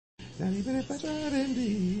Not even if I tried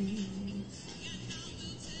indeed.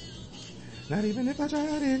 Not even if I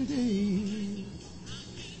tried indeed.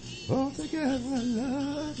 Altogether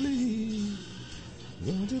lovely.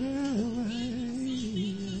 Going to the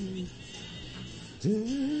way to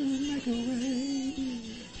make a way.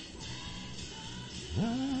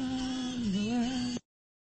 On the way.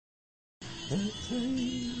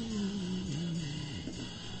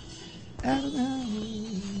 Alabama.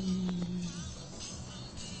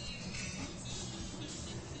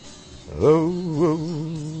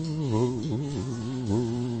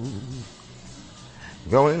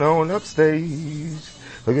 Going on upstage,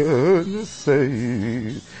 for goodness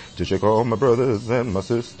sake, to check all my brothers and my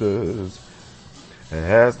sisters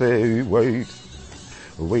as they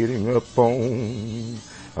waiting up on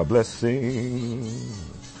a blessing,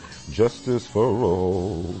 justice for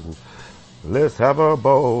all. Let's have a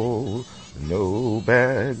ball. No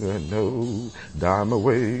bag, no dime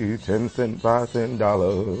away, 10 cent, 5 cent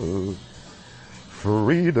dollar.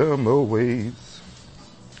 Freedom awaits,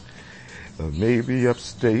 maybe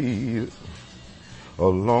upstate,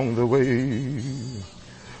 along the way.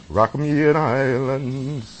 Rock me an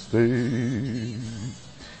island state.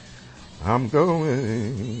 I'm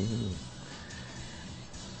going.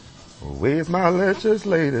 Where's my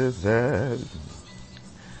legislators at?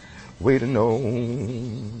 Waiting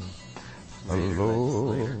on a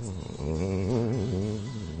Lord.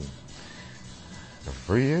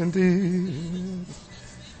 Free indeed,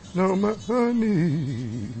 no money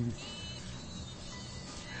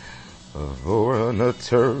for an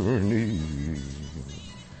attorney.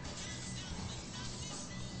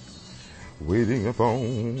 Waiting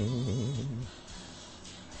upon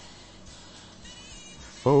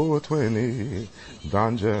 420,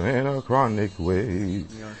 ganja and a chronic way,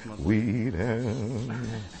 weed and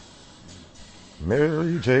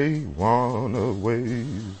Mary J. wanna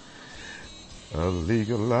wave,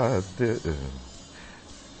 legalized it.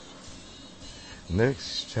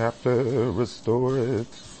 Next chapter, restore it,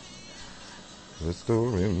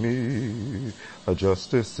 restoring me. A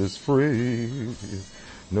justice is free,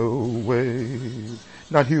 no way,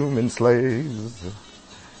 not human slaves.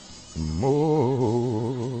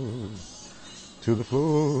 More to the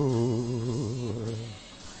floor.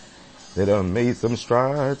 They done made some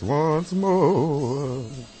strides once more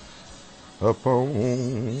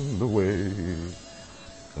upon the way.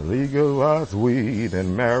 Legalize weed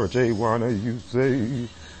and marijuana, you say,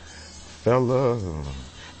 fella.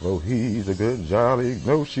 Oh, he's a good jolly.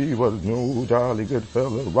 No, she was no jolly good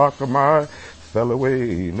fella. Rock my fella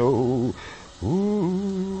way. No,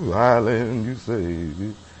 ooh, island, you say.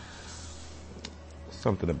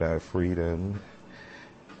 Something about freedom.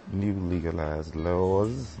 New legalized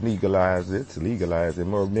laws. Legalize it.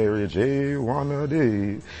 More Mary J. wanna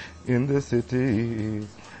day in the city.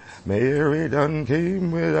 Mary done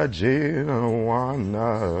came with a J and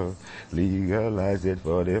wanna legalize it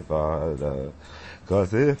for the father.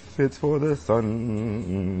 'Cause if it's for the son,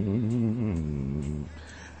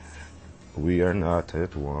 we are not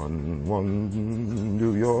at one. One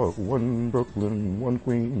New York, one Brooklyn, one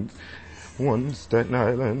Queens, one Staten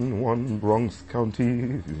Island, one Bronx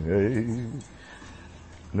County. Hey.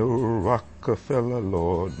 No Rockefeller,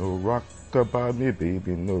 Lord, no rockabye,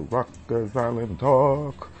 baby, no Rockers Island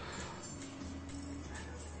talk.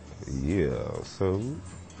 Yeah, so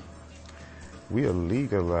we are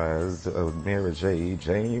legalized Mary J.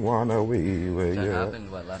 Jane wanna we. That happened,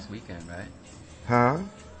 last weekend, right? Huh?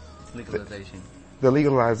 Legalization. The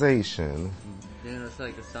legalization. Didn't it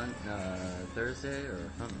like Thursday or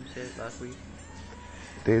something shit last week?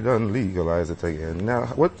 They done legalize it again.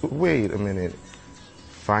 Now, wait a minute.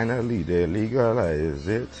 Finally, they legalize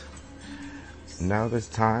it. Now it's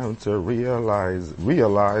time to realize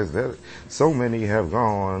that so many have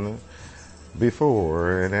gone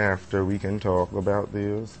before and after we can talk about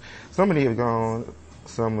this. So many have gone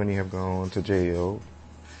to jail.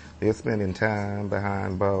 They're spending time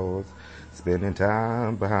behind bars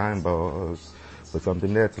for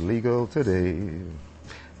something that's legal today.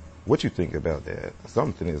 What you think about that?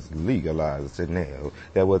 Something is legalized now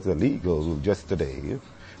that was illegal just today.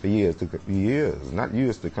 For years, not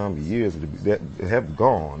years to come, years that have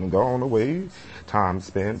gone away. Time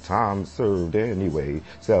spent, time served anyway.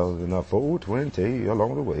 Selling a 420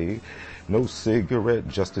 along the way. No cigarette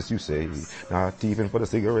justice, you say. Not even for the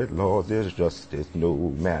cigarette laws, there's justice. No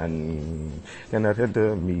man cannot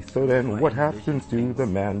enter me. So then what happens to the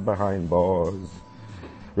man behind bars?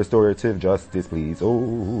 Restorative justice, please.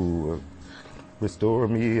 Oh, restore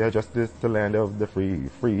me a justice, the land of the free.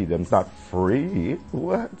 Freedom's not free.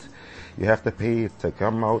 What? You have to pay to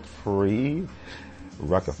come out free?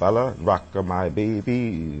 Rockefeller, rocker my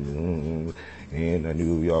baby. In a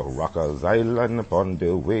New York Rockers Island, upon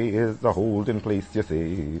the way is the holding place, you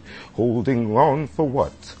say. Holding on for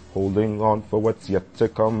what? Holding on for what's yet to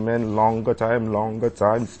come, and longer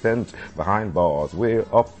time spent behind bars. We're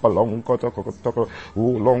up along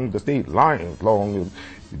the state lines, long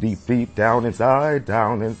deep down inside,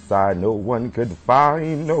 no one could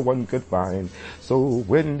find. So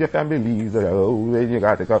when your family leaves, then you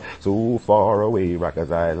got to go so far away,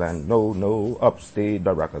 Rockers Island. No, upstate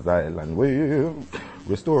the Rockers Island. Well,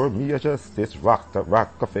 restore me a justice,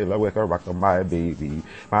 Rockefeller, with a rock of my baby.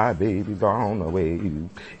 My baby's gone away.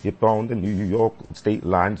 If on the New York state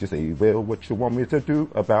lines you say, well, what you want me to do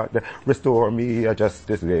about that? Restore me a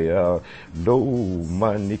justice, yeah. No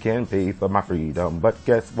money can pay for my freedom, but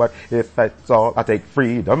guess what? If that's all, I take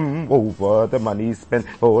freedom over the money spent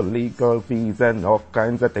for legal fees and all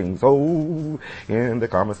kinds of things. Oh, in the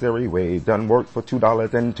commissary way, done work for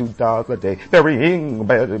 $2 and $2 a day, burying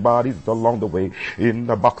bad bodies along the way. In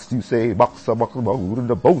the box, you say, box, in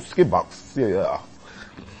the Boski box, yeah.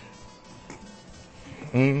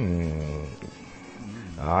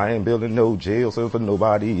 I ain't building no jail so for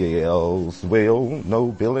nobody else. Well, no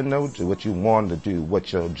building no jail. What you want to do,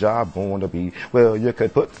 what your job going to be. Well, you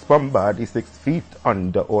could put somebody 6 feet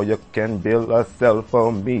under, or you can build a cell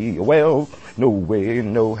for me. Well, no way,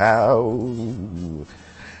 no how.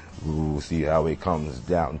 Ooh, see how it comes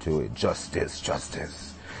down to it.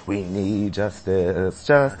 Justice. We need justice.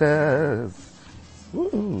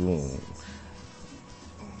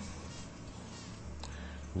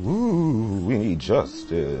 Ooh, we need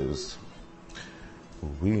justice.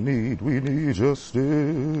 We need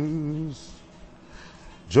justice.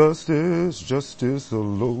 Justice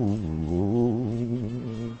alone.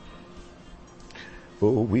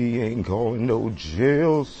 For we ain't calling no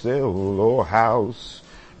jail cell or house,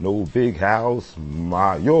 no big house,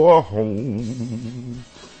 your home.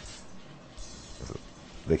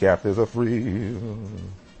 The captives are free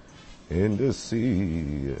in the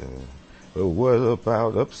sea. But what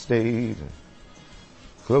about upstate?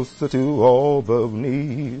 Closer to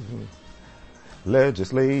Albany.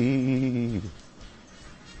 Legislate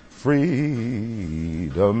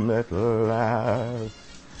freedom at last.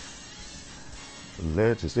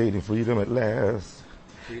 Legislating freedom at last.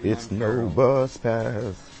 It's no bus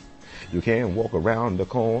pass. You can't walk around the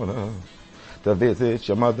corner to visit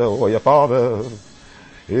your mother or your father.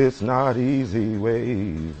 It's not easy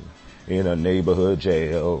way in a neighborhood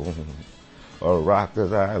jail. Or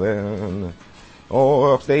Rockers Island,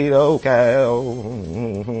 or upstate Ocal.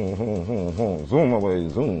 Zoom away,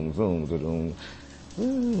 zoom.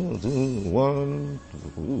 One,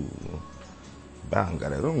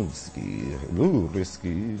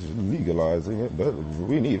 risky, legalizing it, but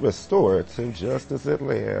we need restorative justice at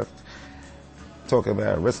last. Talk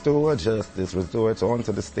about restore justice, restore it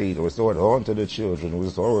onto the state, restore it onto the children,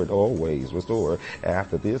 restore it always, restore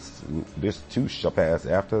after this too shall pass,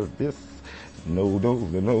 after this.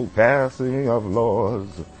 No passing of laws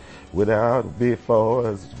without before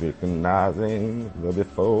us recognizing the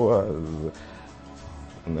before us.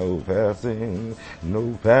 No passing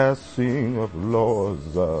of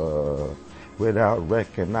laws without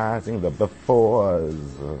recognizing the before us.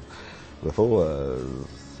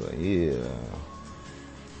 Yeah.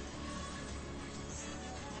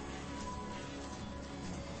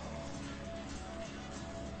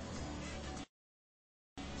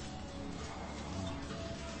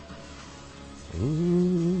 Ooh.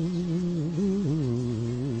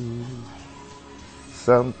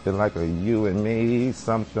 Something like a you and me,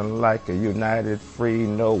 something like a united free,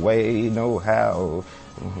 no way, no how.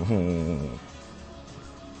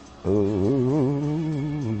 Ooh.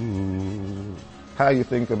 How you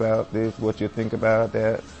think about this, what you think about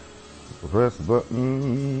that? Press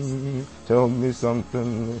button, tell me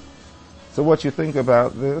something. So what you think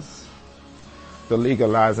about this? The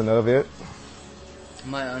legalizing of it?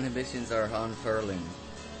 My inhibitions are unfurling.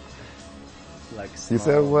 Like you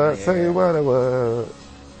said what? Say what?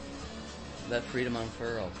 Let freedom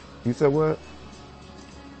unfurl. You said what?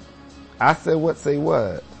 I said what? Say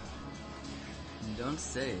what? Don't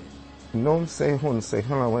say it. Don't say honse.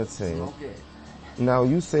 Hold on, what say? Okay. Now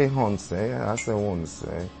you say honse. I say honse.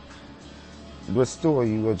 Restore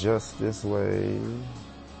you a justice way.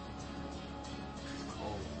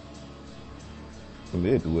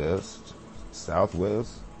 Midwest.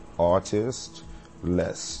 Southwest, artist,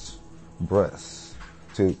 lest, breast,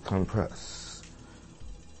 to compress.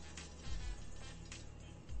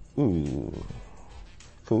 Ooh,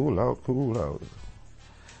 cool out.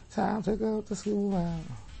 Time to go to school out.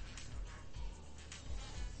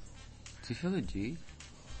 Do you feel a G?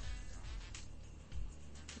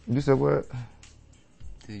 You said what?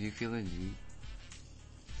 Did you feel a G?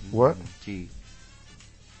 What? G.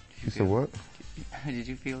 You said what? Did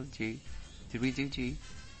you feel G? Did we do G?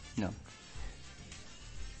 No.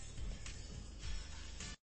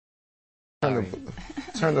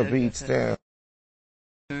 Turn the beats down.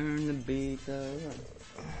 Turn the beat down.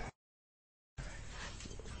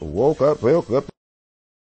 Woke up, feeling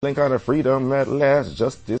kind of freedom at last.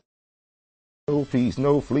 Justice, no peace,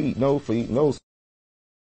 no fleet, no fleet, no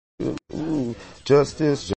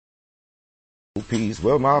justice, no peace.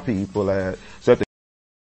 Where my people at? Set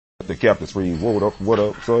the captives free. What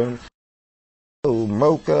up, son? Oh,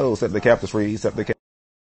 Moko, set the captives free. Set the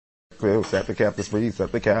captives free.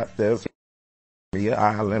 Set the captives. Me an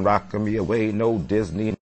island, rocking me away. No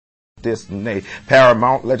Disney,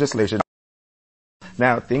 Paramount legislation.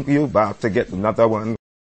 Now think you about to get another one.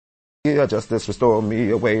 Yeah, justice, restore me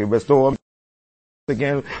away, restore me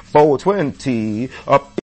again. 420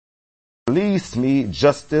 up, release me,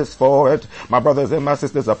 justice for it. My brothers and my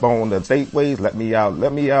sisters up on the state ways, let me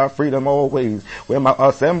out, freedom always. Where my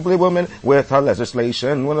assemblywoman with her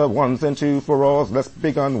legislation, when the ones and two for all, let's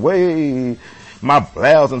begin way. My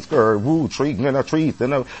blouse and skirt, woo, treating and a treat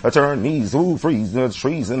and a attorneys, woo, freeze and a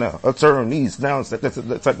trees and a attorneys down, set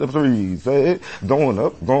the threes, going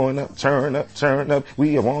up, turn up.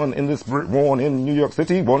 We are one in this, one in New York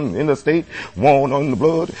City, one in the state, one on the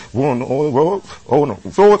blood, one on the road. Oh no,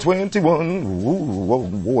 421, woo,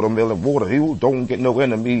 watermelon, water hill, don't get no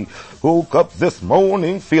enemy. Woke up this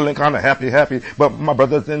morning feeling kind of happy, but my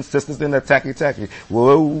brothers and sisters in the tacky,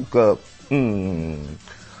 woke up,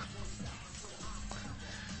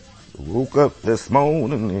 Woke up this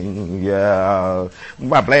morning, yeah.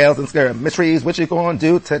 My blouse and skirt, Miss Trees, what you gonna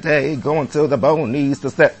do today? Going to the bonies to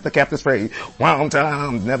set the captives free. One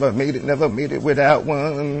time, never made it without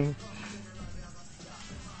one.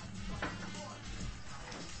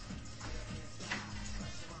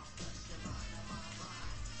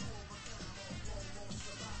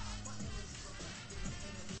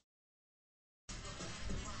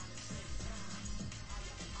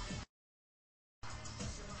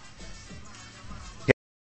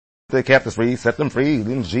 The captives free, set them free,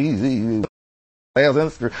 then Jesus.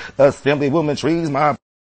 Assemblywoman trees, my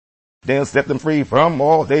then set them free from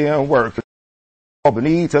all their work.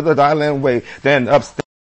 Albany to the Island Way, then upstate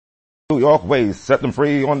New York ways, set them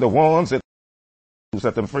free on the ones that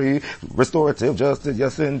set them free. Restorative justice,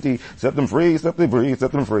 yes indeed. Set them free, set them free,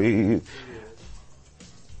 set them free.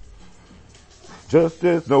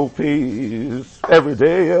 Justice, no peace, every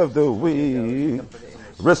day of the week.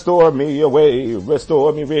 Restore me away,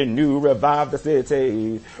 restore me, renew, revive the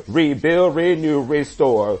city. Rebuild, renew,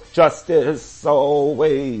 restore, justice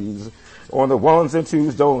always. On the ones and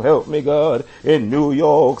twos, don't help me God, in New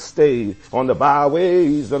York State. On the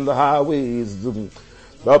byways and the highways,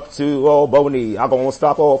 up to Albany. I'm gonna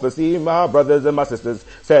stop off and see my brothers and my sisters.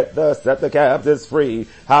 Set the captives free.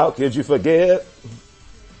 How could you forget?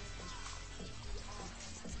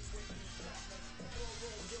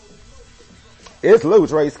 It's Lou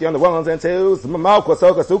Tracy on the ones and twos. Mamauka,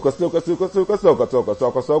 Soka,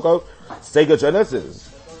 Sega Genesis.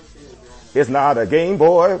 It's not a Game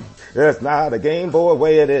Boy. It's not a Game Boy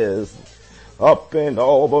way it is. Up in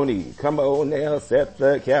Albany. Come on now, set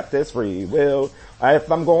the captives free. Well,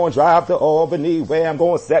 if I'm going to drive to Albany, where I'm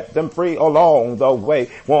going to set them free along the way.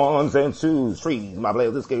 Ones and twos, trees. My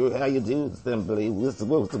blade, this girl, how you do? Simply, it's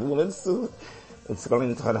going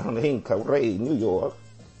to New York.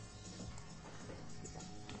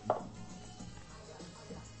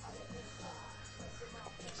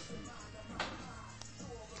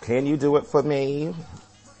 Can you do it for me?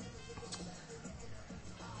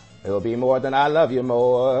 It'll be more than I love you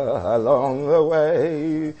more along the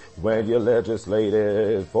way when you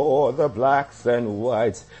legislated for the blacks and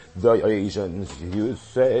whites, the Asians, you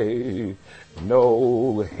say.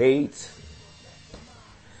 No hate,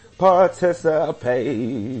 participate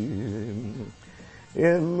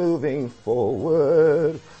in moving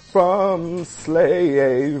forward from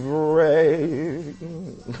slavery.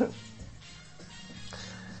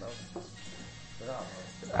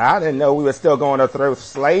 I didn't know we were still going through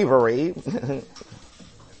slavery.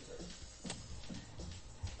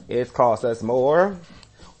 It costs us more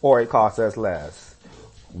or it costs us less.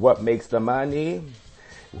 What makes the money?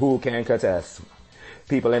 Who can contest?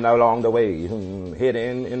 People in along the way,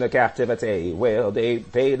 hidden in the captivity. Well, they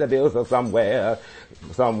pay the bills from somewhere,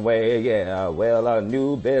 yeah. Well, a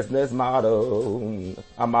new business model,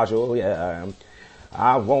 a module, yeah.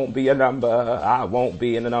 I won't be a number, I won't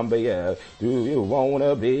be in the number, yeah. Do you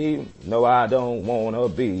wanna be? No, I don't wanna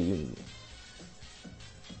be.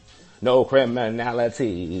 No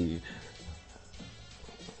criminality.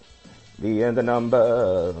 Be in the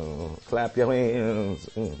number, clap your hands.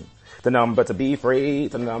 The number to be free,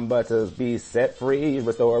 the number to be set free,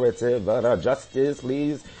 restorative justice,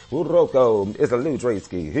 please. Uroko is a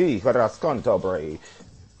Ludrasky, he Rascontobre.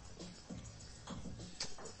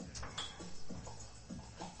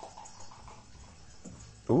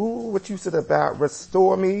 Ooh, what you said about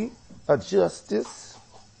restore me a justice?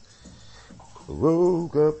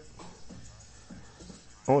 Woke up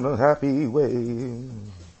on a happy way.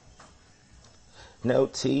 No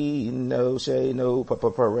tea, no shade, no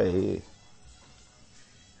parade.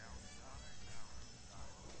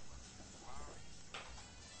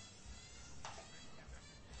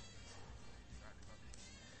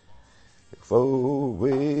 Far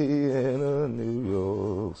away in a New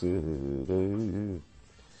York City.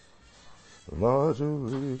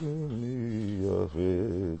 Marjorie in New York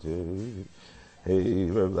City. Hey,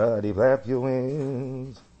 everybody clap your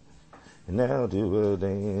hands. And now do a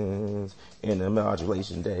dance in the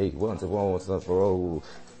modulation day. Once and for all.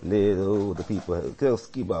 Little the people go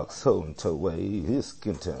ski box home to way. His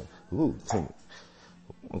skin time. Ooh, team.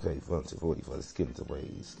 Okay, 1 to 40 for the skin to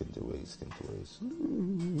ways, skin to ways, skin to ways.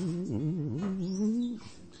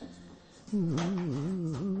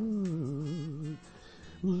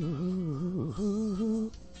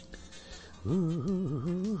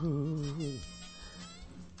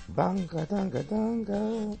 Banga danga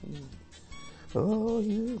danga. Oh,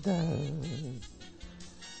 you dance.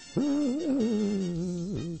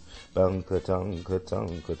 Bunka tonka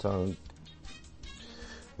tonka tonk.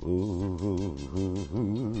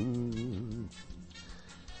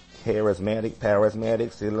 Charismatic,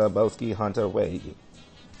 parasmatic, Silabowski, Hunter Way.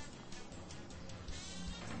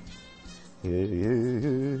 Yeah.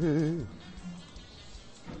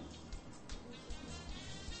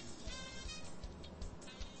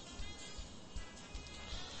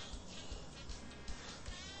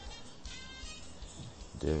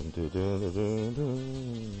 Dun, dun, dun, dun, dun,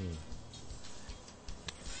 dun.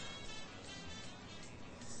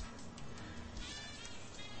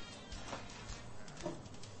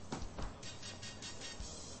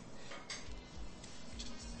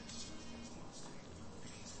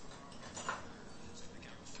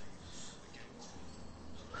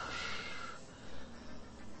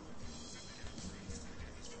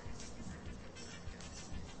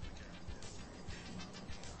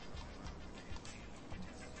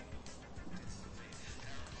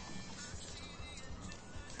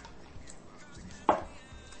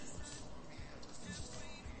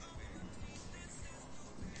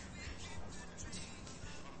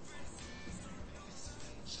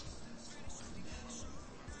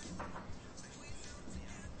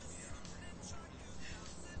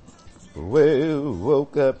 Well,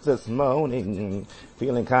 woke up this morning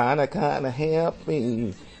feeling kinda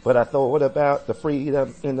happy, but I thought about the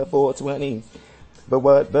freedom in the 420. But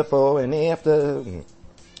what before and after,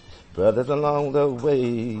 brothers along the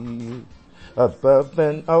way, above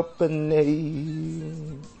and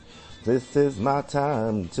open. This is my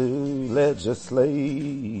time to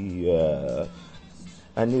legislate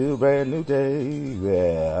a new brand new day.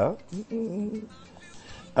 Yeah.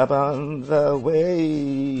 Up on the way,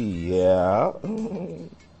 yeah.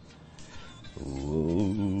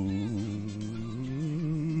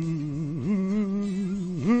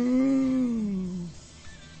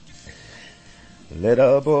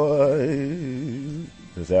 Little boy,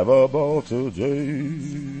 let's have a ball today.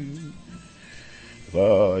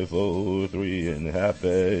 5, 4, 3, and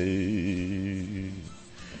happy.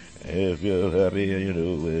 If you're happy, you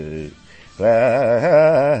know it.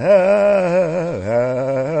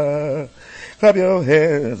 Clap your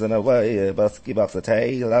hands in a way, busky box of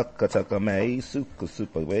tay, luck a tuck a may,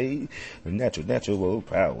 super way, natural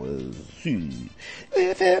powers.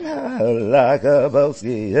 Lift him high like a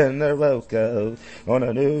bosky in the Rocco on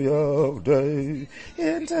a New York day.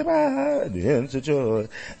 Into pride, into joy,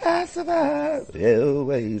 I survive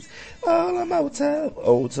always. All a motel,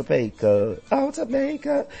 old Topeka,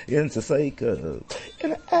 into Saker,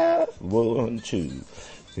 and I want you.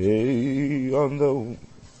 Hey, on the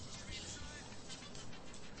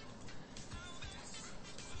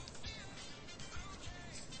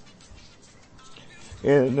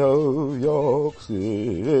in New York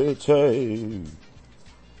City.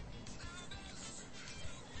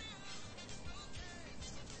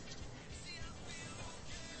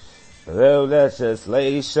 The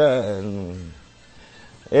legislation,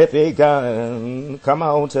 if it can come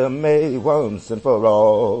on to me once and for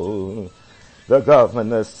all, the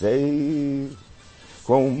governor say,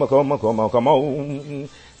 come on,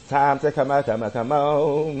 time to come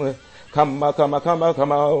on. Come on, come on, come on,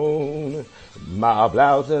 come on. My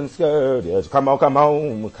blouse and skirt is come on, come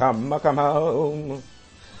on, come on, come on.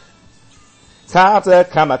 Time to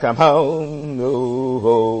come home. Oh,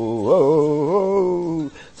 oh, oh,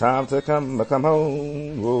 oh. Time to come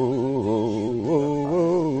home. Oh, oh, oh,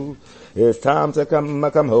 oh. It's time to come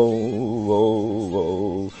home. Oh,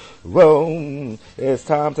 oh, oh. It's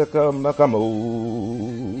time to come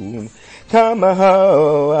home. Come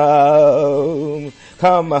home.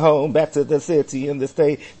 Come home, back to the city and the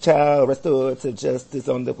state. Child restorative justice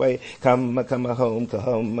on the way. Come home,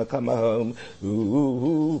 come home.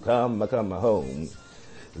 Ooh, come home.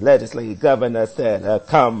 Legislative governor said,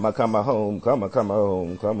 come home, come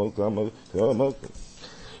home,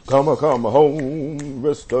 come home.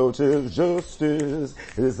 Restorative justice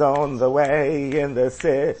is on the way in the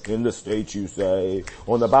state, you say.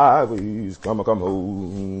 On the byways, come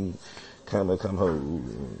home. Come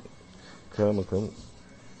home.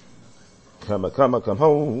 Come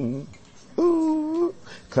home. Ooh,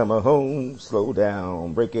 come home. Slow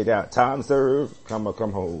down. Break it out. Time served. Come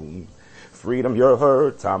home. Freedom, you're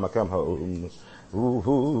hurt. Time come home.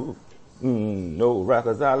 Ooh, no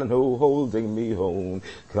Rikers Island, no holding me home.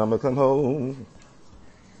 Come home.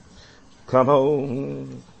 Come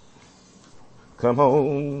home. Come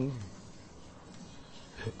home.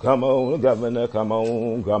 Come on, governor, come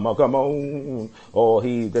on. Oh,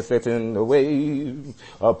 he that sits in the wave,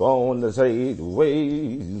 upon the shade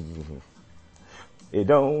wave.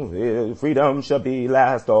 Freedom shall be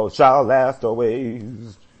last, or shall last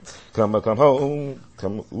always. Come home,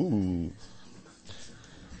 ooh.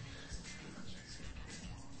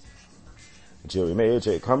 Jury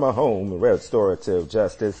Major, come home. Restorative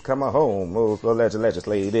justice, come home. Oh,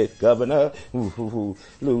 legislative governor,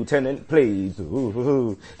 lieutenant, please.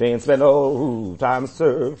 They ain't spend no time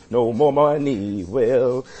served, no more money.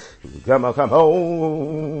 Well, come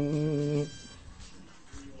home.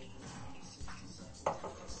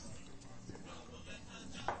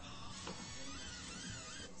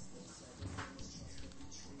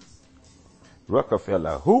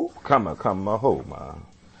 Rockefeller, who? Come home.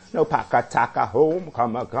 No paka home,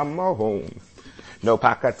 come home. No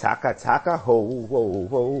paka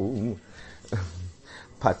home.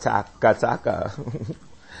 Pataka.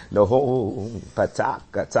 No home,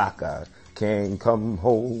 pataka. Can't come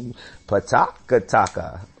home.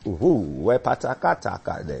 Pataka. Ooh, where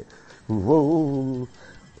pataka there? Ooh,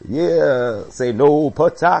 yeah. Say no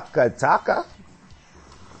pataka.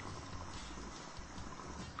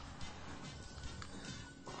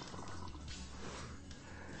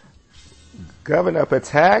 Governor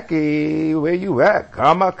Pataki, where you at?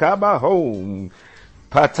 Come home.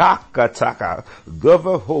 Pataka.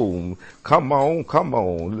 Governor home. Come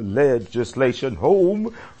on. Legislation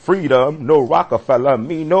home. Freedom, no Rockefeller,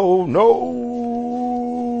 me no.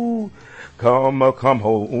 Come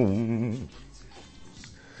home.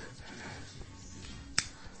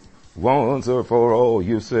 Once or for all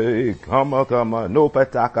you say, come, no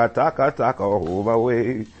pataka, hold my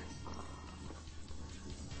way.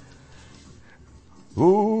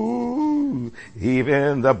 Ooh,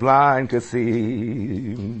 even the blind could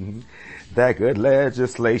see that good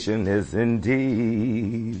legislation is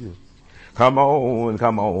indeed. Come on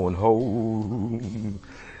home.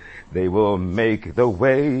 They will make the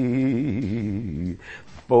way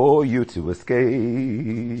for you to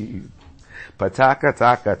escape.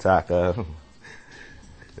 Pataka.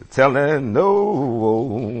 Telling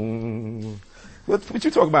no. What you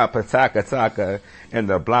talking about, pataka, and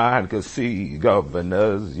the blind could see,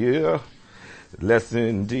 governors, yeah. Less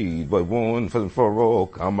indeed, but one for all,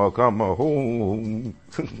 come home.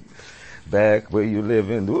 Back where you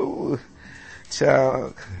living, ooh,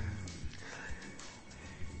 child.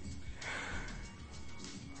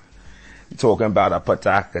 Talking about a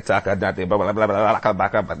pataka, nothing, blah,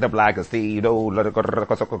 the black of seed,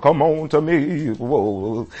 come on to me,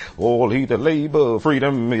 whoa, all heat the labor,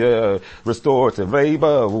 freedom, yeah, restorative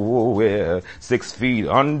labor, whoa, yeah, 6 feet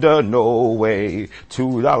under, no way,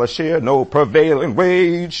 $2 share, no prevailing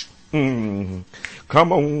wage, come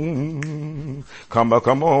on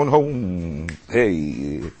home,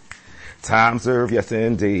 hey, time served, yes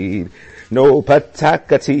indeed. No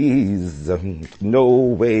patakaties, no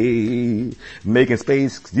way. Making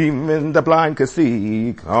space, even the blind could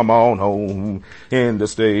see. Come on home in the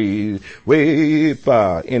state. Way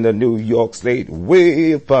far in the New York State.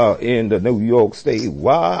 Way far in the New York State.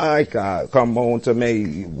 Why, God, come on to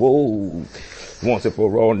me. Whoa. Once and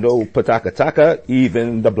for all, no pataka taka,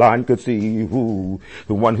 even the blind could see who,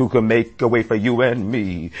 the one who can make a way for you and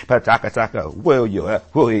me. Pataka taka, will you,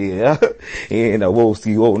 in a will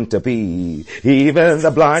see on to be. Even the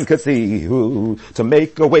blind could see who, to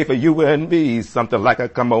make a way for you and me. Something like a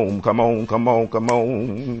come on, come on, come on, come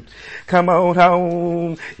on. Come on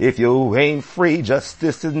home. If you ain't free,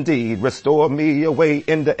 justice indeed. Restore me away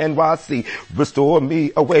in the NYC. Restore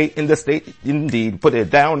me away in the state indeed. Put it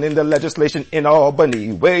down in the legislation in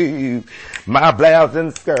Albany. Wave my blouse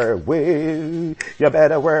and skirt. Wave. You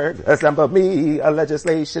better work. Assemble me a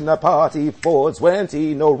legislation, a party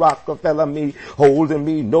 420. No Rockefeller me. Holding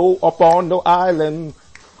me no up on no island.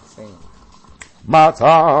 My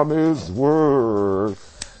time is worth.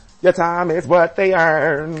 Your time is what they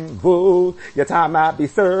earn. Woo. Your time might be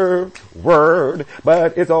served. Word.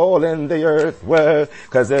 But it's all in the earth. Word.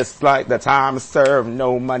 Cause it's like the time served.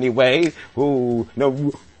 No money way. Who?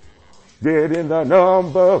 No. Get in the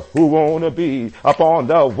number, who wanna be up on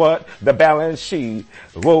the what? The balance sheet.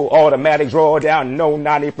 Whoa, automatic drawdown, no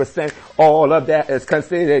 90%. All of that is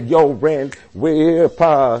considered your rent. Whip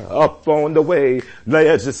up on the way.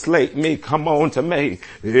 Legislate me, come on to me.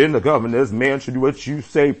 In the governor's mansion, what you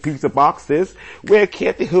say, pizza boxes. Where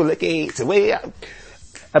can't the hooligans? Where?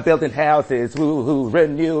 Building houses, who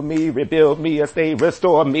renew me, rebuild me, a state,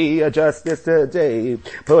 restore me, a justice today.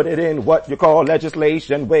 Put it in what you call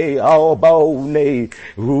legislation way, all bony.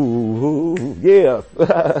 Ooh, yeah.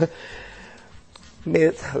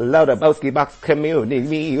 Miss Loudabowski Box community,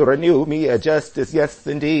 me, renew me, a justice, yes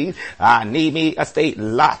indeed. I need me a state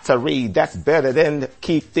lottery, that's better than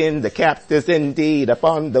keeping the captives indeed. Up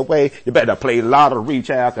on the way, you better play lottery,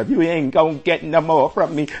 child, cause you ain't gonna get no more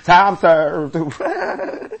from me. Time served.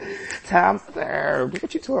 Time served.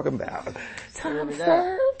 What you talking about? Time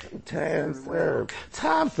served. Time served.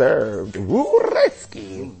 Time served. Woo,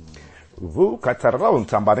 risky.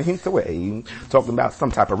 Talking about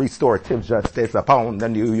some type of restorative justice upon the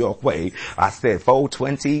New York way. I said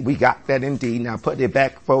 420, we got that indeed. Now put it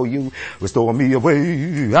back for you. Restore me a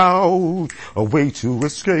way out, a way to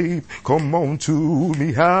escape. Come on to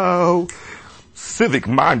me how. Civic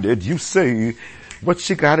minded, you say. But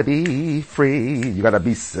you gotta be free. You gotta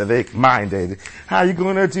be civic minded. How you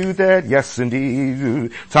gonna do that? Yes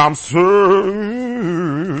indeed. Tom served.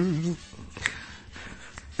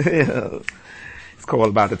 It's called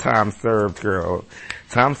about the time served, girl.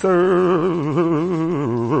 Time served.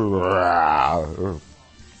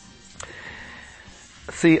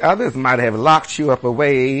 See, others might have locked you up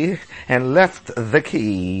away and left the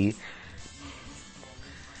key.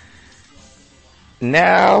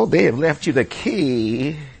 Now they have left you the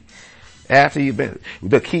key. After you've been,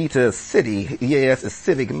 the key to the city, yes, is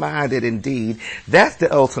civic minded indeed. That's the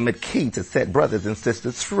ultimate key to set brothers and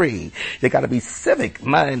sisters free. You gotta be civic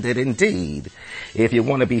minded indeed. If you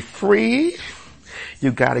want to be free,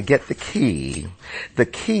 you gotta get the key. The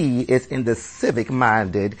key is in the civic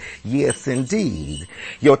minded, yes indeed.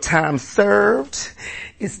 Your time served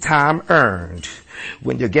is time earned.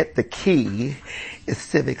 When you get the key, it's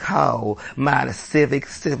civic hall, minus civic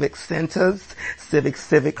centers,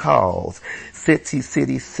 civic halls,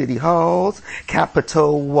 city halls,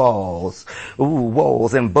 capitol walls,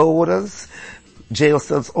 walls and borders, jail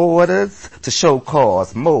cells orders to show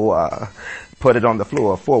cause more. Put it on the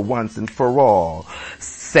floor for once and for all.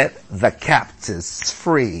 Set the captives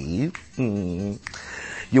free.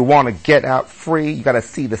 You want to get out free, you got to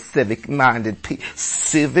see the civic-minded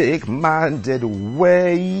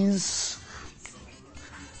ways.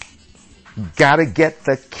 Got to get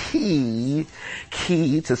the key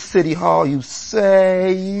to City Hall, you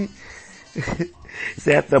say. It's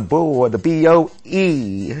at the board, the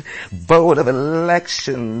BOE, Board of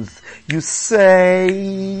Elections. You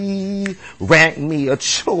say, rank me a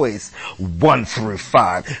choice, 1 through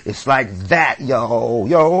 5. It's like that,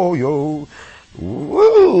 yo.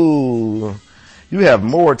 Woo! You have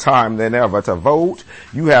more time than ever to vote.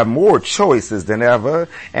 You have more choices than ever,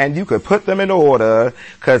 and you could put them in order,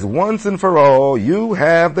 cause once and for all, you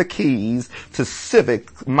have the keys to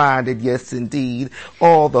civic-minded, yes indeed,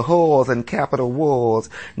 all the halls and capital walls,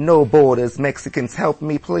 no borders, Mexicans help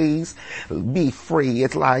me please, be free.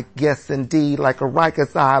 It's like, yes indeed, like a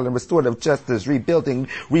Rikers Island, restorative justice, rebuilding,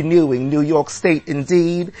 renewing, New York State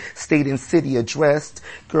indeed, state and city addressed.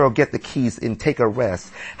 Girl, get the keys and take a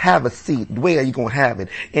rest. Have a seat. Where are you going to have it?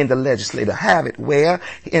 In the legislature. Have it where?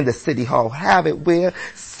 In the city hall. Have it where?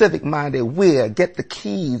 Civic-minded where? Get the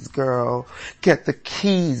keys, girl. Get the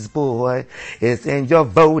keys, boy. It's in your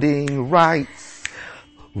voting rights.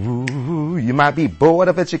 Ooh, you might be bored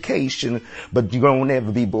of education, but you don't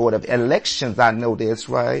never be bored of elections. I know that's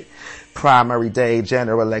right. Primary day,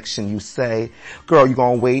 general election, you say. Girl, you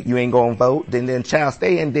gonna wait, you ain't gonna vote, then child,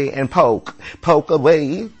 stay in there and poke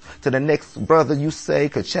away to the next brother, you say,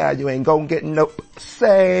 'cause child, you ain't gonna get no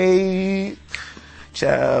say.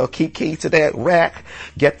 Child, keep key to that rack.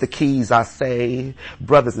 Get the keys, I say.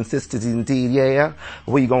 Brothers and sisters, indeed, yeah.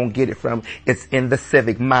 Where you gonna get it from? It's in the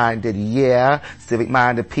civic-minded, yeah.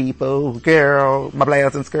 Civic-minded people, girl. My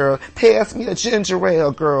blazing girl. Pass me a ginger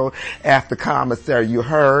ale, girl. After commissary, you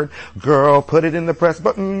heard? Girl, put it in the press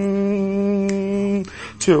button.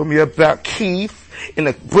 Tell me about Keith in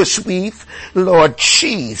a bushweave. Lord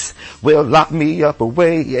cheese will lock me up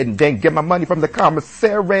away and then get my money from the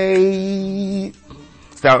commissary.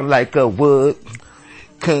 Sound like a wood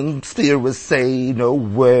conspiracy, no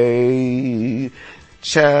way.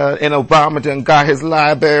 Child, and Obama done got his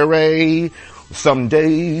library. Some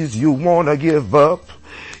days you wanna give up.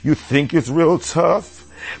 You think it's real tough.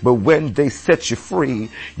 But when they set you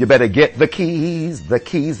free, you better get the keys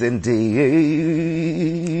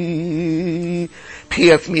indeed.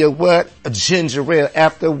 Pierce me a what? A ginger ale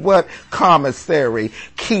after what? Commissary.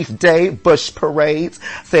 Keith Day, Bush parades.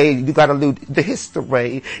 Say you gotta lose the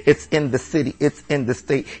history. It's in the city, it's in the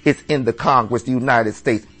state, it's in the Congress, the United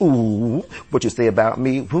States. Ooh, what you say about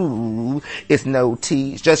me? Ooh, it's no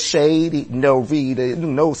tea, just shady, no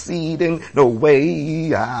reading, no seeding, no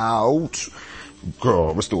way out.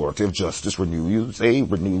 Girl, restorative justice, renew, you say,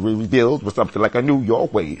 renew, rebuild, with something like a New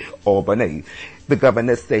York way, Albany. The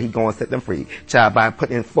governor say he gonna set them free. Child by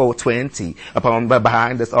putting 420 upon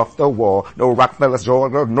behind us off the wall. No Rockefeller's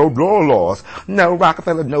Georgia, no laws. No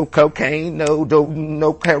Rockefeller, no cocaine, no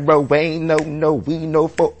heroin, no weed, no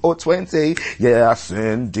 420. Yes,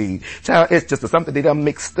 indeed. Child, it's just something they done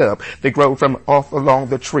mixed up. They grow from off along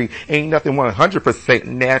the tree. Ain't nothing 100%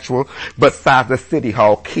 natural besides the city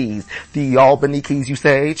hall keys. The Albany keys, you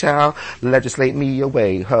say, child? Legislate me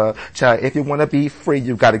away, huh? Child, if you wanna be free,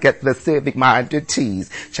 you gotta get the civic-minded teas.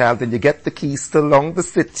 Child, then you get the keys along the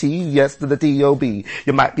city, yes, to the DOB.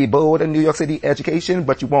 You might be bored of New York City education,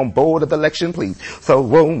 but you won't bored of the election, please. So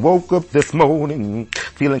woke up this morning,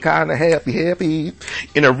 feeling kinda happy,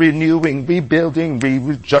 in a renewing, rebuilding,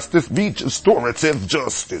 restorative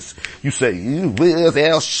justice. You say, where's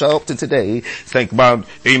Al Sharpton today? Think about,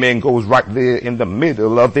 amen goes right there in the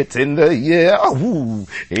middle of it, in the, yeah, woo,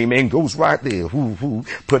 amen goes right there, woo,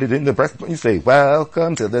 put it in the breast, you say,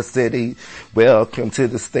 welcome to the city, welcome to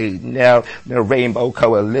the state. Now, the Rainbow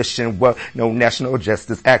Coalition, what? No national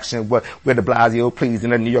justice action, what? Where the Blasio please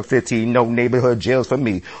in the New York City, no neighborhood jails for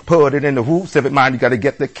me. Put it in the whoop, civic mind, you gotta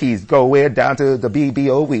get the keys. Go where? Down to the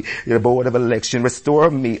BBOE, the Board of Election,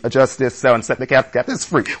 restore me, adjust this sound, set the cap this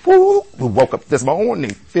free. Woo! Woke up this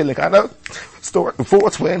morning, feeling kinda store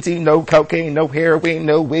 420, no cocaine, no heroin,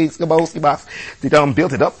 no weeds, no bossy box. They done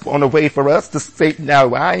built it up on the way for us to say,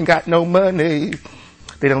 now I ain't got no money.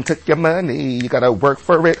 They don't take your money. You gotta work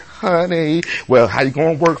for it, honey. Well, how you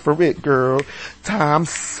gonna work for it, girl? Time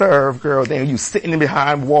served, girl. Then you sitting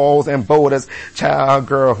behind walls and boulders. Child,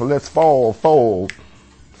 girl, let's fall.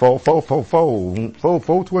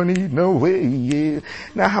 420, no way, yeah.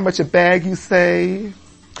 Now how much a bag you say?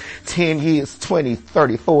 10 years, 20,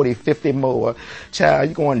 30, 40, 50 more. Child,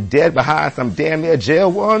 you going dead behind some damn near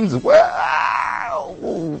jail ones? Wow!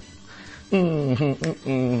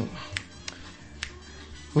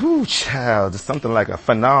 Ooh, child, it's something like a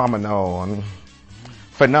phenomenon.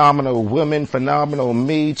 Phenomenal woman, phenomenal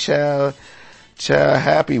me, child. Child,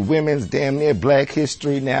 happy women's damn near Black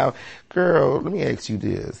History. Now, girl, let me ask you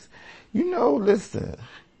this. You know, listen,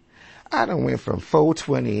 I done went from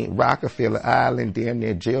 420 Rockefeller Island, damn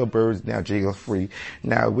near jailbirds, now jail free.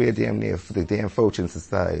 Now we're damn near the damn Fortune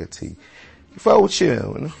Society.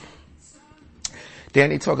 Fortune.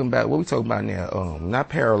 Danny talking about, what we talking about now? Not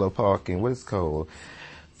parallel parking, what is it called?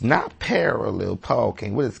 Not parallel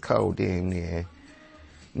parking, what is it called damn near?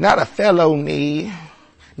 Not a felony,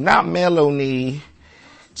 not melony,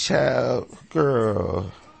 child,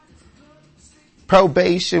 girl.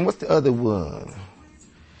 Probation, what's the other one?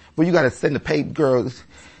 Well, you gotta send the paper, girls,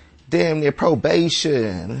 damn near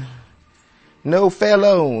probation. No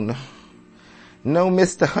felon. No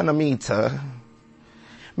Mr. Hunamita.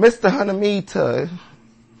 Mr. Hunamita,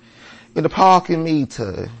 in the parking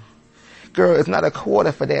meter. Girl, it's not a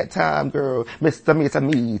quarter for that time, girl. Mr.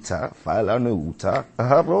 Mita, Falanuta,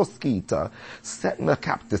 Roskita, Setna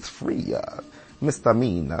Captus Fria, Mr.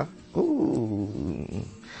 Mina, ooh.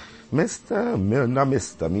 Mr.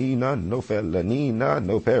 Mina, no felonina,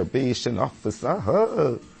 no probation officer.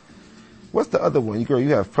 What's the other one? Girl,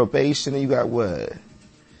 you have probation and you got what?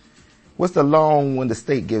 What's the long one the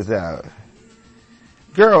state gives out?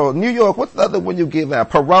 Girl, New York, what's the other one you give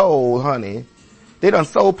out? Parole, honey. They done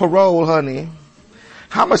sold parole, honey.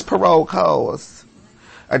 How much parole costs?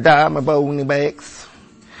 A dime of bowling bags.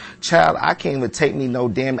 Child, I can't even take me no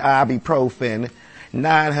damn ibuprofen.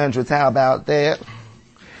 900, how about that?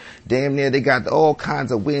 Damn near, they got all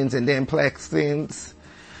kinds of wins and damn black sins.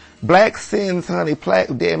 Black sins, honey,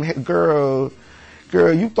 damn girl.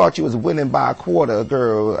 Girl, you thought you was winning by a quarter,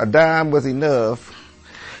 girl. A dime was enough.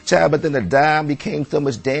 Child, but then the dime became so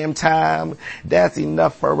much damn time. That's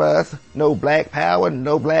enough for us. No black power,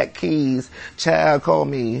 no black keys. Child, call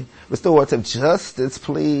me restorative justice,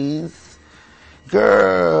 please.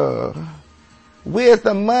 Girl, where's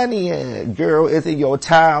the money at? Girl, is it your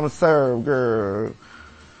time served, girl?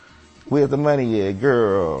 Where's the money at,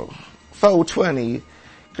 girl? 420,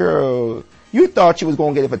 girl. You thought you was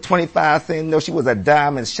gonna get it for 25 cents. No, she was a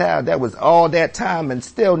diamond child. That was all that time and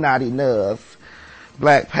still not enough.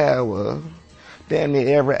 Black power. Damn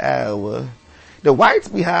near every hour. The whites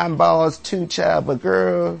behind bars too, child, but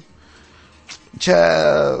girl,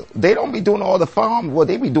 child, they don't be doing all the farm, well,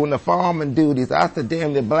 they be doing the farming duties. I said,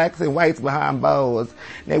 damn, the blacks and whites behind bars.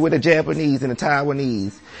 They with the Japanese and the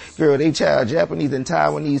Taiwanese. Girl, they child Japanese and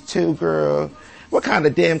Taiwanese too, girl. What kind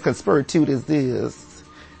of damn conspiritude is this?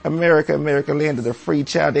 America, land of the free,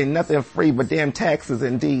 child. Ain't nothing free but damn taxes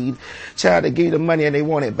indeed. Child, they give you the money and they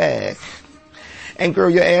want it back. And girl,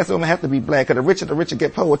 your ass don't have to be black, cause the richer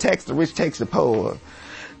get poor. Tax the rich, takes the poor.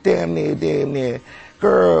 Damn near.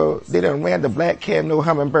 Girl, they done ran the black cab, no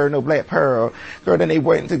hummingbird, no black pearl. Girl, then they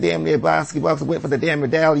went to damn near basketballs, went for the damn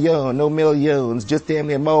medallion, no millions, just damn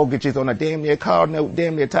near mortgages on a damn near car note,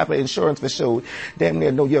 damn near type of insurance for sure. Damn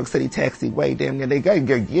near New York City taxiway, damn near they gotta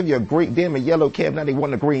give you a great damn a yellow cab, now they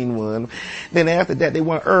want a green one. Then after that they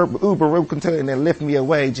want Uber and then lift me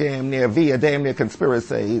away, damn near via damn near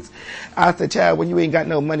conspiracies. I said, child, when you ain't got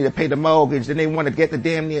no money to pay the mortgage, then they want to get the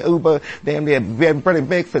damn near Uber, damn near bread and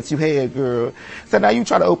breakfast you had, girl. So now you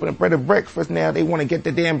try to open a bread and breakfast now, they want to get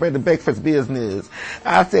the damn bread and breakfast business.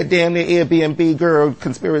 I said, damn near Airbnb, girl,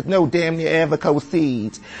 conspiracy, no damn near avocado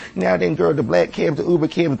seeds. Now then, girl, the black cabs, the Uber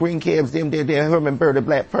cabs, green cabs, damn hummingbird, the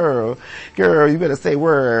black pearl. Girl, you better say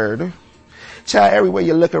word. Child, everywhere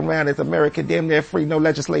you look around, it's America, damn near free, no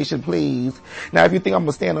legislation, please. Now, if you think I'm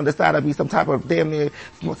gonna stand on the side, I'll be some type of damn near,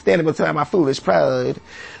 standing beside my foolish pride.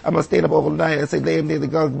 I'm gonna stand up overnight and say, damn near the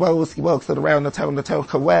Gogboski walks around the town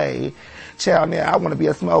away. Child, now I want to be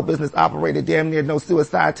a small business operator, damn near no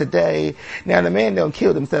suicide today. Now the man done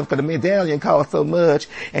killed himself because the medallion cost so much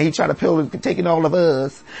and he tried to taking all of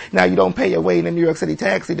us. Now you don't pay your way in the New York City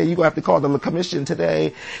taxi, then you gonna have to call the commission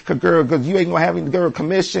today. Cause you ain't gonna have any girl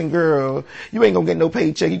commission, girl. You ain't gonna get no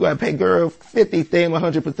paycheck. You gonna pay girl 50, damn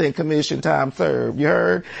 100% commission, time served. You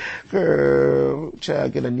heard? Girl,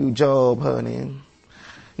 child, get a new job, honey.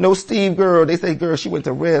 No Steve, girl. They say, girl, she went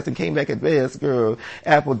to rest and came back at best, girl.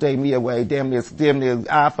 Apple day me away. Damn near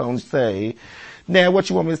iPhones say. Now, what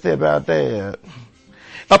you want me to say about that?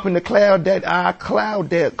 Up in the cloud, that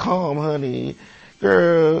iCloud.com, honey.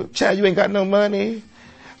 Girl, child, you ain't got no money?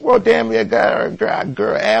 Well, damn near,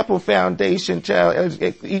 girl, Apple Foundation, child,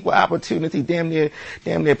 equal opportunity, damn near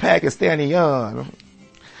Pakistani.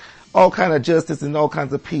 All kind of justice and all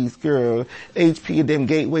kinds of peace, girl. HP and them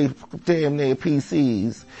gateway damn near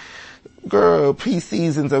PCs. Girl,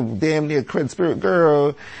 P-seasons of damn near conspiracy.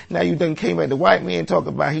 Girl, now you done came back. The white man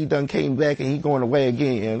talking about he done came back and he going away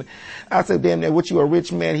again. I said, damn near, what you a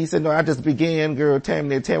rich man? He said, no, I just began, girl, damn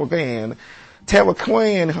near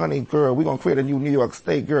Tawaklan, honey, girl. We gonna create a new New York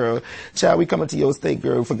state, girl. Child, we coming to your state,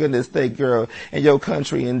 girl. For goodness sake, girl. And your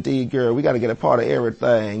country, indeed, girl. We gotta get a part of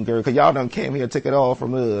everything, girl. Cause y'all done came here and took it all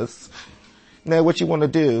from us. Now what you wanna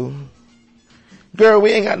do? Girl,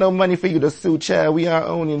 we ain't got no money for you to sue, child. We our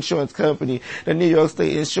own insurance company. The New York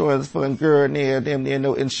State Insurance Fund, girl, damn near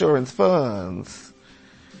no insurance funds.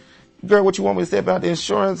 Girl, what you want me to say about the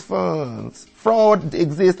insurance funds? Fraud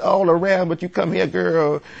exists all around, but you come here,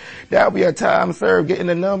 girl. That'll be a time served getting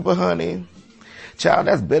the number, honey. Child,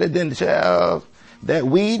 that's better than, child, that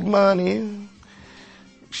weed money.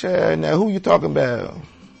 Child, now who you talking about?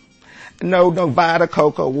 No Vita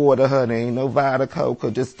Coco water, honey. No Vita Coco,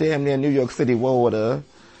 just damn near New York City water.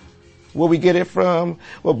 Where we get it from?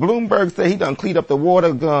 Well, Bloomberg said he done cleaned up the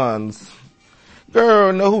water guns.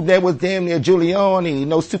 Girl, know who that was damn near Giuliani.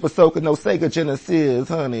 No Super Soaker, no Sega Genesis,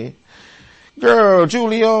 honey. Girl,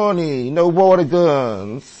 Giuliani, no water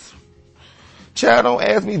guns. Child, don't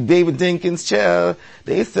ask me David Dinkins, child.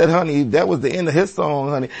 They said, honey, that was the end of his song,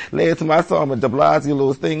 honey. Last time I saw him at de Blasio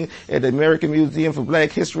little thing at the American Museum for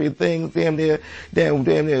Black History and things, damn near,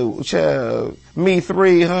 child. Me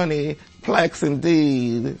 3, honey. Plaques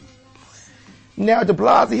indeed. Now de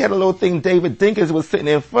Blasio had a little thing David Dinkins was sitting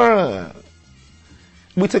in front.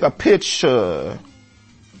 We took a picture.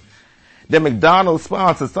 The McDonald's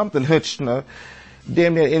sponsored something, Hitchner.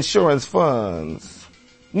 Damn near insurance funds.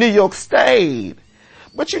 New York State.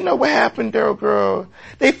 But you know what happened there, girl?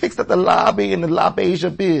 They fixed up the lobby in the La Beja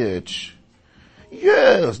bitch.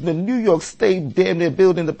 Yes, the New York State damn near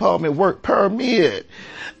building department work permit.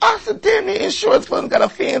 I said, damn near insurance funds got a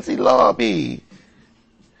fancy lobby.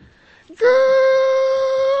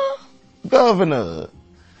 Girl, governor.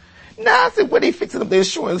 Now I said, what they fixing up the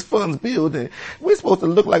insurance funds building? We supposed to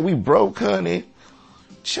look like we broke, honey.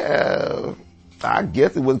 Child. I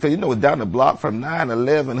guess it was because, it's down the block from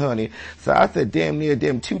 9/11, honey. So I said, damn near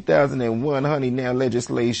 2001, honey, now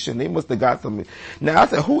legislation. They must have got some. Now I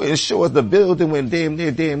said, who insures the building when damn near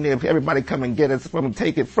everybody come and get us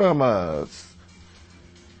take it from us?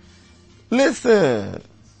 Listen.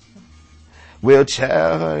 Well,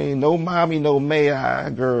 child, honey, no mommy, no mayor,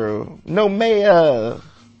 girl. No mayor.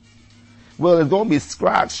 Well, it's gonna be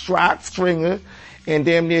Stringer. And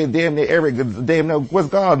damn near Eric, what's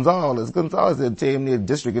Gonzalez? Gonzalez is damn near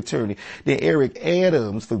district attorney. Then Eric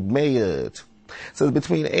Adams for mayor. So it's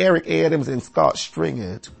between Eric Adams and Scott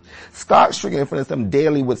Stringer. Scott Stringer in front of some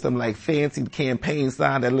deli with some like fancy campaign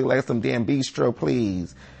sign that look like some damn bistro,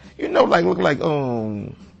 please. Look like,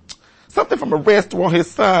 something from a restaurant,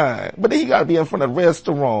 his sign. But then he gotta be in front of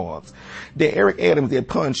restaurants. Then Eric Adams did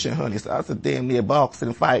punching, honey. So I said, damn near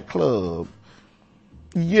boxing fight club.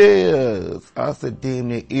 Yes. I said, damn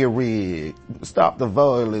near Eric. Stop the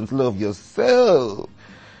violence, love yourself.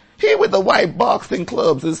 He with the white boxing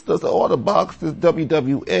clubs and stuff. So all the boxers,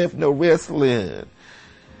 WWF, no wrestling.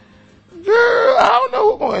 Girl, I don't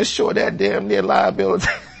know who's going to insure that damn near liability.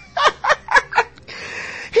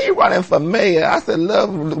 He running for mayor. I said,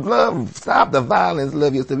 love, stop the violence,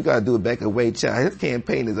 love yourself. We gotta do it back away, child. His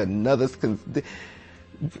campaign is another.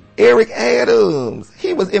 Eric Adams.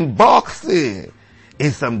 He was in boxing.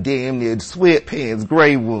 In some damn near sweatpants,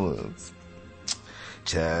 gray ones.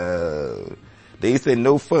 Child. They said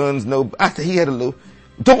no funds, I said he had a little,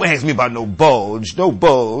 don't ask me about no bulge,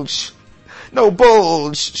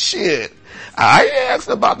 shit. I asked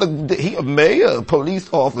about he a mayor, police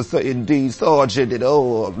officer indeed, sergeant at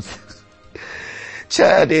arms.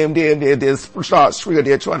 Child, damn near, there's Scott Stringer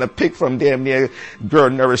there trying to pick from damn near Girl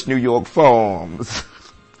Nourish New York Farms.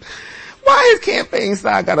 Why his campaign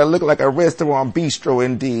sign gotta look like a restaurant bistro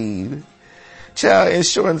indeed? Child,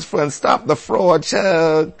 insurance fund, stop the fraud,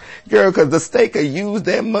 child. Girl, cause the state could use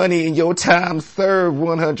that money in your time served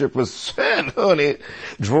 100%, honey.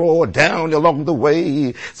 Draw down along the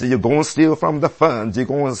way. So you're gonna steal from the funds. You're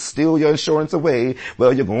gonna steal your insurance away.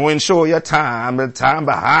 Well, you're gonna insure your time. And time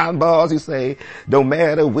behind bars, you say. No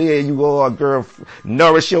matter where you are, girl.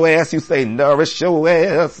 Nourish your ass, you say. Nourish your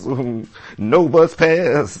ass. No bus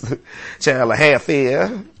pass. Child, a half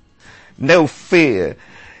fear. No fear.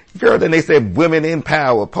 Girl, then they said women in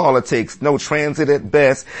power, politics, no transit at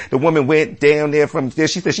best. The woman went down there from there.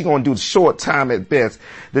 She said she's going to do short time at best.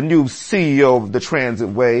 The new CEO of the Transit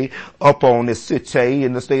Way up on the city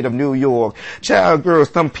in the state of New York. Child, girl,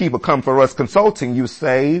 some people come for us consulting, you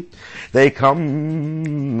say. They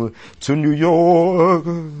come to New York.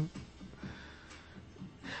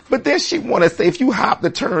 But then she want to say, if you hop the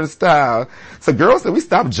turnstile. So girl said, we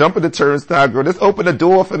stop jumping the turnstile, girl. Just open the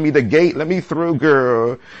door for me, the gate. Let me through,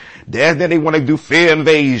 girl. Then they want to do fair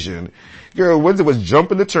invasion. Girl, once it was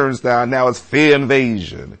jumping the turnstile, now it's fair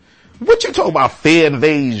invasion. What you talking about fair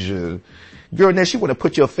invasion? Girl, now she want to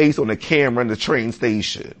put your face on the camera in the train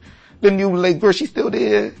station. The new lady, girl, she still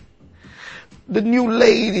there? The new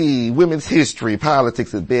lady, women's history,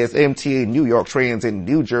 politics at best, MTA, New York Transit,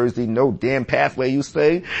 New Jersey, no damn pathway, you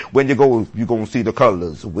say. When you go, you're gonna see the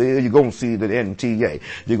colors. Where you gonna see the MTA?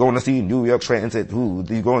 You're gonna see New York Transit,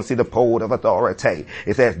 you're gonna see the pole of authority.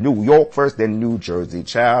 It says New York first, then New Jersey.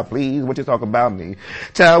 Child, please, what you talking about me?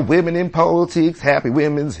 Child, women in politics, happy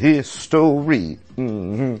women's history.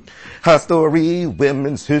 Her story,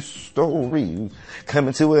 women's history,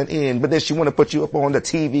 coming to an end. But then she want to put you up on the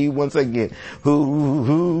TV once again.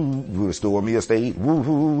 Restore me a state.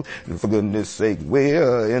 Woo-hoo. For goodness sake,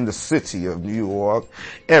 where in the city of New York?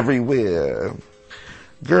 Everywhere.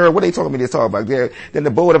 Girl, what they talking me to talk about? Girl, then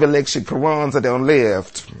the Board of Election, Carranza done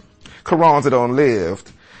left.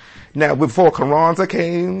 Now, before Carranza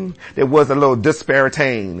came, there was a little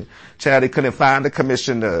disparity. Child, they couldn't find the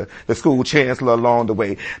commissioner, the school chancellor along the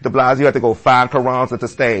way. De Blasio had to go find Carranza to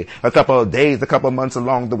stay a couple of days, a couple of months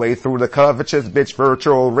along the way through the covetous bitch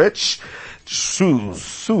virtual rich.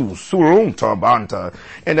 Tabanta.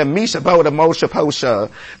 And the Misha Boda Moshe Posha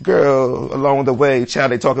girl along the way,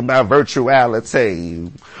 child, they talking about virtuality.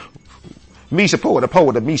 Misha Porter,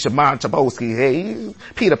 Misha Montaboski, hey.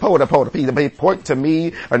 Peter Porter, Peter, point to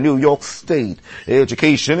me, a New York State.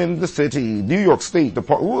 Education in the city. New York State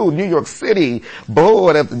Department, New York City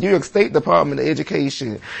Board of the New York State Department of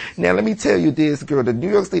Education. Now let me tell you this, girl, the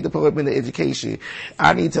New York State Department of Education,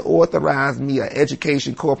 I need to authorize me an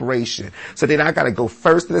education corporation. So then I gotta go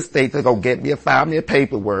first to the state to go file me a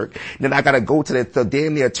paperwork. Then I gotta go to the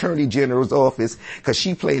damn the Attorney General's office, cause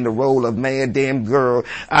she playing the role of man damn girl.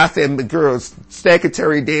 I said, girl,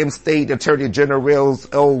 Secretary damn State Attorney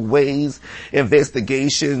General's old ways,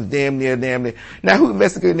 investigations, damn near. Now who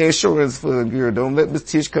investigating the insurance fund, girl? Don't let Miss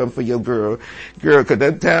Tish come for your girl, cause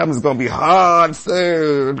that time is gonna be hard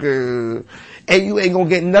served, girl. And you ain't gonna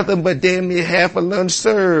get nothing but damn near half a lunch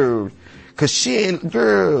served. Cause she ain't,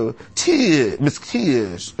 girl, Miss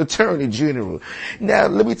Tish, Attorney General. Now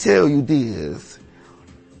let me tell you this.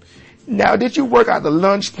 Now did you work out the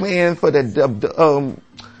lunch plan for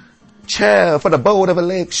child, for the Board of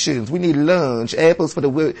Elections? We need lunch, apples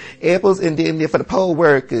and then for the poll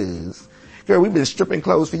workers. Girl, we've been stripping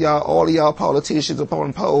clothes for y'all, all of y'all politicians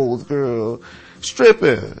upon polls, girl.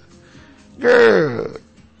 Stripping. Girl.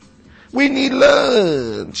 We need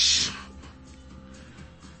lunch.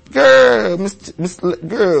 Girl,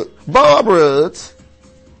 girl, Barbara,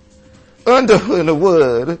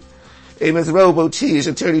 Underwood, and Miss Robo Tish,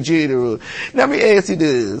 Attorney General. Now let me ask you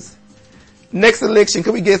this. Next election,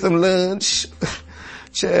 can we get some lunch?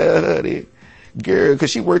 Child, honey. Girl, cause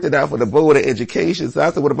she worked it out for the Board of Education. So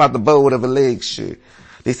I said, what about the Board of Election?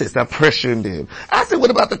 They said, stop pressuring them. I said,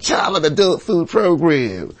 what about the Child and Adult Food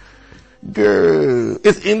Program? Girl,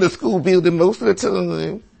 it's in the school building most of the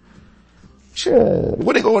time. Child,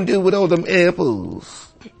 what they gonna do with all them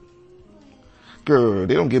apples? Girl,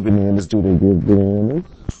 they don't give bananas, do they give bananas?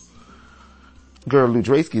 Girl,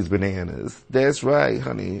 Ludrasky's bananas. That's right,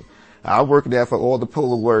 honey. I work there for all the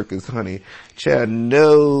poll workers, honey. Child,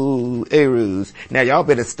 no errors. Now y'all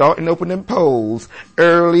better start and open them polls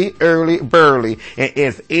early, burly. And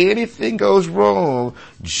if anything goes wrong,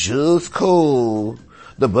 just call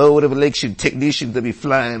the Board of Election technicians to be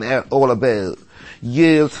flying out all about.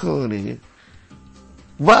 Yes, honey.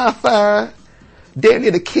 Wi-Fi. Damn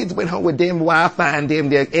near the kids went home with damn Wi-Fi and damn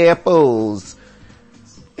their apples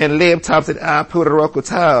and laptops and iPod Roku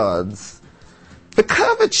Tods. The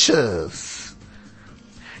covetous.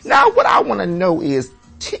 Now what I want to know is,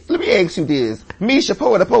 let me ask you this. Misha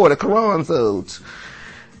Porter, Carranzo.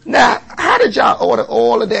 Now, how did y'all order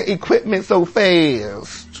all of that equipment so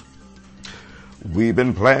fast? We've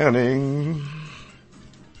been planning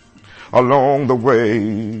along the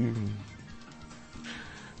way.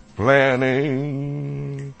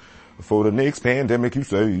 Planning for the next pandemic, you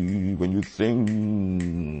say, when you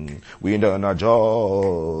think we ain't done our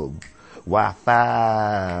job.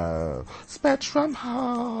 Wi-Fi, Spectrum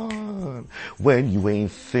hard, when you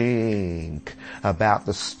ain't think about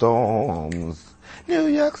the storms. New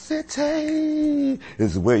York City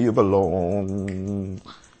is where you belong.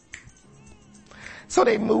 So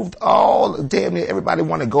they moved damn near everybody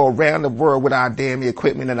want to go around the world with our damn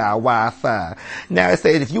equipment and our Wi-Fi. Now it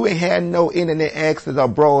says if you ain't had no internet access or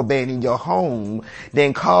broadband in your home,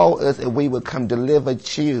 then call us and we will come deliver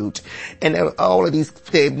to you. And all of these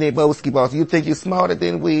damn Neboski balls, you think you're smarter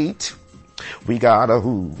than we? We got a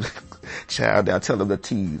who? Child, now tell them the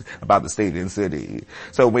tease about the state and city.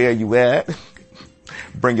 So where you at?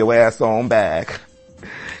 Bring your ass on back.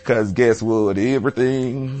 Cause guess what?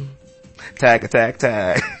 Everything tag.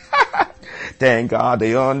 Thank God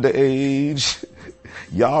they underage.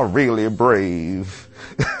 Y'all really brave.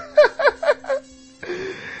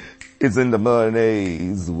 It's in the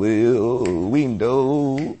monies. Well, we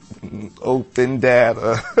know. Open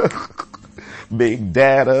data. Big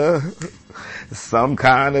data. Some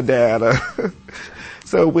kind of data.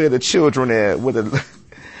 So where the children at?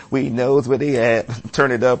 We knows where they at.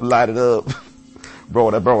 Turn it up, light it up.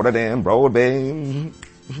 Broader than broadband.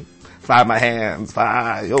 Fly my hands,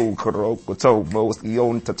 fly, yo, koroko tog, mostly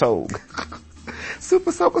on to tog.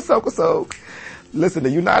 Super soak. Listen, the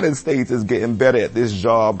United States is getting better at this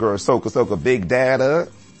job, girl. Soka, big data,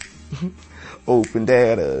 open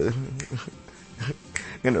data,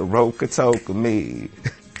 in a roka toka me.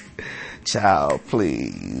 Child,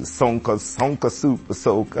 please. Sonka, super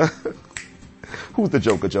soka. Who's the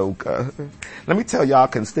joker? Let me tell y'all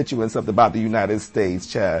constituents something about the United States,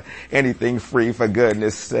 child. Anything free for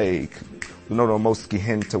goodness sake. No, moski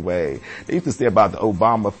hint away. They used to say about the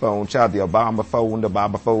Obama phone, child, the Obama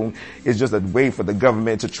phone is just a way for the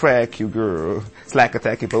government to track you, girl. Slack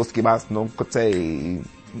attack, boski mas no kote.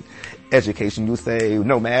 Education, you say,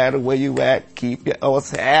 no matter where you at, keep your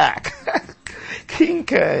ass hack.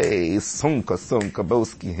 Kinke, sunka, sunka,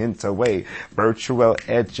 boski, hint away. Virtual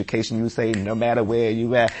education, you say no matter where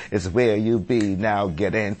you at, it's where you be. Now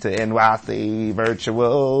get into NYC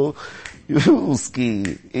virtual. You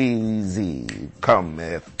ski easy,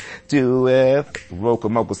 cometh, doeth, roka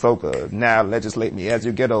moka soka. Now legislate me as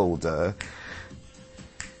you get older.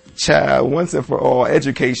 Child, once and for all,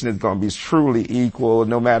 education is going to be truly equal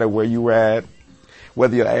no matter where you're at,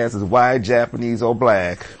 whether your ass is white, Japanese, or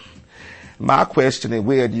black. My question is,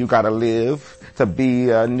 where do you gotta live to be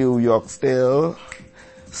New York still?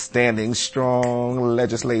 Standing strong,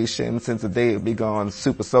 legislation since the day it begun.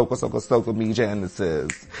 Super soka, me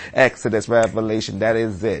Genesis. Exodus, Revelation, that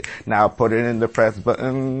is it. Now put it in the press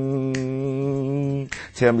button.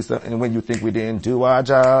 Tell me something when you think we didn't do our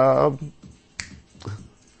job.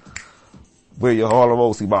 Where your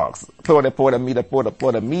Holomosi box.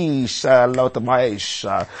 Porta, misha, lota,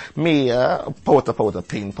 maisha, mia, porta,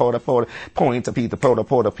 pin, porta, point to Peter, porta,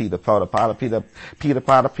 Peter, porta,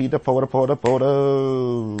 Peter, porta.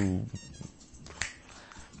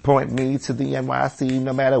 Point me to the NYC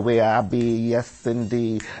no matter where I be, yes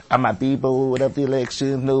indeed. I might be bold of the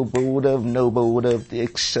election, no bold of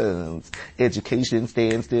dictions. Education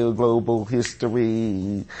stands still, global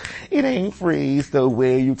history. It ain't free, so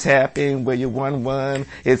where you tap in, where you 1-1,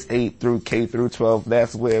 it's 8 through K through 12,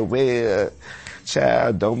 that's where we're.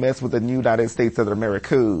 Child, don't mess with the United States of the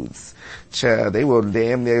Americas. Child, they will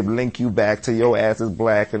damn near link you back to your ass is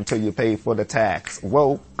black until you pay for the tax.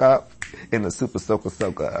 Woke up in the super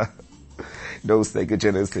soka. No Sega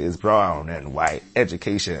Genesis, brown and white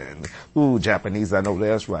education. Ooh, Japanese, I know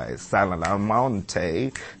that's right. Silent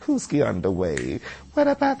Monte, Husky underway. What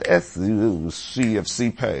about the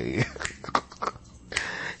CFC pay?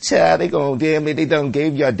 Child, they done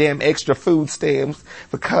gave you a damn extra food stamps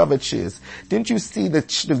for coverages. Didn't you see the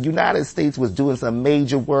United States was doing some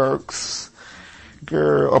major works,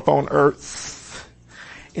 girl, up on Earth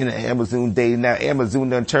in the Amazon day? Now Amazon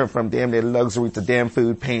done turned from damn their luxury to damn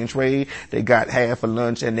food pantry. They got half a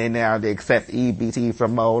lunch and then now they accept EBT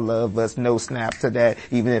from all of us. No snap to that.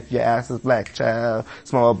 Even if your ass is black, child.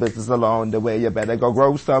 Small business along the way. You better go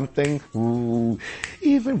grow something. Ooh.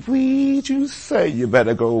 Even weed, you say you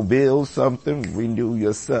better go build something. Renew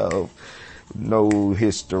yourself. No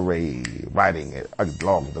history. Writing it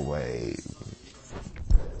along the way.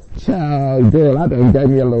 Child, girl, I done gave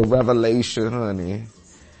me a little revelation, honey.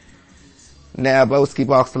 Now, Boski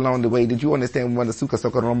box along the way. Did you understand when the Suka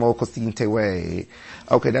Soka Romo Cosinte way?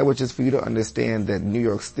 Okay, that was just for you to understand that New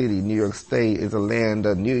York City, New York State is a land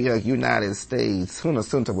of New York, United States. Huna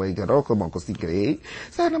Sunta way, Garoko Moko Sikre.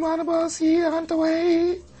 Santa Monica, Hunter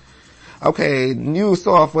way. Okay, new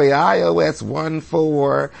software iOS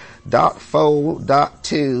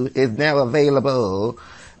 14.4.2 is now available.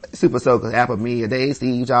 Super Soaker, Apple Me a day.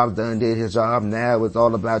 Steve Jobs done did his job. Now it's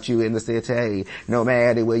all about you in the city. No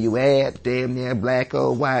matter where you at, damn near black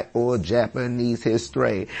or white or Japanese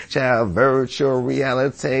history. Child, virtual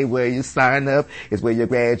reality, where you sign up is where you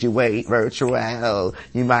graduate. Virtual.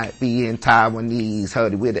 You might be in Taiwanese,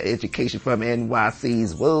 honey, with the education from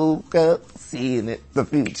NYC's. Woke up, seeing it, the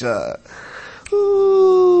future.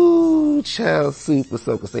 Ooh, child, Super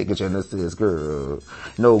Soaker Sega Genesis, girl.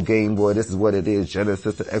 No Game Boy, this is what it is.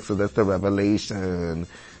 Genesis to Exodus to Revelation.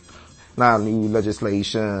 Now new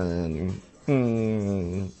legislation.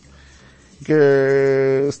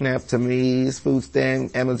 Girl, Snap to Me, food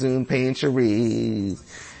stamp, Amazon pantries.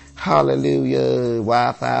 Hallelujah.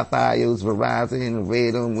 Wi-Fi, Fios, Verizon,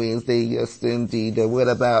 Red on Wednesday, yes indeed. What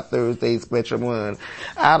about Thursday, Spectrum One?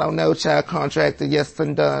 I don't know, child, contracted, yes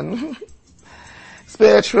and done.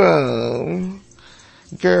 Spectrum.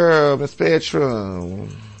 Girl, the Spectrum.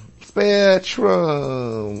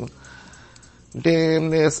 Damn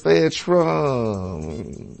near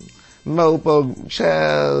Spectrum. Mobile,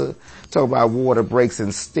 child. Talk about water breaks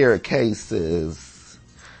and staircases.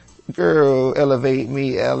 Girl, elevate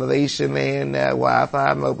me, elevation, man. That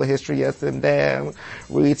Wi-Fi, mobile history, yes and damn.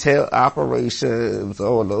 Retail operations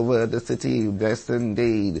all over the city, yes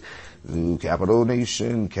indeed. Capital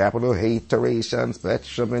Nation, Capital Hateration,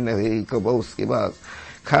 Spectrum in the Koboski box.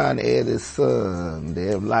 Con Edison,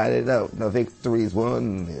 they've lighted up, the victory's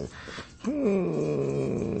won.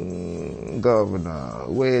 Governor,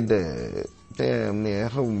 where the damn near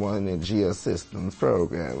Homeland and Geosystems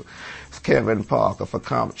program. Kevin Parker for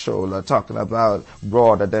comptroller talking about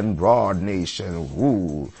broader than broad nation.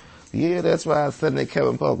 Ooh. Yeah, that's right. Suddenly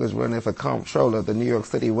Kevin Polk is running for comptroller of the New York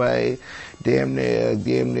City way. Damn near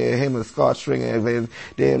him and Scott Stringer, and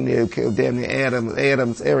damn near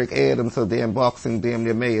Eric Adams, so damn boxing, damn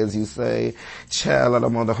near mayor, as you say. Child,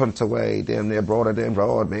 I'm on the Hunter way, damn near broader than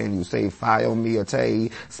broadband, you say. File me a tay,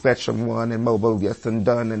 Spectrum One and mobile, yes and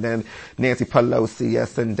done, and then Nancy Pelosi,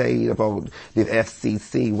 yes and day, about the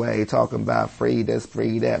FCC way, talking about free this,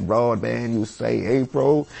 free that, broadband, you say.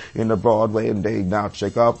 April in the Broadway, and they now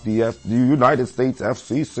check out the United States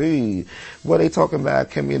FCC. What they talking about?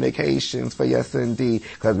 Communications for yes indeed,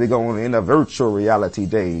 cause we're going in a virtual reality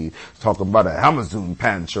day. Talking about an Amazon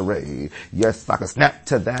pantry. Yes, I can snap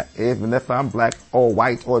to that even if I'm black or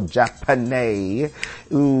white or Japanese.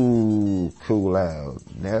 Ooh, cool out.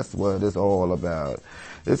 That's what it's all about.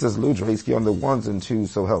 This is Lou Draesky on the ones and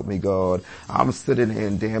twos, so help me God. I'm sitting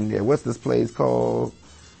in damn near, what's this place called?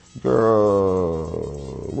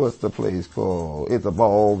 Girl, what's the place called? It's a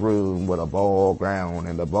ballroom with a ball ground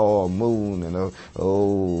and a ball moon and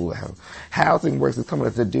Housing Works is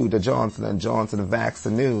coming to do the Johnson & Johnson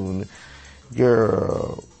vaccine.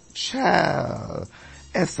 Girl, child,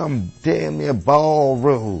 at some damn near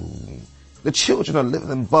ballroom. The children are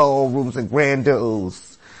living in ballrooms and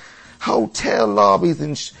grandos, hotel lobbies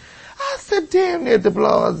and I said damn near de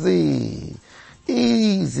Blasey.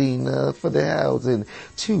 Easy enough for the housing.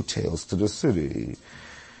 Two tails to the city.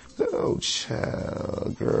 Oh,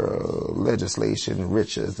 child, girl, legislation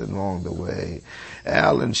riches along the way.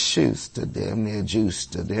 Alan Schuster, damn near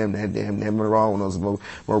Juicer, damn near Moronos,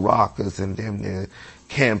 Maracas, and damn near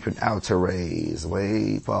camping outer-rays,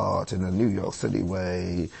 way part in the New York City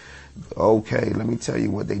way. Okay, let me tell you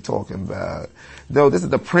what they talking about. No, this is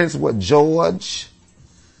the Prince what, George?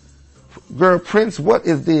 Girl, Prince, what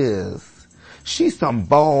is this? She's some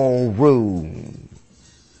ballroom.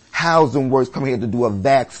 Housing Works come here to do a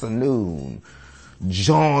vaccine.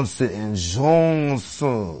 Johnson &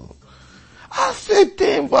 Johnson. I said,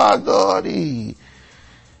 damn, by God, yeah,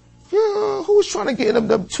 who's trying to get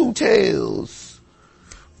them two tails?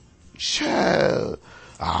 Child,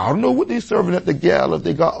 I don't know what they serving at the gala if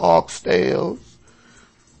they got oxtails.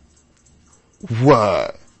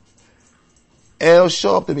 What? El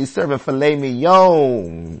Sharpton be serving filet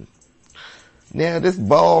mignon. Now this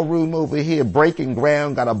ballroom over here, Breaking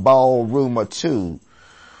Ground, got a ballroom or two.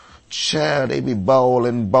 Child, they be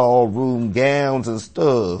balling ballroom gowns and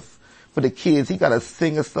stuff. For the kids, he got a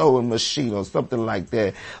singer-sewing machine or something like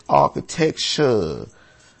that. Architecture,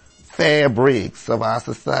 fabrics of our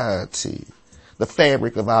society, the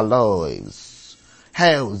fabric of our lives.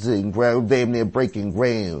 Housing, ground, damn near Breaking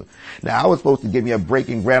Ground. Now I was supposed to give me a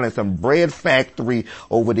Breaking Ground and some bread factory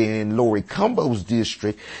over there in Lori Cumbo's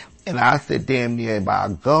district. And I said, damn near, by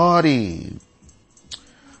Gotti.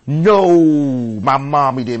 No, my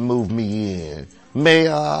mommy didn't move me in. May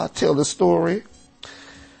I tell the story?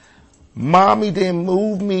 Mommy didn't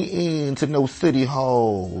move me into no city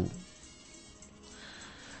hall.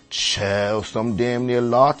 Child, some damn near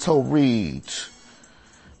lotto read.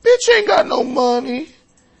 Bitch ain't got no money.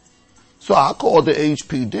 So I called the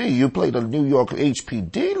HPD. You play the New York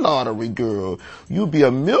HPD lottery, girl. You be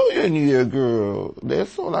a millionaire, girl.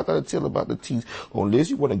 That's all I gotta tell about the teas.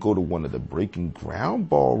 Unless you wanna go to one of the Breaking Ground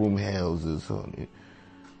ballroom houses, honey.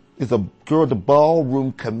 It's a girl, the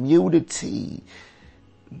ballroom community.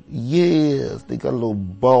 Yes, they got a little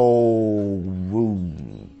ballroom.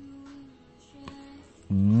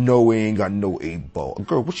 No, we ain't got no 8 balls.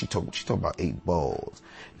 Girl, what she talking? She talking about 8 balls.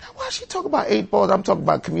 Now, why she talking about 8 balls? I'm talking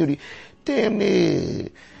about community. Damn near.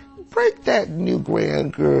 Break that new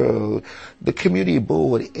grand girl. The community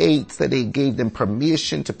board 8 said they gave them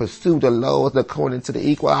permission to pursue the laws according to the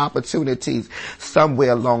equal opportunities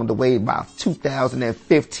somewhere along the way by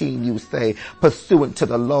 2015, you say, pursuant to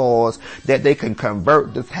the laws that they can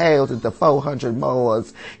convert this house into 400 more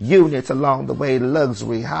units along the way,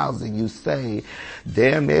 luxury housing, you say.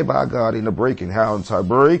 Damn near by God in the breaking. How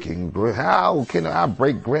can I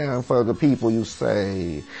break ground for the people, you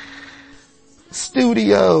say?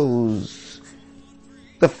 Studios,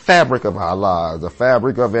 the fabric of our lives, the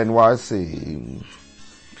fabric of NYC.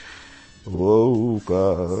 Oh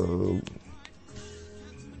God.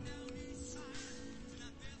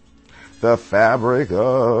 The fabric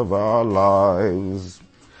of our lives.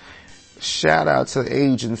 Shout out to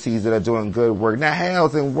agencies that are doing good work. Now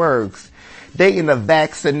Housing Works, they in the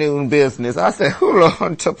vaccine business. I said, hold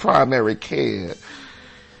on to primary care.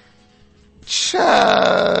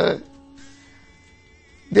 Child.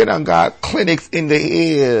 They done got clinics in the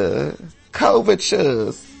air.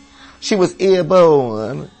 Covetous. She was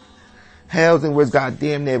airborne. Housing was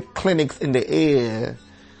goddamn near clinics in the air.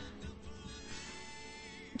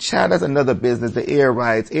 Child, that's another business, the air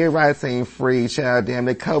rights. Air rights ain't free, child. Damn,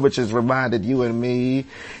 the coverage has reminded you and me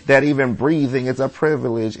that even breathing is a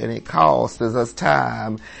privilege and it costs us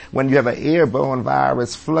time. When you have an airborne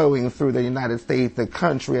virus flowing through the United States, the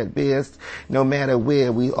country at best, no matter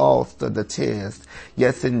where, we all stood the test.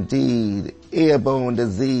 Yes, indeed. Airborne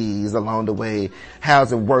disease along the way.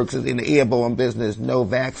 How's it works in the airborne business? No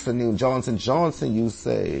vaccine, Johnson & Johnson, you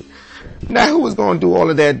say. Now who was going to do all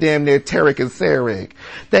of that damn near Tarek and Sarek?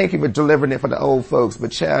 Thank you for delivering it for the old folks.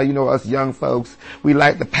 But child, you know us young folks, we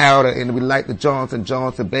like the powder and we like the Johnson &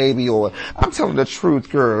 Johnson baby, or I'm telling the truth,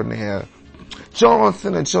 girl, now.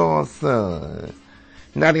 Johnson & Johnson.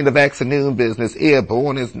 Not in the vaccine business.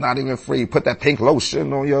 Airborne is not even free. Put that pink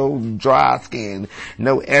lotion on your dry skin.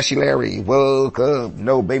 No Ashy Larry. Woke up.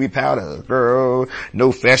 No baby powder, girl.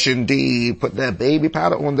 No Fashion D. Put that baby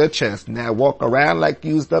powder on the chest. Now walk around like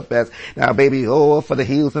you's the best. Now baby, oh, for the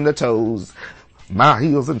heels and the toes. My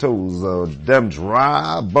heels and toes, them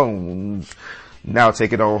dry bones. Now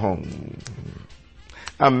take it all home.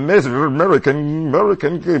 American.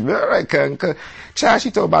 Child,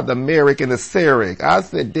 she told about the Merrick and the Sarek. I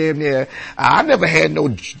said, damn near, I never had I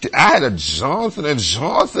had a Johnson &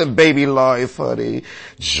 Johnson baby life, honey.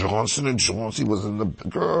 Johnson & Johnson was in the,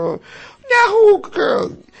 girl. Now who,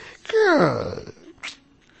 girl,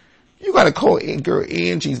 you gotta call girl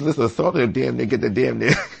Angie's list of thought of damn near, get the damn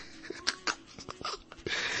near,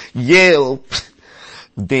 Yelp,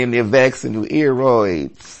 damn near vaccine with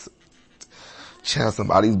eroids. Child,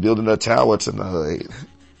 somebody's building a tower tonight.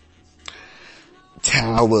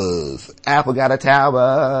 Towers. Apple got a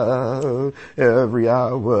tower every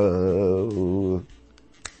hour.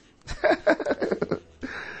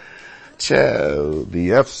 Child, the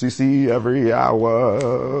FCC every hour.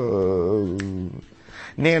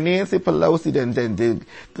 Now Nancy Pelosi did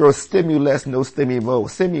girl stimulus, no stimmo.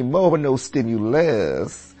 Send me more, no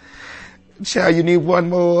stimulus. Child, you need one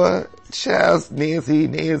more? Child,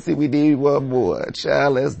 Nancy, we need one more.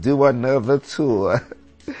 Child, let's do another tour.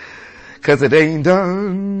 'Cause it ain't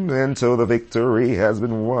done until the victory has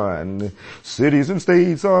been won. Cities and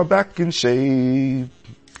states are back in shape.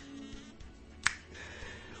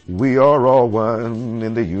 We are all one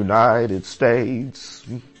in the United States.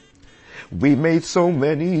 We made so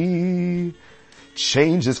many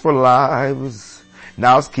changes for lives.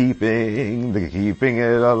 Now it's keeping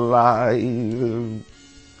it alive.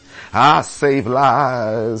 I save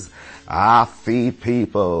lives. I feed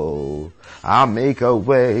people. I make a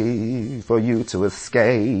way for you to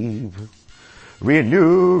escape.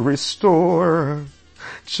 Renew, restore.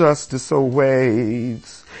 Justice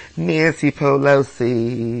awaits. Nancy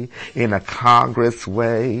Pelosi in a Congress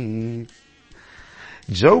way.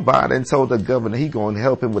 Joe Biden told the governor he gonna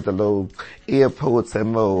help him with the little airports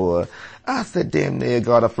and more. I said, damn near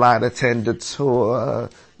got a flight attendant tour.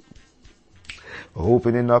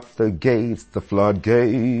 Opening up the gates, the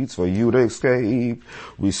floodgates for you to escape.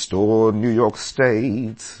 Restore New York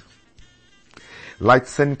State.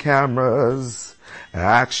 Lights and cameras.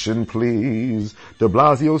 Action please. De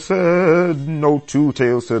Blasio said no two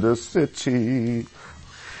tails to the city.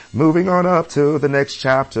 Moving on up to the next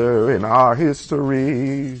chapter in our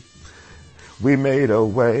history. We made a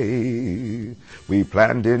way. We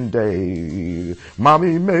planned in day.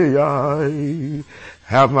 Mommy, may I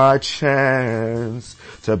have my chance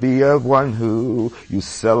to be of one who you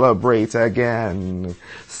celebrate again.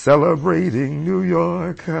 Celebrating New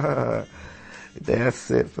York.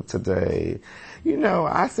 That's it for today. You know,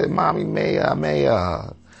 I said, Mommy, may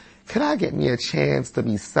I, can I get me a chance to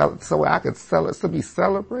be so I could to be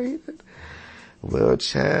celebrated? Well,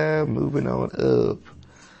 child, moving on up.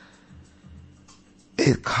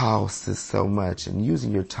 It costs us so much, and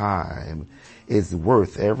using your time is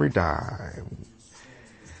worth every dime.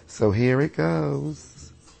 So here it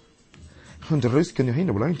goes. Under risk in the hand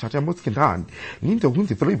of line, Chachamuskin, Ninta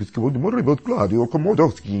Winty Phillips, Moribot Gladio,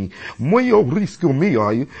 Komodowski, Moyo Risk me,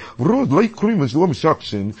 I, Road like Creamers, Lom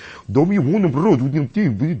Shaction, Domi Wunum Road with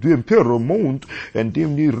the Emperor Mount, and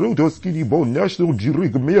damn near Road or Skinny Bone National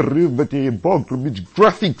Jirig Mary, but a Bogramage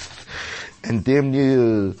Graphics, and damn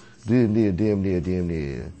near.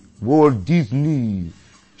 Walt Disney,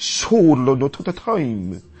 solo not at a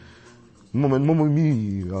time. Mamma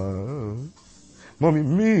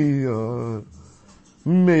mia,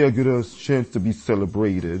 may I get a chance to be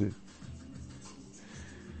celebrated?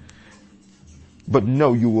 But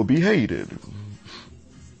no, you will be hated.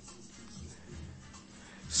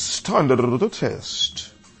 Standard of the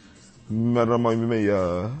test. Mamma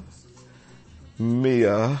mia,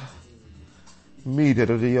 me that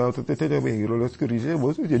let's go to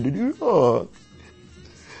what's with New York.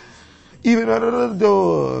 Even under the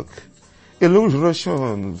dog.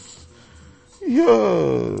 illustrations.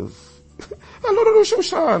 Yes.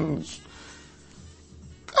 Illustrations.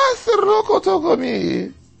 Kasiroko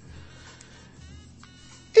togomi.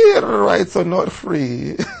 Your rights are not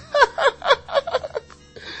free.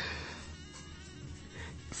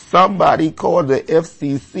 Somebody called the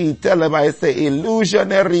FCC, tell them I say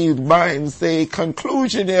illusionary mind, say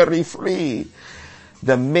conclusionary free.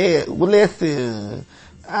 The mayor, listen,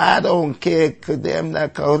 I don't care, them na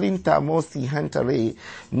Corinta Mosi Huntery,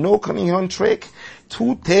 no coming trick,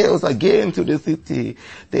 two tails again to the city.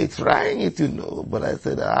 They trying it, but I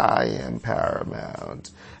said I am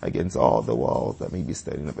paramount against all the walls that may be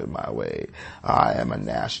standing up in my way. I am a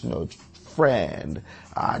national friend.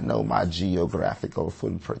 I know my geographical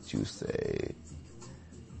footprint, you say.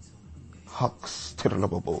 Hucks,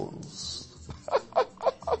 tiddleables.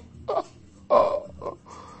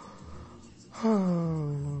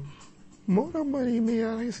 More money may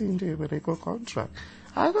I seem to have a contract.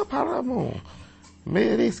 I got paramount.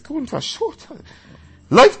 May they school for short.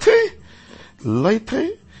 Lifetime.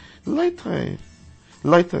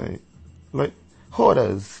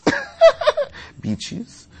 Hoarders.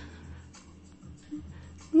 Beaches.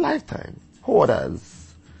 Lifetime.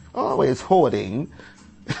 Hoarders. Always hoarding.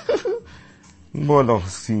 Mono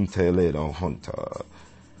sinte ledo hunter.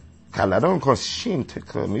 Caladon consciente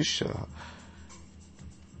commissia.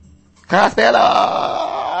 Costello!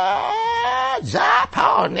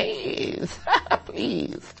 Japanese!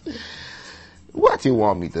 Please. What you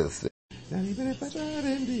want me to say? Not even if I tried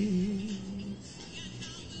indeed.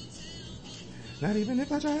 Not even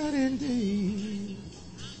if I tried indeed.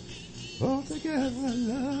 Altogether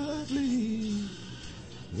lovely.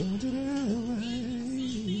 Going to the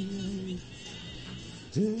way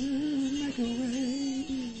to make a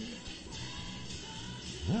way.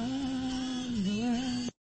 On the way.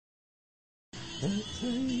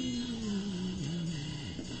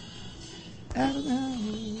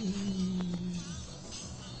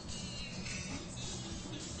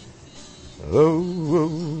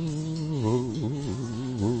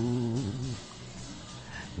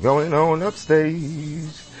 Going on upstage,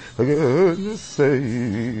 for goodness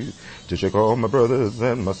sake, to check all my brothers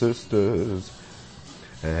and my sisters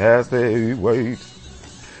as they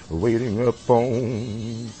waiting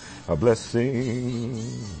upon a blessing,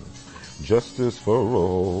 justice for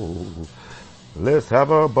all. Let's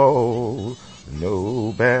have a ball.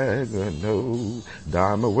 No bag, no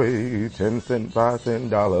dime away, 10 cent, 5 cent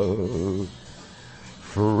dollar.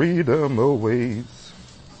 Freedom awaits,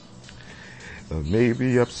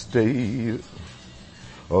 maybe upstate,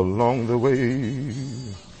 along the way.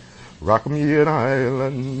 Rock me an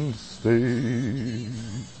island state.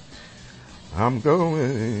 I'm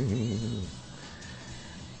going.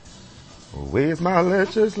 Where's my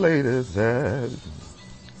legislators at?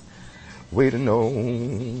 Waiting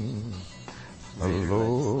on the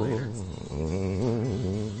Lord.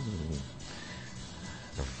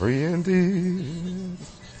 Free indeed,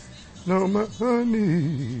 no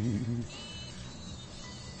money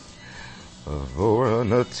for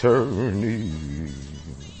an attorney.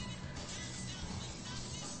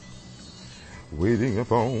 Waiting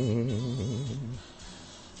upon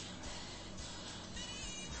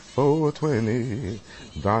 420,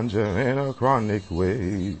 ganja and a chronic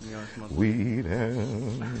way, weed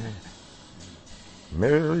and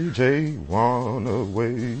Mary J. wanna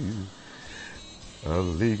wave,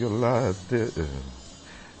 legalized it.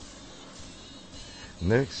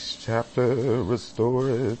 Next chapter, restore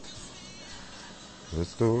it,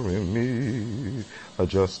 restoring me. A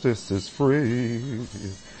justice is free,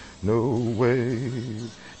 no way,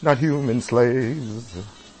 not human slaves.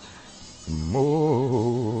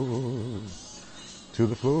 More to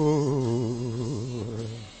the floor.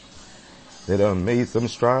 They done made some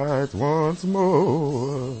strides once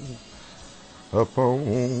more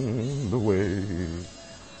upon the way.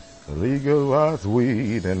 Legalize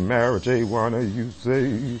weed and marijuana, you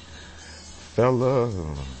say, fella.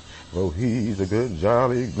 Oh, he's a good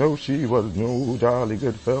jolly. No, she was no jolly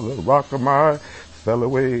good fella. Rock my fell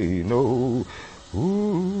away. No,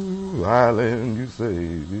 ooh, island, you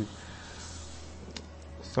say.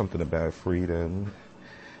 Something about freedom.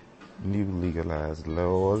 New legalized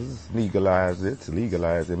laws. Legalize it.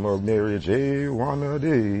 More Mary J. wanna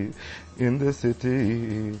day in the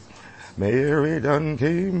city. Mary done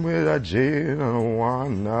came with a J and a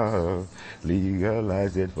wanna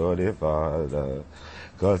legalize it for the father.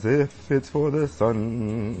 'Cause if it's for the son,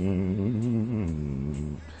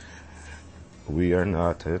 we are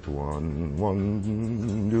not at one. One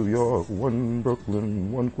New York, one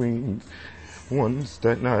Brooklyn, one Queens, one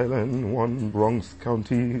Staten Island, one Bronx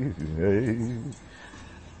County. Hey.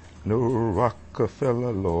 No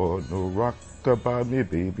Rockefeller, Lord, no rock me,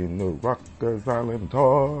 baby, no Rikers Island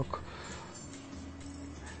talk.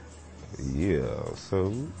 Yeah,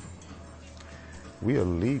 so we are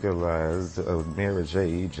legalized marriage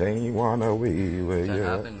age. Ain't wanna we? Well, That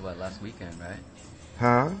yeah. happened, what, last weekend, right?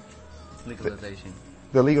 Huh? Legalization.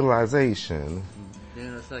 The legalization.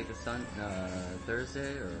 Didn't it like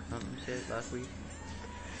Thursday or something shit last week?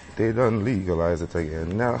 They done legalize it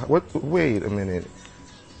again. Now, what? Wait a minute.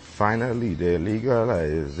 Finally, they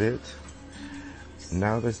legalize it.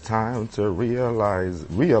 Now it's time to realize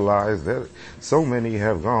that so many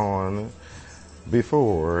have gone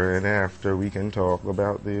before and after. We can talk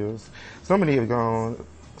about this. So many have gone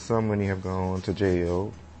to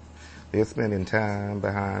jail. They're spending time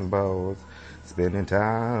behind bars,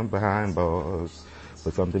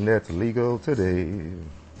 for something that's legal today.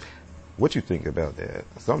 What you think about that?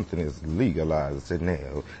 Something is legalized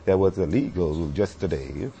now that was illegal just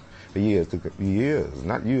today. For years,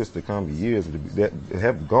 not years to come, years that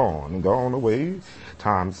have gone away.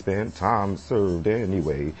 Time spent, time served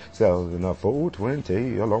anyway. Selling a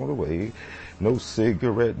 420 along the way. No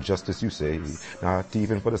cigarette justice, you say. Not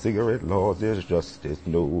even for the cigarette laws, there's justice.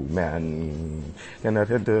 No man cannot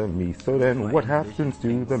enter me. So then what happens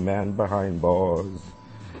to the man behind bars?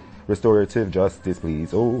 Restorative justice,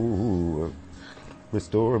 please. Oh,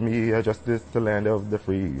 restore me a justice, the land of the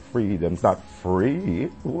free. Freedom's not free.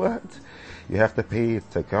 What? You have to pay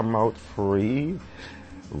to come out free?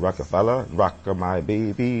 Rockefeller, rocker my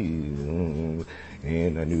baby.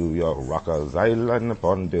 In a New York Rikers Island,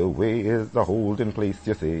 upon the way is the holding place,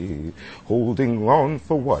 you say. Holding on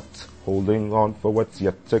for what? Holding on for what's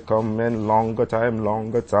yet to come, and longer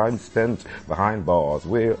time spent behind bars.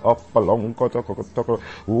 We're up along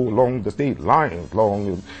the state lines,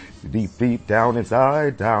 long deep down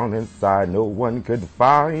inside, no one could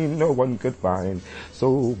find.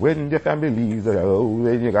 So when your family leaves,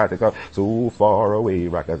 then you got to come so far away,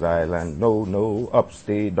 Rikers Island. No,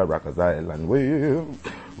 upstate the Rikers Island. Well,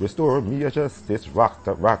 restore me a justice,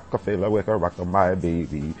 Rockefeller with a rock of my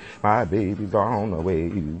baby. My baby's gone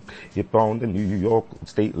away. If on the New York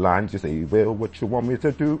state lines you say, well, what you want me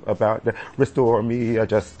to do about that? Restore me a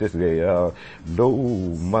justice, yeah. No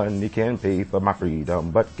money can pay for my freedom,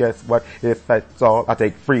 but guess what? If that's all, I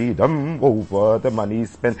take freedom over the money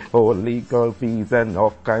spent for legal fees and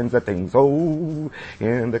all kinds of things. Oh,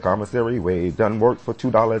 in the commissary way, done work for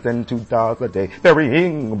 $2 and $2 a day,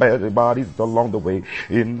 burying bad bodies along the way.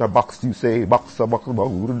 In the box, you say, box, in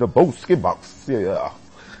the Boski box, yeah.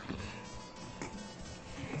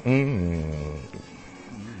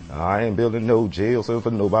 I ain't building no jail cell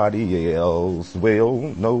for nobody else.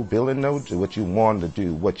 Well, no building no jail. What you want to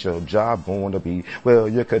do, what your job going to be. Well,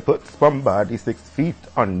 you could put somebody 6 feet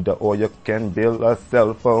under, or you can build a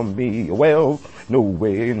cell for me. Well, no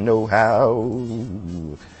way, no how.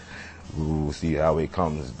 Ooh, see how it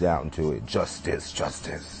comes down to it.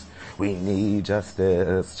 Justice. We need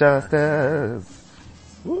justice.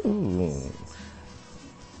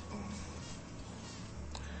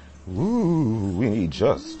 Ooh, we need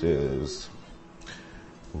justice.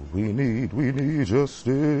 We need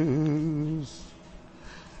justice.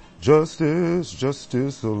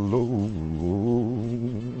 Justice alone.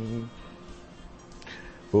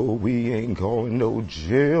 For we ain't going no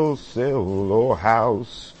jail cell or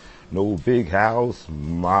house. No big house,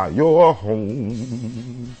 your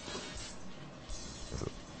home.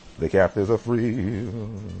 The captives are free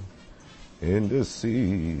in the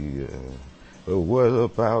sea. But what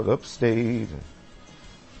about upstate?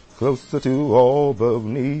 Closer to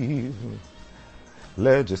Albany.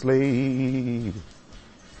 Legislate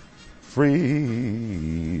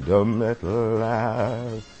freedom at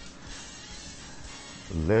last.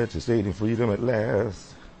 Legislating freedom at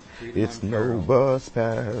last. It's no bus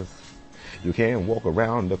pass. You can't walk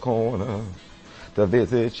around the corner to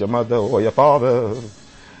visit your mother or your father.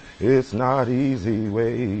 It's not easy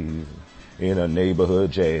way in a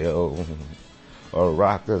neighborhood jail or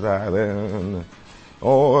Rikers Island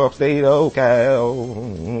or upstate OCal.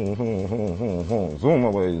 Zoom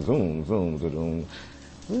away, zoom.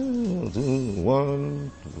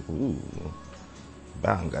 One,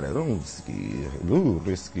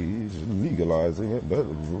 risky, legalizing it, but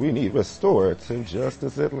we need restorative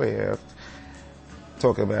justice at last.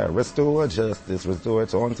 Talk about restore justice, restore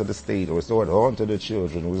it onto the state, restore it onto the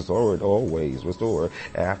children, restore it always, restore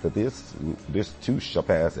after this too shall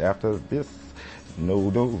pass, after this,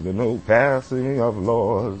 no passing of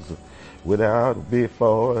laws without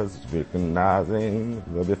before us, recognizing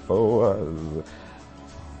the before us.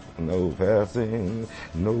 No passing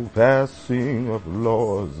of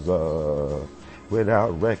laws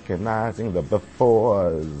without recognizing the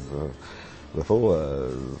befores.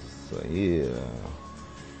 Befores, yeah.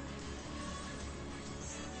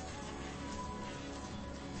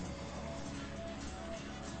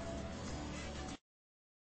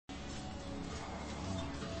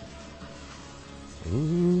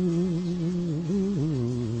 Ooh.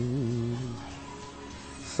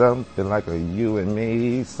 Something like a you and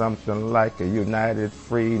me, something like a united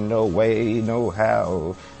free, no way, no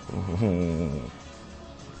how.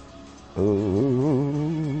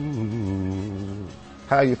 Ooh.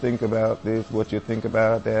 How you think about this, what you think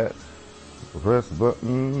about that? Press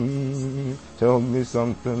button, tell me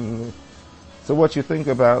something. So what you think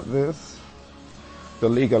about this? The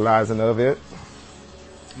legalizing of it?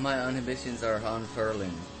 My inhibitions are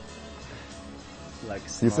unfurling. Like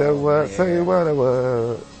You said what? Say what it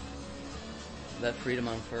was. Let freedom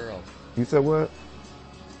unfurl. You said what?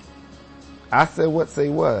 I said what? Say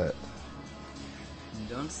what?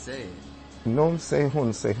 Don't say it. No say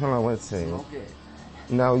hun say. Hold on, what say? Smoke it.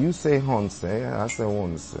 No, you say hun say. I say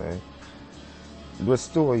hun say.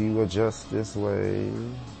 Restore you just this way.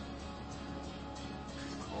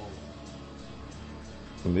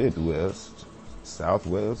 Midwest,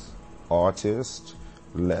 Southwest, artist,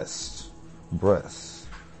 lest, breast,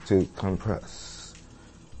 to compress.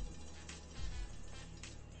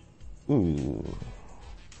 Ooh,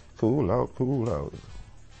 cool out, cool out.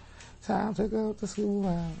 Time to go to school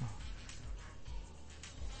out.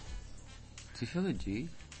 Do you feel a G?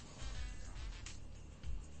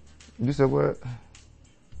 You said what?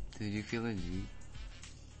 Did you feel a G?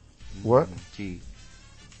 What? G.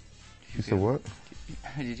 You said what?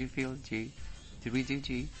 Did you feel G? Did we do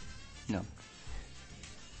G? No.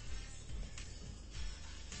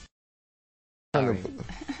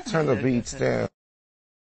 Turn the beats down.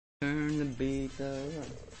 Turn the beat down.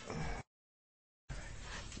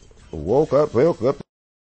 Woke up,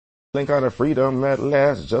 think out of freedom at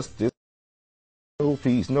last, justice, no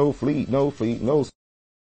peace, no fleet, no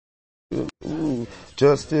ooh,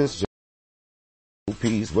 justice, no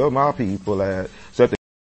peace, where my people at? Set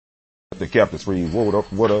the captives free,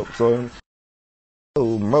 what up, son?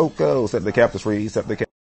 Oh, Moko, set the captives free, set the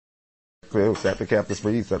captives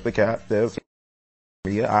free, set the captives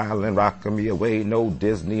free, island, rockin' me away, no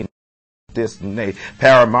Disney,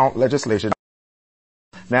 Paramount legislation.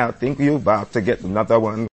 Now think you about to get another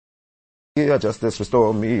one. Yeah, justice,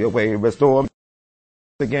 restore me away, restore me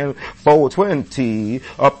again. 420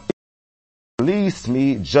 up, release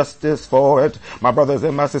me, justice for it. My brothers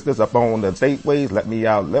and my sisters up on the stateways, let me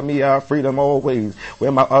out, freedom always.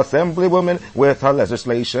 Where my assemblywoman with her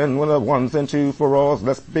legislation, one of ones and two for all,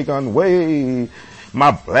 let's begin way.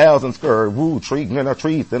 My blouse and skirt, woo, treating a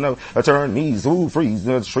trees and attorneys, woo,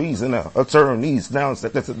 freezing the trees and attorneys down,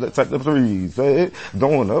 set the trees,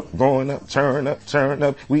 going up, turn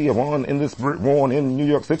up. We are one in this, one in New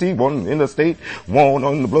York City, one in the state, one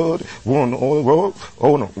on the blood, one on the road,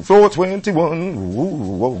 oh no, 421,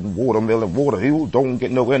 woo, watermelon, water hill, don't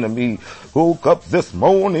get no enemy. Woke up this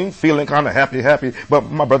morning feeling kind of happy, but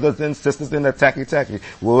my brothers and sisters in the tacky,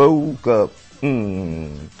 woke up,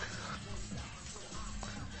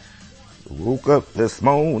 Woke up this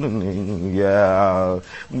morning, yeah.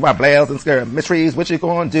 My blouse and skirt, Miss Trees, what you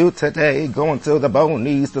gonna do today? Going to the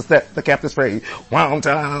bonies to set the captives free. One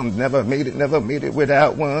time, never made it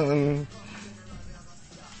without one.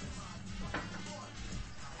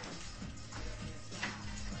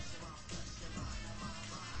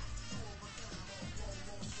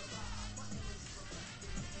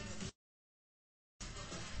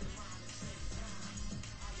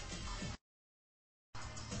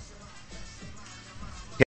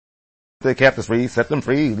 The captives free, set them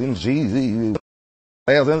free, then Jesus.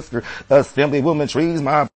 Assembly woman trees,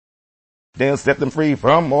 my then set them free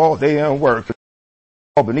from all their work.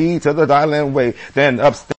 Albany to the Island Way, then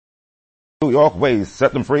upstate New York ways,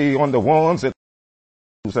 set them free on the ones that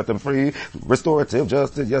set them free. Restorative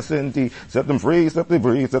justice, yes indeed. Set them free, set them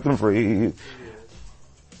free, set them free.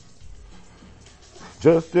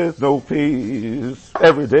 Justice, no peace,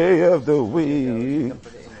 every day of the week.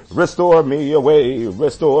 Restore me away,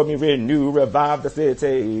 restore me, renew, revive the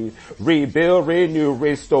city. Rebuild, renew,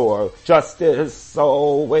 restore, justice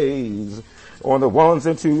always. On the ones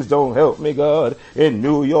and twos, don't help me God, in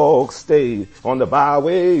New York State. On the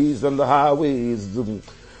byways and the highways,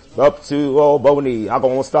 up to Albany. I'm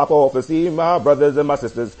gonna stop off and see my brothers and my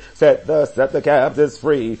sisters. Set the captives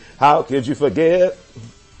free. How could you forget?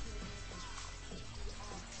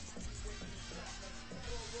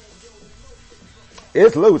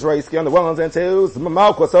 It's Luch Race on the ones and twos.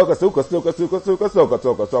 Malka Soka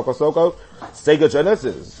Sega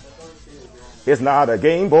Genesis. It's not a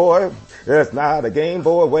Game Boy. It's not a game,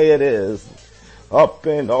 boy, way it is. Up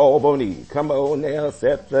in Albany, come on now,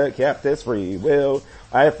 set the captives free. Well,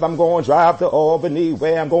 if I'm going to drive to Albany,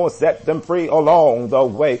 where I'm going to set them free along the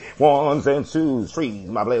way. Ones and twos, threes,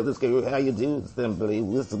 my brothers, how you do? Simply,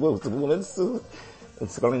 it's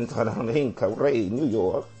going to New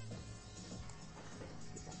York.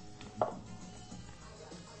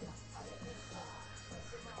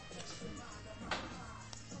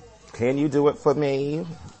 Can you do it for me?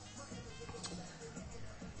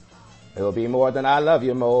 It'll be more than I love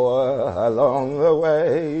you more along the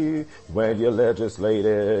way when you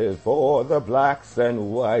legislated for the blacks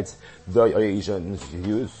and whites, the Asians,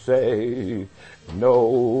 you say.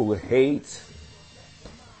 No hate,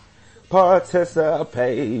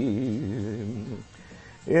 participate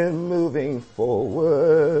in moving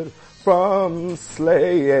forward from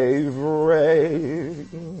slavery.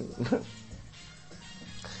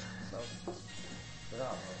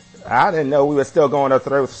 I didn't know we were still going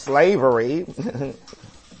through slavery.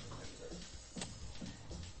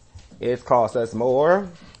 It costs us more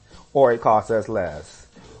or it costs us less.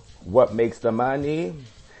 What makes the money?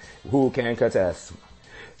 Who can contest?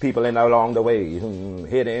 People in along the way,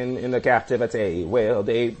 hidden in the captivity. Well,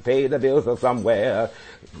 they pay the bills of somewhere,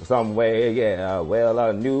 yeah. Well,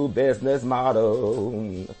 a new business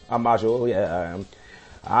model, a module, yeah.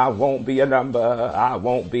 I won't be a number, I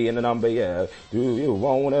won't be in the number, yeah. Do you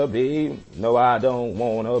wanna be? No, I don't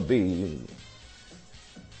wanna be.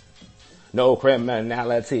 No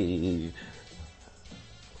criminality.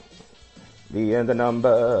 Be in the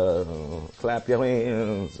number, clap your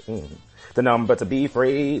hands. The number to be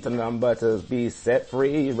free, the number to be set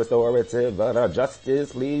free, restorative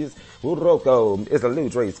justice, please. Uroko is a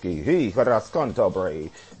Ludrasky, he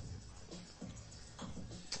Rascontobre.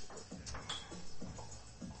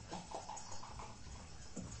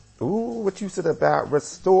 Ooh, what you said about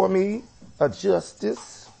restore me a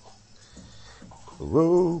justice.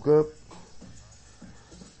 Woke up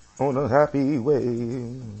on a happy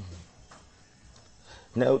way.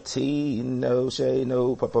 No tea, no shade,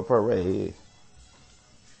 no parade.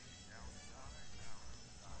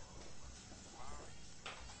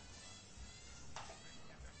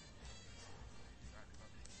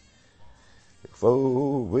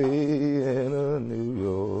 For we in a New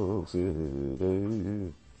York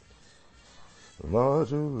City.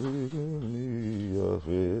 Marjorie, New York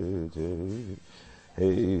City.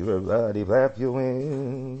 Hey, everybody, clap your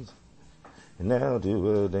hands. And now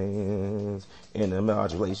do a dance in the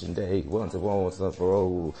modulation day. Once and for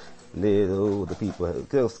all. Little the people have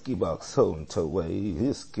go ski box home to way.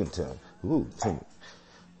 His skin time. Ooh, time.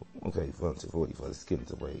 Okay, 1 to 45. Skin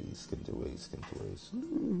to ways, skin to ways, skin to ways.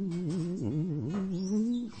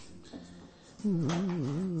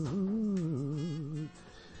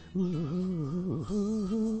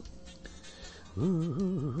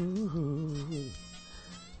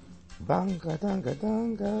 Banga danga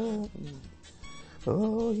danga.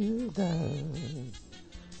 Oh, you dance.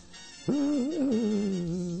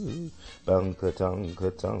 Bunka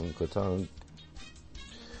tonka tonka tonk.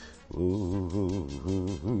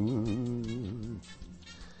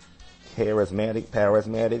 Charismatic,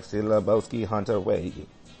 parasmatic, Silabowski, Hunter Wade.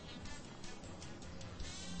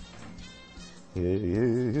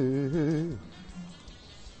 Yeah.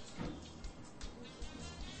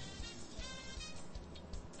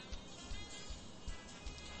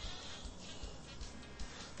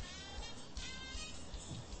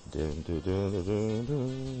 Dun, dun, dun, dun,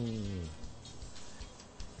 dun.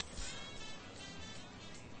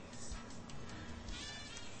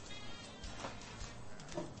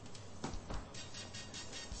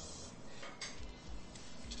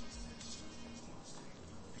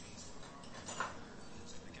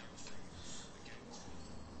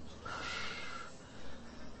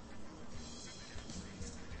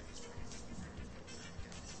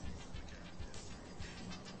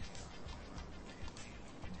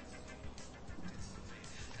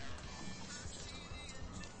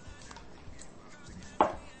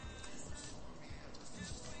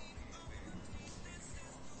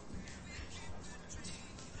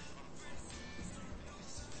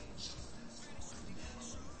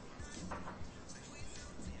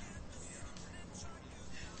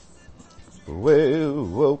 Well,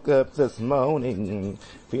 woke up this morning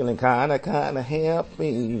feeling kinda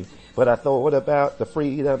happy, but I thought about the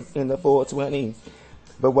freedom in the 420.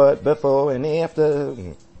 But what before and after,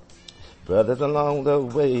 brothers along the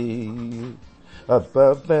way,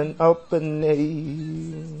 above and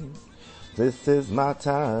open. This is my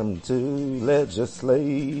time to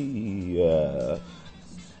legislate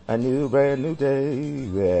a new brand new day.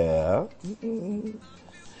 Yeah.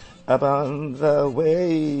 up on the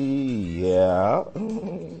way, yeah.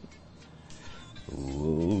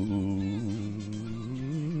 Ooh.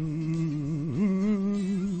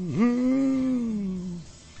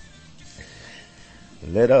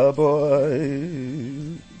 Little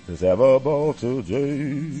boy, let's have a ball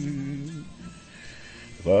today.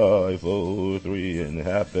 5, 4, 3, and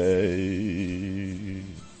happy.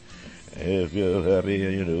 If you're happy,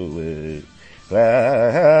 you know it.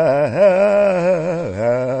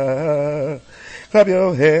 Clap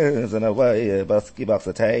your hands and away, busky box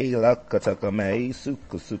a tail, luck a tuck a may,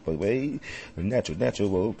 super way,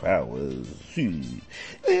 natural powers.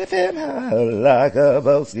 Lift him high like a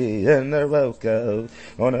bosky in the Roscoe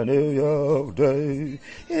on a New York day.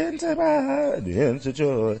 Into pride, into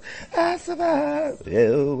joy, I survive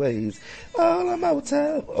always. All a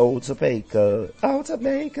motel, old Topeka, out to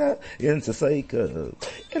Jamaica, into Seika,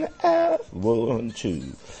 and I want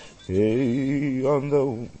you. Hey, on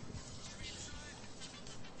the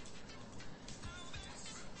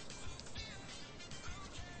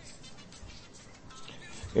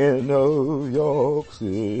in New York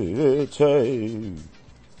City.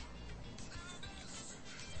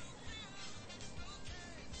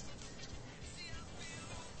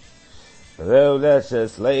 The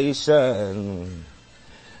legislation,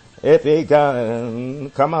 it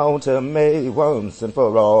begun, come on to me once and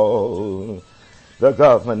for all. The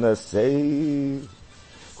governor say,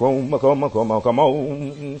 come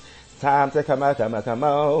on, time to come on.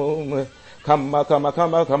 Come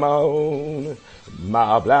on.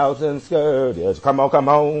 My blouse and skirt is come on.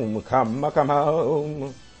 Time to come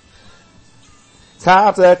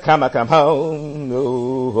home.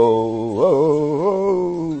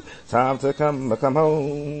 Oh. Time to come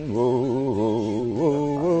home.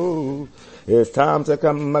 Oh. It's time to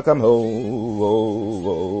come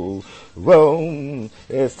home. Oh.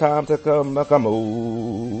 It's time to come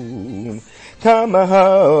home. Come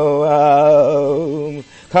home.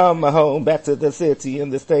 Come home, back to the city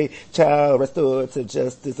and the state. Child restorative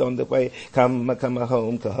justice on the way. Come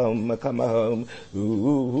home.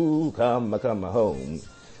 Ooh, come home.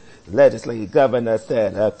 Legislative governor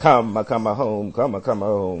said, come home. Come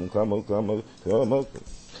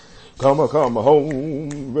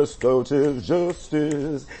home. Restorative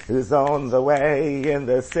justice is on the way in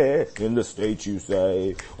the state, you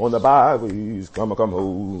say. On the byways, come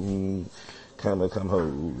home. Come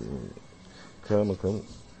home.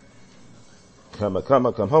 Come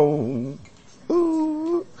home.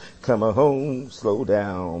 Ooh, come home. Slow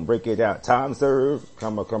down. Break it out. Time served.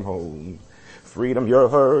 Come home. Freedom, you're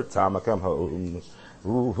hurt. Time to come home.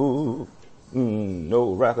 Ooh,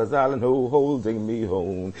 no Rikers Island, no holding me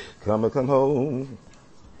home. Come home.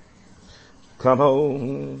 Come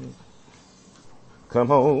home. Come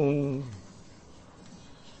home.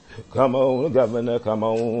 Come on, governor, come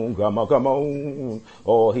on.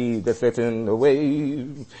 Or he that's sitting away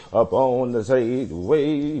up on the side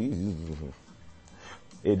wave.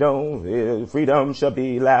 Freedom shall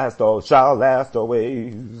be last or shall last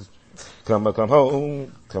always. Come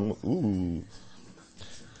home, ooh.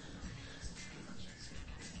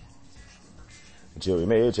 Jury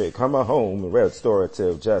Major, come home.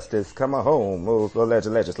 Restorative justice, come home.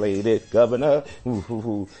 Legislative governor,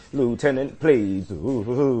 lieutenant, please.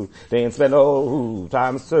 They ain't spent no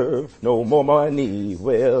time served, no more money.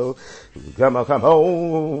 Well, come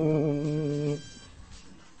home.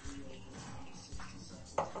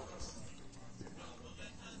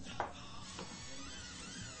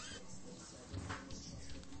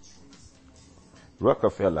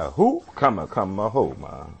 Rockefeller, who? Come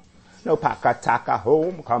home. No taka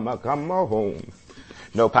home, come home.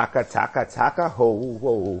 No taka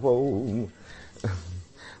home.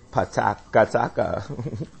 Pataka.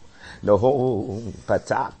 No home,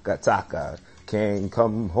 pataka. Can't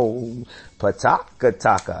come home,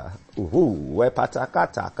 pataka. Ooh, where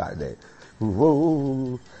pataka there?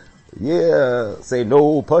 Ooh, yeah, say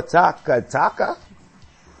no pataka.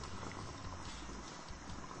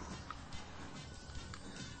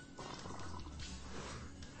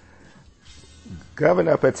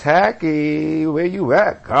 Governor Pataki, where you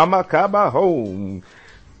at? Come home.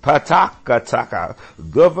 Pataka,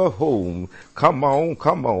 governor home. Come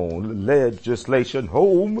on. Legislation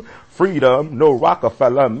home. Freedom, no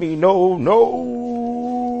Rockefeller, me no.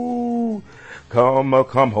 Come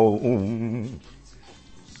home.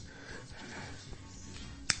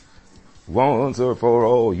 Once or for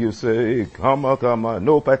all you say, come no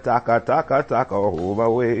pataka, home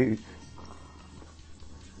away.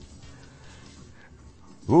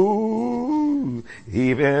 Ooh,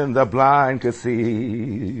 even the blind could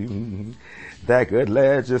see that good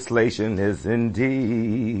legislation is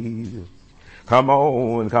indeed. come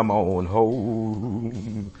on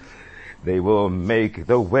home. They will make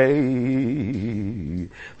the way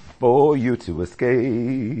for you to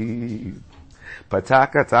escape.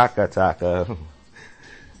 Pataka, taka, taka.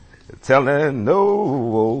 Telling no.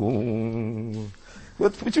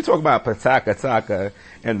 What you talking about, Pataka, taka,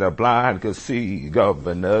 and the blind could see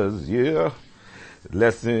governors, yeah.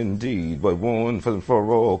 Less indeed, but one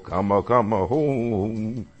for all. Come on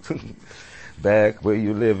home. Back where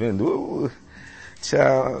you living, ooh,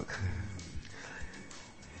 child.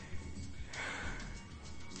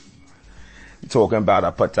 Talking about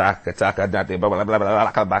a pataka, taka, nothing, blah, blah, blah,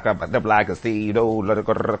 blah, the black seed, oh,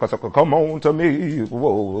 come on to me,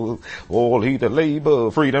 whoa, all heat of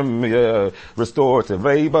labor, freedom, yeah, restorative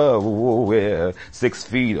labor, whoa, yeah, 6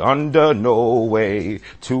 feet under, no way,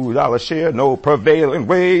 $2 share, no prevailing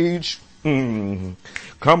wage, come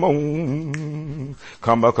on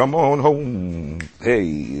home,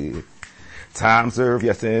 hey, time served,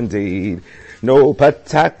 yes indeed. No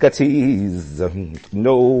patakaties,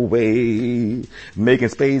 no way. Making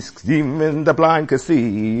space, even the blind could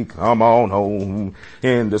see. Come on home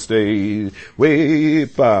in the state. Way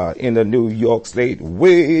up in the New York State.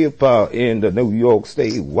 Way up in the New York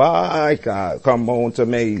State. Why, God, come on to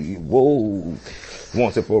me. Whoa.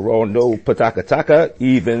 Once and for all, no pataka taka,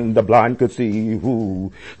 even the blind could see who,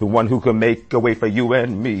 the one who can make a way for you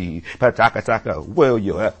and me. Pataka taka, well,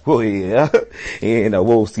 yeah, and I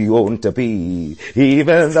will see on to be.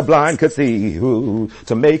 Even the blind could see who,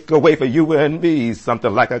 to make a way for you and me.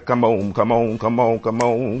 Something like a come on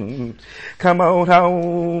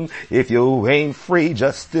home. If you ain't free,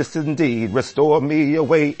 justice indeed. Restore me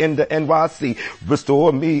away in the NYC.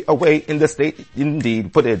 Restore me away in the state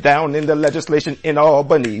indeed. Put it down in the legislation in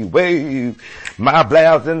Albany, wave my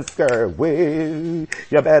blouse and skirt, wave,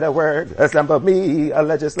 you better work, assemble me, a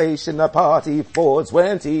legislation, a party,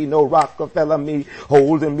 420, no Rockefeller me,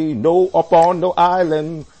 holding me, no up on no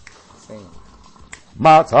island.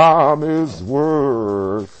 My time is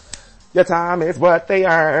worth, your time is what they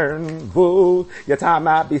earn, woo, your time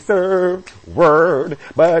might be served, word,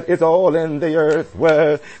 but it's all in the earth,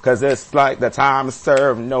 word, cause it's like the time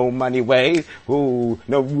served, no money way, woo,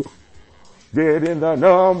 no, get in the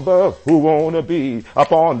number, who wanna be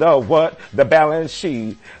up on the what? The balance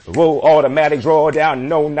sheet. Whoa, automatic drawdown,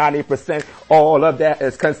 no 90%. All of that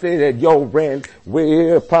is considered your rent.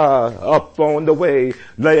 Whip up on the way.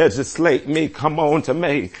 Legislate me, come on to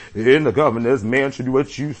me. In the governor's mansion,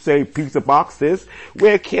 what you say, pizza boxes.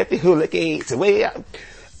 Where can't the hooligans? Where?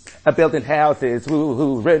 Building houses,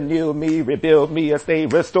 woo-hoo, renew me, rebuild me, a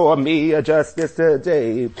state, restore me, a justice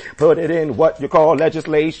today. Put it in what you call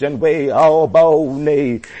legislation, way, all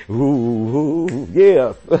bony, ooh,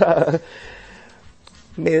 yeah.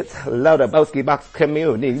 Miss Loudabowski Box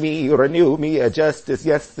Community, me, renew me, a justice,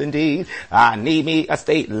 yes indeed. I need me a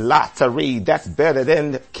state lottery, that's better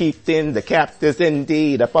than keeping the captives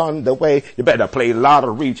indeed. Upon the way, you better play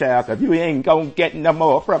lottery, child, cause you ain't gonna get no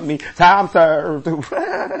more from me. Time served.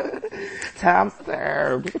 Time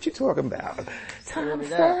served. What you talking about? Time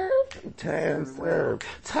served. Time served.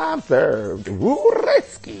 Time served. Woo,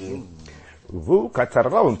 risky. Talking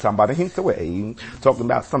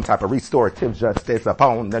about some type of restorative justice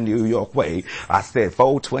upon the New York way. I said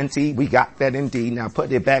 420, we got that indeed. Now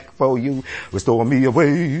put it back for you. Restore me a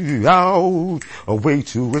way out, a way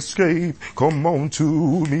to escape. Come on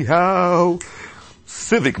to me how.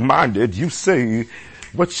 Civic minded, you say.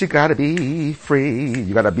 But you gotta be free.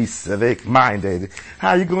 You gotta be civic minded.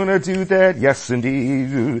 How you gonna do that? Yes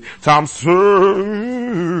indeed. Tom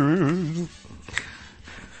served.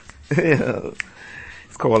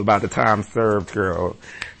 It's called about the time served, girl.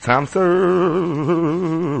 Time served.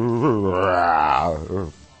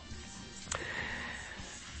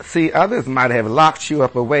 See, others might have locked you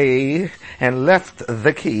up away and left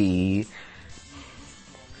the key.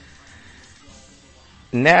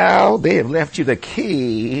 Now they have left you the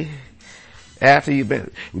key after you've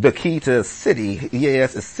been, the key to the city.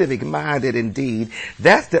 Yes, a civic minded indeed.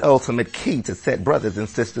 That's the ultimate key to set brothers and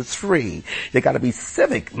sisters free. You gotta be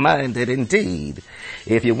civic minded indeed.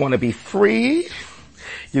 If you want to be free,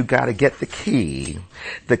 you gotta get the key.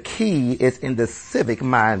 The key is in the civic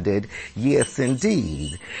minded. Yes,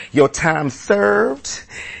 indeed. Your time served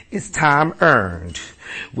is time earned.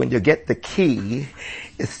 When you get the key,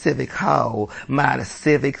 it's civic hall, minus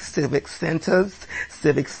civic centers,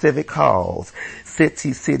 civic halls,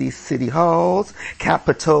 city halls,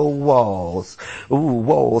 capitol walls,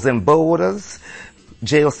 walls and borders,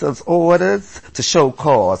 jail cells orders to show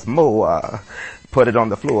cause more. Put it on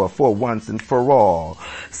the floor for once and for all.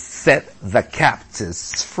 Set the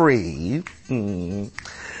captives free.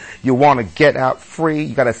 You want to get out free,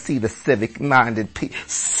 you got to see the civic-minded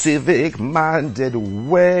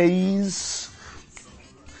ways.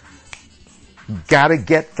 Gotta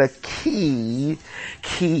get the key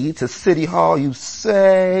to City Hall, you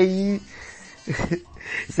say.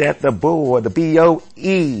 It's at the board, the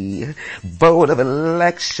BOE, Board of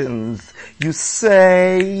Elections, you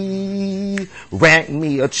say. Rank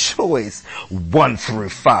me a choice, 1 through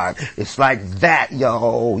 5. It's like that,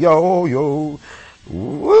 yo.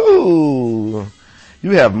 Woo!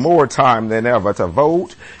 You have more time than ever to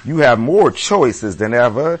vote. You have more choices than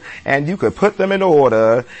ever, and you could put them in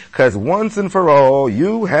order, cause once and for all,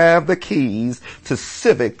 you have the keys to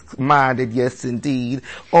civic-minded, yes indeed,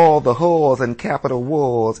 all the halls and capital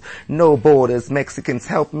walls, no borders, Mexicans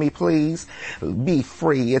help me please, be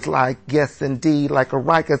free, it's like, yes indeed, like a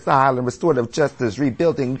Rikers Island, restorative justice,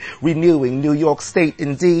 rebuilding, renewing, New York State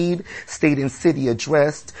indeed, state and city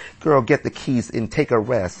addressed, girl get the keys and take a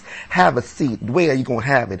rest, have a seat, where are you gonna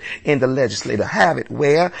have it? In the legislature, have it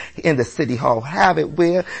where? In the city hall, have it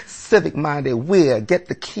where? Civic-minded where? Get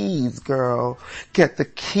the keys, girl. Get the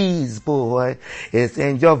keys, boy. It's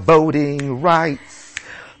in your voting rights.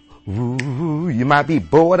 Ooh, you might be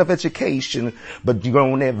bored of education, but you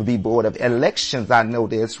won't ever be bored of elections. I know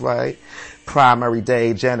this, right? Primary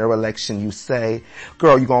day, general election, you say.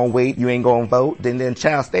 Girl, you gonna wait, you ain't gonna vote, then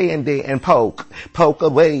child stay in there and poke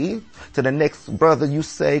away to the next brother, you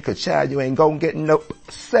say, cause child, you ain't gonna get no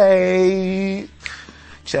say.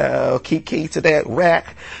 Child, keep key to that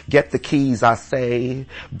rack. Get the keys, I say.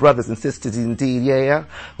 Brothers and sisters, indeed, yeah.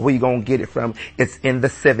 Where you gonna get it from? It's in the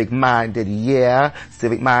civic-minded, yeah.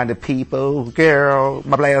 Civic-minded people, girl.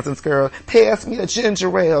 My blazing girl. Pass me a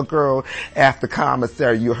ginger ale, girl. After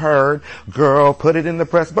commissary, you heard? Girl, put it in the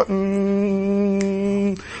press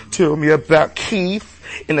button. Tell me about Keith.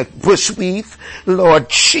 In a bushweave, Lord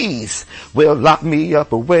cheese will lock me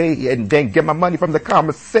up away and then get my money from the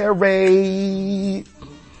commissary.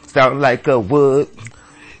 Sound like a wood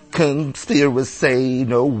conspiracy,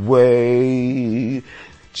 no way.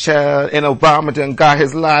 Child, and Obama done got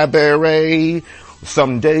his library.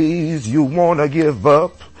 Some days you wanna give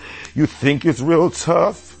up. You think it's real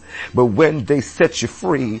tough. But when they set you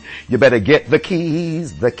free, you better get the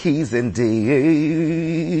keys indeed.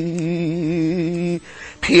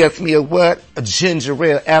 Pierce me a what? A ginger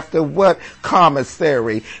ale after what?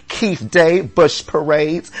 Commissary. Keith Day, Bush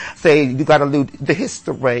parades. Say you gotta lose the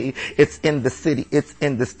history. It's in the city, it's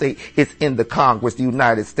in the state, it's in the Congress, the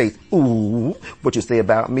United States. Ooh, what you say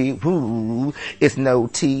about me? Ooh, it's no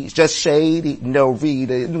tea, just shady, no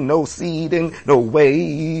reading, no seeding, no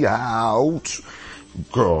way out.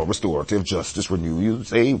 Girl, restorative justice, renew, you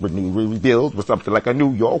say, renew, rebuild, with something like a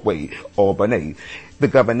New York way, Albany. The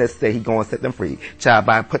governor say he gonna set them free. Child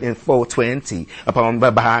by putting 420 upon the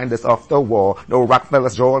behind us off the wall. No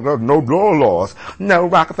Rockefeller's Georgia, no laws. No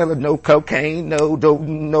Rockefeller, no cocaine, no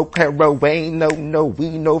heroin, no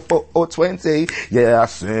we no 420.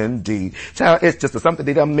 Yes indeed. Child, it's just something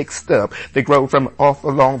they done mixed up. They grow from off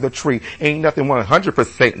along the tree. Ain't nothing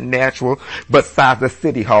 100% natural besides the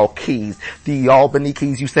city hall keys. The Albany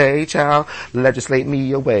keys, you say, child, legislate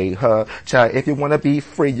me away, huh? Child, if you wanna be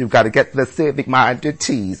free, you gotta get the civic-minded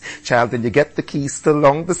tease. Child, then you get the keys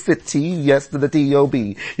along the city, yes, to the DOB.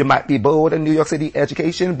 You might be bored of New York City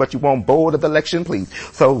education, but you won't bored of election, please.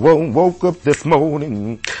 So woke up this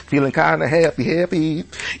morning, feeling kinda happy,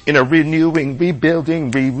 in a renewing,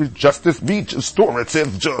 rebuilding,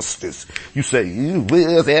 restorative justice. You say,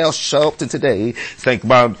 where's Al Sharpton today? Think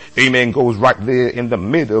about, amen goes right there in the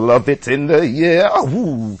middle of it, in the, yeah,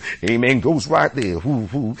 woo, amen goes right there,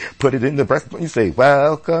 woo, put it in the breast, you say,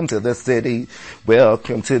 welcome to the city,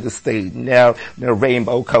 welcome to the state. Now, no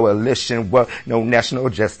Rainbow Coalition, what? No national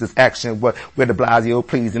justice action, what? Where the Blasio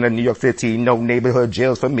please in the New York City, no neighborhood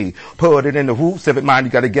jails for me. Put it in the whoop, civic mind,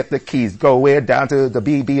 you gotta get the keys. Go where? Down to the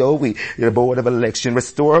BBOE, the Board of Election,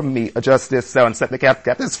 restore me, adjust this sound, set the cap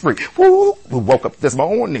this free. Woo! We woke up this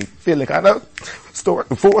morning, feeling kinda store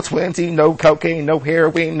 420, no cocaine, no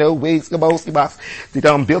heroin, no wigs, no mostly box. They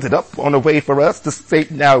done built it up on the way for us to say,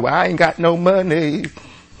 now I ain't got no money.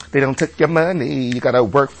 They don't take your money. You gotta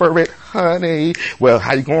work for it, honey. Well,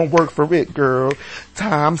 how you gonna work for it, girl?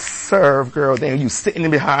 Time served, girl. Then you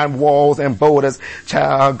sitting behind walls and borders.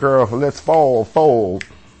 Child, girl, let's fall.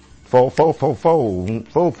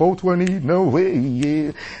 420, no way,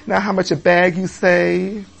 yeah. Now how much a bag you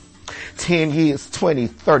say? 10 years, 20,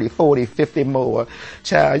 30, 40, 50 more.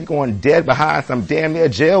 Child, you going dead behind some damn near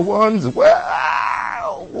jail ones?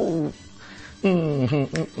 Wow!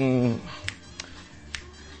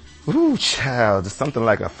 Ooh, child, it's something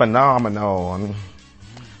like a phenomenon.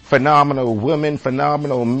 Phenomenal woman,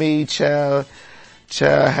 phenomenal me, child.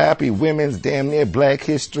 Child, happy Women's damn near Black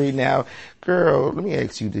History. Now, girl, let me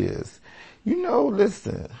ask you this. You know,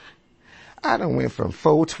 listen, I done went from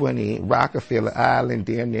 420 Rockefeller Island,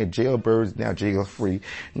 damn near jailbirds, now jail free.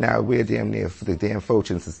 Now we're damn near the damn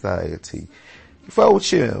Fortune Society.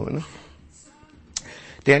 Fortune.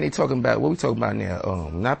 Then they talking about, what we talking about now?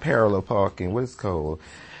 Not parallel parking, what is it called?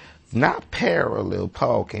 Not parallel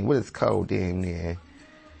parking, what is it called damn near?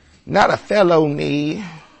 Not a felony.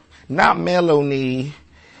 Not Melanie,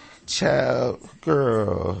 child,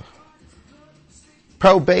 girl.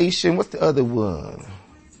 Probation, what's the other one?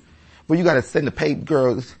 Well, you gotta send the paper,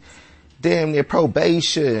 girls. Damn near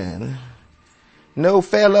probation. No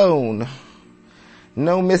felon.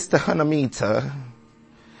 No Mr. Hunamita.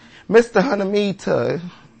 Mr. Hunamita.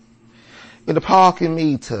 In the parking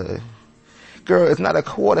meter. Girl, it's not a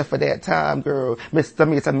quarter for that time, girl. Mr.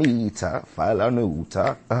 Mita,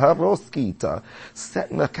 Falanuta, Roskita,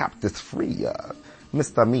 Setna Captus Fria,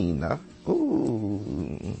 Mr. Mina,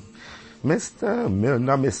 ooh. Mr.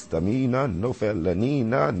 Mina, Mr. Mina, no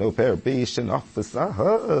felonina, no probation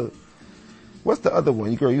officer. What's the other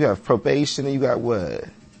one? Girl, you have probation and you got what?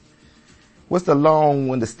 What's the long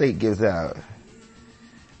one the state gives out?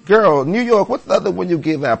 Girl, New York, what's the other one you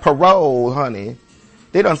give out? Parole, honey.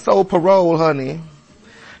 They done sold parole, honey.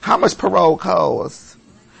 How much parole costs?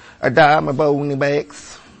 A dime of bowling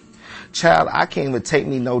bags. Child, I can't even take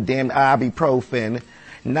me no damn ibuprofen.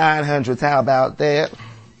 900, how about that?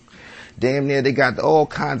 Damn near they got all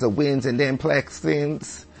kinds of wins and damn black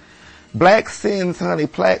sins. Black sins, honey,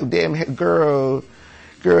 damn girl.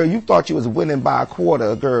 Girl, you thought you was winning by a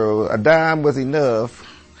quarter, girl. A dime was enough.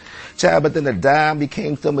 Child, but then the dime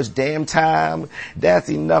became so much damn time. That's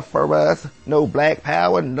enough for us. No black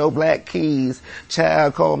power, no black keys.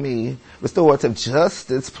 Child, call me restorative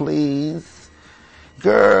justice, please.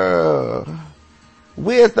 Girl,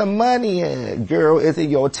 where's the money at? Girl, is it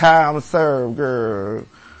your time served, girl?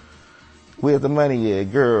 Where's the money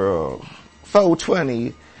at, girl?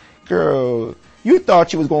 420, girl. You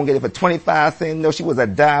thought you was gonna get it for 25 cents. No, she was a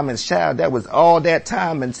diamond child. That was all that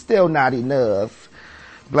time and still not enough.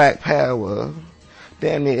 Black power,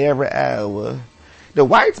 damn near every hour. The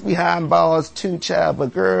whites behind bars too, child,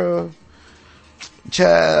 but girl,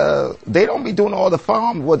 child, they don't be doing all the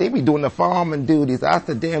farm, well, they be doing the farming duties. I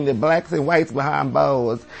said, damn, the blacks and whites behind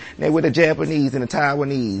bars. They with the Japanese and the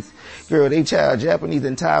Taiwanese. Girl, they child Japanese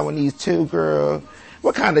and Taiwanese too, girl.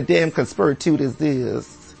 What kind of damn conspiritude is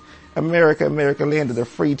this? America, land of the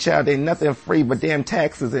free, child. Ain't nothing free but damn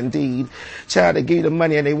taxes indeed. Child, they give you the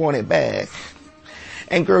money and they want it back.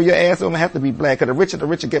 And girl, your ass don't have to be black, cause the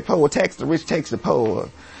richer get poor. Tax the rich, takes the poor.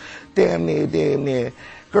 Damn near.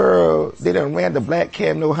 Girl, they done ran the black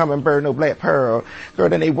cab, no hummingbird, no black pearl. Girl,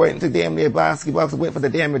 then they went to damn near basketballs, went for the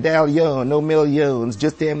damn medallion, no millions,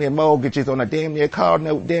 just damn near mortgages on a damn near car,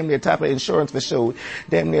 no damn near type of insurance for sure.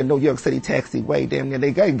 Damn near New York City taxiway, damn near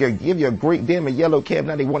they gotta give you a great damn a yellow cab,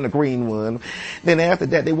 now they want a green one. Then after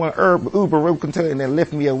that, they want Uber and then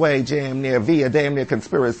lift me away, damn near via damn near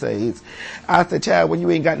conspiracies. I said, child, when you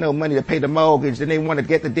ain't got no money to pay the mortgage, then they want to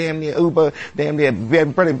get the damn near Uber, damn near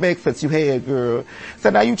bread and breakfast you had, girl. So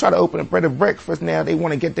now you try to open a bread and breakfast now, they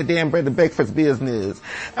want to get the damn bread and breakfast business.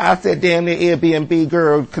 I said, damn near Airbnb,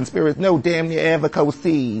 girl, conspiracy, no damn near avocado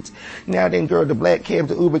seeds. Now then, girl, the black cabs,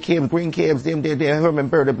 the Uber cabs, green cabs, damn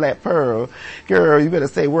hummingbird, the black pearl. Girl, you better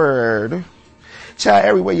say word. Child,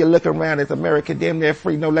 everywhere you look around, it's America, damn near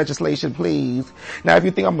free, no legislation, please. Now, if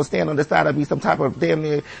you think I'm gonna stand on the side of be some type of damn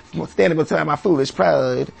near, standing beside my foolish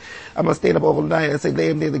pride, I'm gonna stand up overnight and say,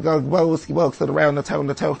 damn near the goes, he walks around the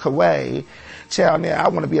town away. Child, now I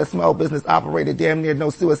want to be a small business operator, damn near no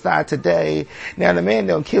suicide today. Now the man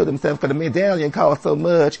done killed himself because the medallion cost so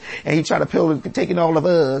much and he tried to pill taking all of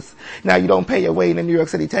us. Now you don't pay your way in the New York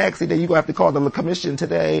City taxi, then you gonna have to call the commission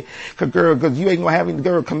today. Cause you ain't gonna have any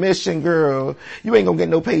girl commission, girl. You ain't gonna get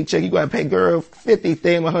no paycheck. You gonna pay girl 50,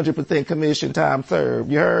 damn 100% commission, time served.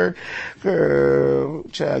 You heard? Girl,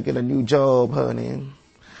 child, get a new job, honey.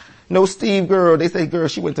 No Steve, girl. They say, girl,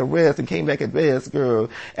 she went to rest and came back at best, girl.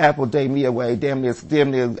 Apple day me away. Damn near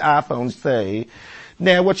iPhone say.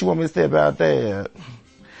 Now, what you want me to say about that?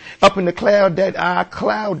 Up in the cloud, that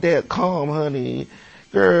iCloud.com, honey.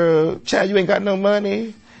 Girl, child, you ain't got no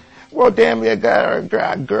money? Well, damn near,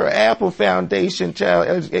 girl, Apple Foundation,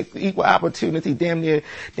 child, equal opportunity, damn near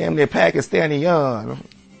Pakistani.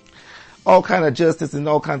 All kind of justice and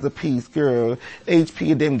all kinds of peace, girl.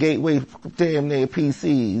 HP and them gateway, damn near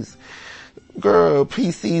PCs. Girl,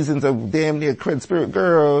 P-seasons of damn near credit spirit,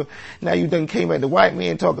 girl. Now you done came back. The white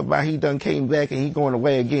man talking about he done came back and he going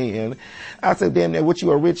away again. I said, damn near, what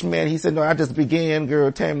you a rich man? He said, no, I just began,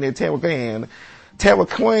 girl, damn near, Tara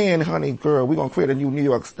Quinn, honey, girl, we gonna create a new New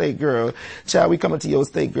York State, girl. Child, we coming to your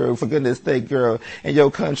state, girl, for goodness sake, girl, and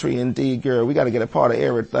your country, indeed, girl. We gotta get a part of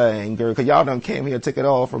everything, girl, cause y'all done came here and took it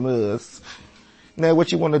all from us. Now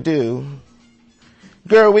what you wanna do?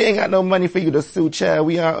 Girl, we ain't got no money for you to sue, child.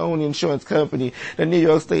 We our own insurance company, the New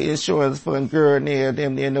York State Insurance Fund, girl,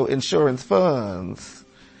 damn near no insurance funds.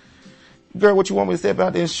 Girl, what you want me to say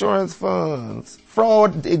about the insurance funds?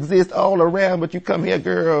 Fraud exists all around, but you come here,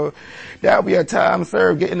 girl. That'll be a time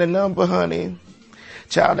served getting the number, honey.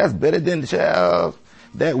 Child, that's better than, child,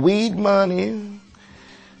 that weed money.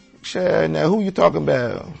 Child, now who you talking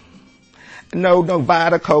about? No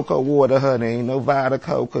Vita Coco water, honey. No Vita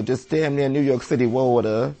Coco, just damn near New York City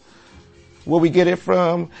water. Where we get it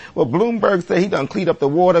from? Well, Bloomberg said he done cleaned up the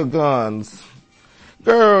water guns.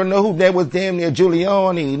 Girl, know who that was damn near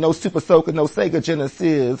Giuliani. No Super Soaker, no Sega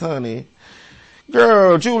Genesis, honey.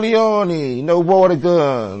 Girl, Giuliani, no water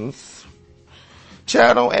guns.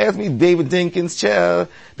 Child, don't ask me David Dinkins, child.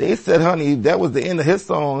 They said, honey, that was the end of his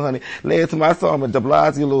song, honey. Last time I saw him at de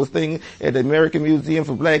Blasio little thing at the American Museum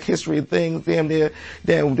for Black History and things, damn near,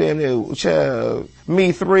 child.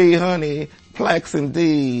 Me 3, honey. Plaques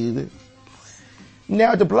indeed.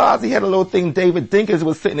 Now de Blasio had a little thing David Dinkins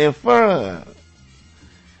was sitting in front.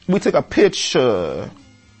 We took a picture.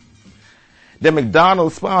 The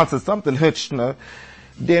McDonald's sponsored something, Hitchner.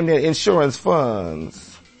 Damn near insurance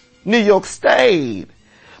funds. New York State.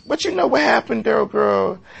 But you know what happened there,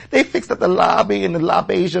 girl? They fixed up the lobby in the La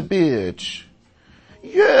Beja bitch.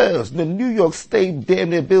 Yes, the New York State damn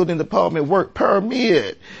near building department work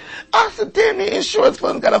permit. I said, damn near insurance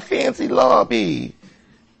funds got a fancy lobby.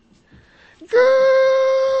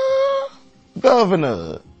 Girl,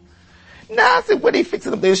 governor. Now I said, what they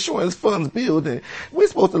fixing up the insurance funds building? We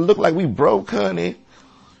supposed to look like we broke, honey.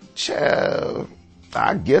 Child.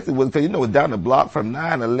 I guess it was because, it's down the block from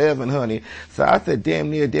 9/11, honey. So I said,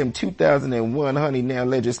 damn near 2001, honey, now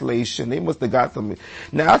legislation. They must have got some.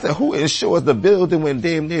 Now I said, who insures the building when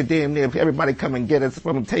damn near everybody come and get us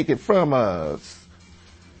from, take it from us?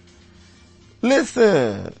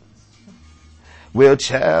 Listen. Well,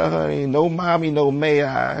 child, honey, no mommy, no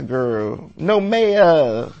mayor, girl. No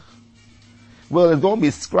mayor. Well, it's gonna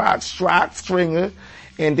be Strock Stringer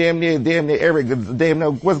and damn near Eric,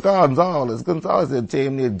 what's Gonzalez? Gonzalez is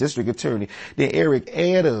damn near district attorney. Then Eric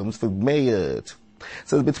Adams for mayor.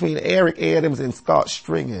 So it's between Eric Adams and Scott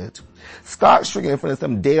Stringer. Scott Stringer in front of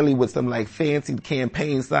some deli with some like fancy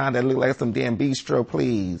campaign sign that look like some damn bistro,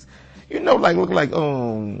 please. Look like,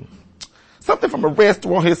 something from a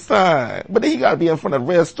restaurant, his sign. But then he gotta be in front of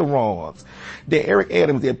restaurants. Then Eric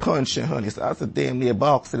Adams did punching, honey. So I said, damn near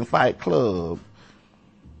boxing fight club.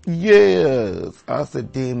 Yes. I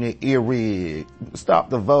said, damn near Eric.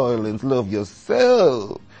 Stop the violence, love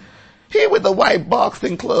yourself. He with the white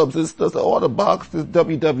boxing clubs and stuff. So all the boxers,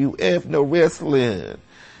 WWF, no wrestling.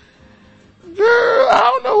 Girl, I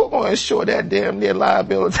don't know who's gonna insure that damn near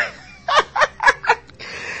liability.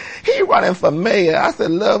 He running for mayor. I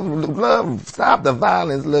said, love, stop the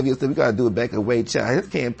violence, love yourself. We gotta do it back away, child. His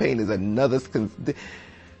campaign is another.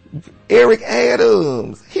 Eric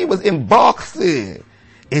Adams, he was in boxing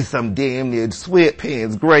in some damn near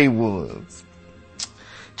sweatpants, gray ones.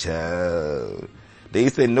 Child. They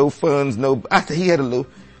said no funds, no, I said he had a little,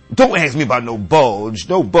 don't ask me about no bulge,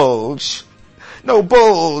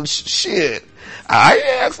 shit. I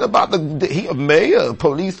asked about he a mayor,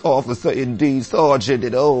 police officer, indeed, sergeant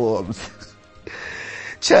at arms.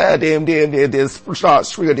 Child, damn near, there's Scott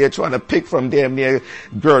Stringer there trying to pick from damn near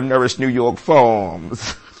Girl Nourished New York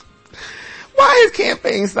Farms. Why his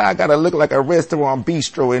campaign sign gotta look like a restaurant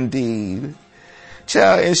bistro, indeed?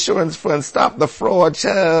 Child, insurance fund, stop the fraud,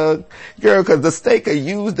 child. Girl, cause the state could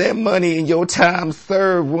use that money in your time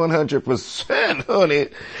served 100%, honey.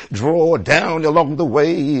 Draw down along the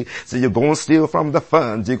way. So you're gonna steal from the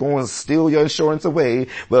funds. You're gonna steal your insurance away.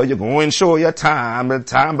 Well, you're gonna insure your time. The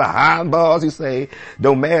time behind bars, you say.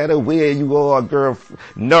 No matter where you are, girl.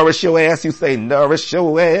 Nourish your ass, you say. Nourish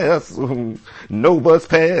your ass. No bus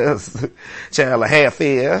pass. Child, a half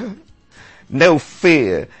fear. No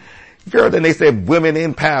fear. Girl, then they said women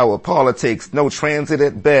in power, politics, no transit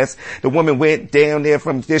at best. The woman went down there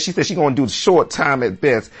from there. She said she gonna do short time at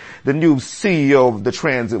best. The new CEO of the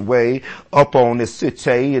Transit Way up on the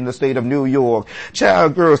city in the state of New York.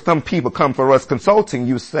 Child, girl, some people come for us consulting,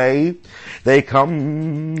 you say. They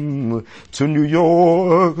come to New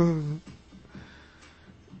York.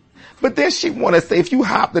 But then she want to say, if you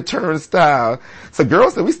hop the turnstile. So girl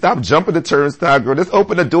said, we stop jumping the turnstile, girl. Just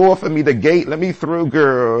open the door for me, the gate. Let me through,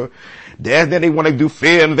 girl. Then they want to do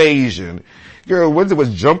fair invasion. Girl, once it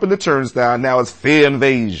was jumping the turnstile, now it's fair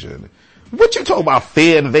invasion. What you talking about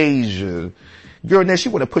fair invasion? Girl, now she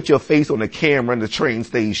want to put your face on the camera in the train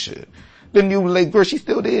station. The new lady, girl, she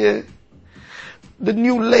still there? The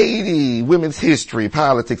new lady, women's history,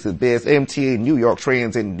 politics at best, MTA, New York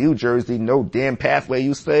Trans in New Jersey, no damn pathway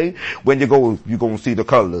you say. When you go, you're gonna see the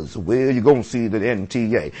colors. Where you gonna see the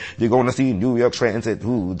MTA? You're gonna see New York Transit,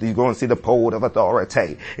 you're gonna see the pole of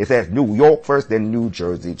authority. It says New York first, then New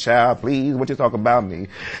Jersey. Child, please, what you talking about me?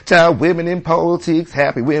 Child, women in politics,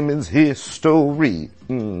 happy women's history.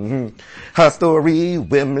 Her story,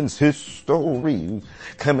 women's history,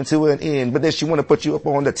 coming to an end. But then she want to put you up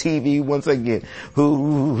on the TV once again.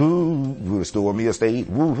 Who, restore me a state.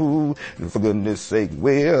 Woo-hoo, for goodness sake,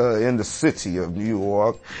 where? In the city of New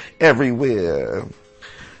York, everywhere.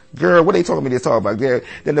 Girl, what they talking about? They talking about there.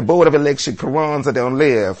 Then the Board of Election, Carranza done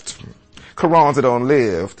left.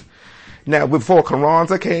 Now, before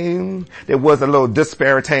Carranza came, there was a little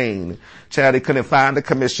disparity. Child, they couldn't find the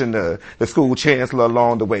commissioner, the school chancellor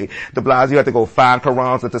along the way. De Blasio had to go find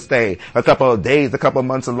Carranza to stay a couple of days, a couple of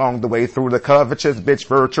months along the way through the covetous bitch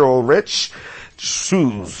virtual rich.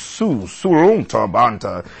 Surum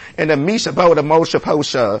Torbanta. And the Misha Boda Moshe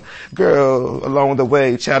Posha. Girl, along the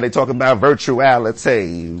way, child, they talking about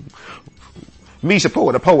virtuality. Misha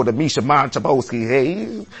Porter, Misha Monchaboski,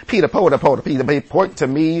 hey. Peter Porter, point to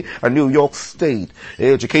me, a New York State.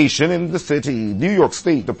 Education in the city. New York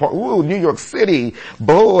State Department, New York City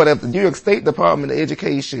Board of the New York State Department of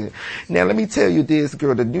Education. Now let me tell you this,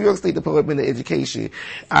 girl, the New York State Department of Education,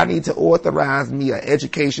 I need to authorize me an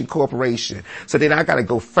education corporation. So then I gotta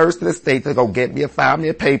go first to the state to go file me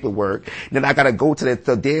a paperwork. Then I gotta go to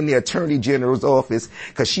the damn the Attorney General's office,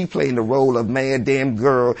 cause she playing the role of man damn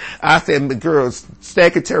girl. I said, girl,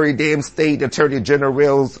 Secretary, damn State Attorney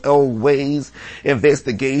General's old ways,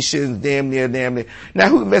 investigations, damn near. Now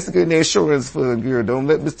who investigating the insurance fund, girl? Don't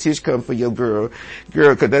let Miss Tish come for your girl,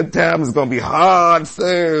 cause that time is gonna be hard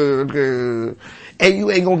served, girl. And you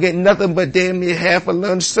ain't gonna get nothing but damn near half a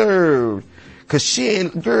lunch served. Cause she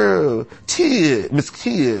ain't, girl, Miss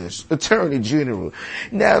Tish, Attorney General.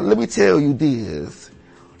 Now let me tell you this.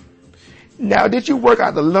 Now did you work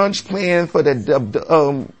out the lunch plan for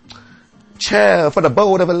child, for the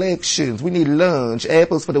Board of Elections? We need lunch,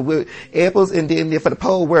 apples and then for the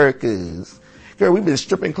poll workers. Girl, we've been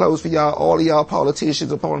stripping clothes for y'all, all of y'all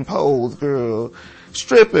politicians upon polls, girl.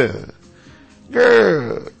 Stripping.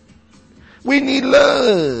 Girl, we need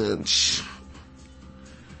lunch.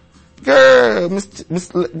 Girl,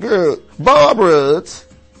 girl, Barbara,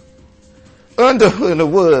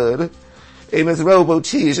 Underwood, and Miss Robo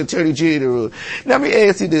Tish, Attorney General. Now let me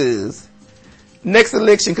ask you this. Next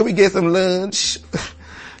election, can we get some lunch?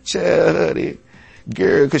 Child, honey.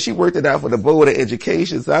 Girl, cause she worked it out for the Board of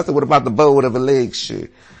Education. So I said, what about the Board of Election?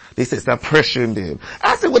 They said, stop pressuring them.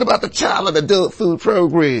 I said, what about the Child and Adult Food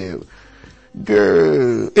Program?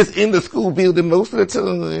 Girl, it's in the school building most of the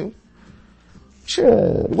time.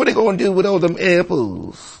 Child, what they gonna do with all them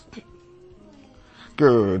apples?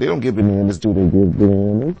 Girl, they don't give bananas, do they give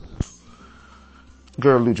bananas?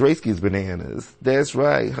 Girl, Ludrasky's bananas. That's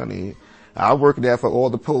right, honey. I work there for all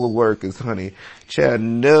the poll workers, honey. Child,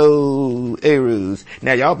 no errors.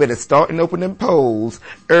 Now y'all better start and open them polls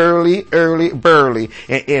early, burly.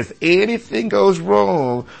 And if anything goes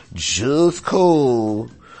wrong, just call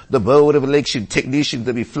the Board of Election technicians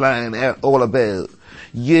to be flying out all about.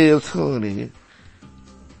 Yes, honey.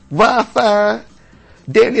 Wi-Fi.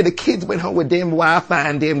 Damn near the kids went home with damn Wi-Fi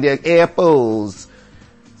and damn their apples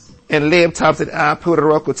and laptops and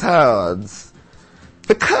iPod or Tards.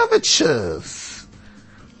 The covetous.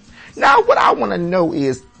 Now what I want to know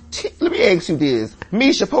is, let me ask you this.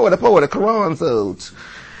 Misha Porter, Carranza.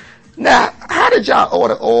 Now, how did y'all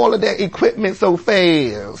order all of that equipment so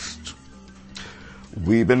fast?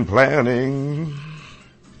 We've been planning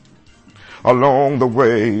along the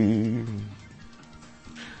way.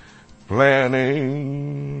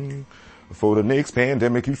 Planning for the next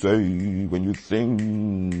pandemic, you say, when you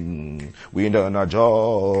think we ain't done our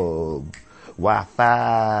job.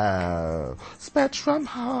 Wi-Fi, Spectrum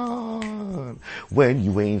hard, when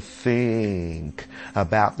you ain't think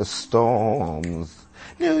about the storms.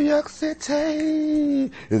 New York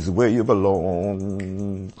City is where you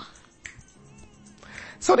belong.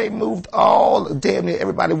 So they moved damn near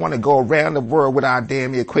everybody want to go around the world with our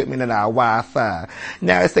damn equipment and our Wi-Fi.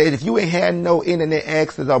 Now it says if you ain't had no internet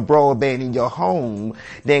access or broadband in your home,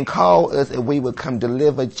 then call us and we will come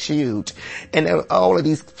deliver to you. And all of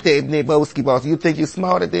these damn Neboski balls, you think you're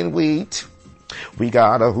smarter than we? We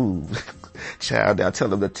got a who? Child, I'll tell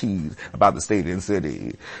them the tease about the state and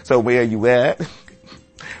city. So where you at?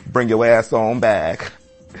 Bring your ass on back.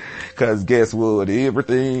 Cause guess what?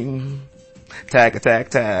 Everything. Tag.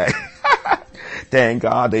 Thank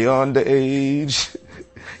God they underage.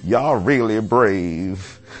 Y'all really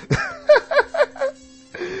brave.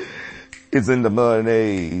 It's in the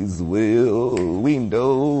monies, will we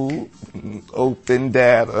know? Open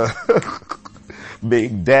data,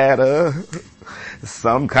 big data,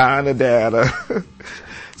 some kind of data.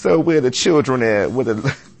 So where the children at?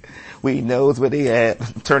 We knows where they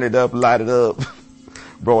at. Turn it up, light it up.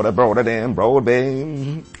 Broader, than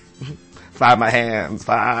broadband. Fly my hands,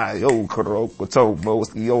 fly, yo, kuroko, toe,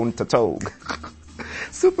 mostly on to toe.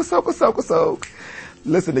 Super soak.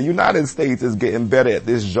 Listen, the United States is getting better at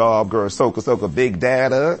this job, girl. Soka, big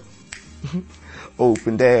data,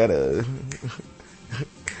 open data,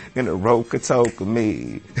 in a roka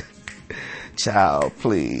me. Child,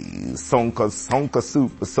 please. Sonka,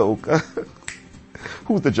 super soka.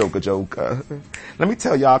 Who's the joker? Let me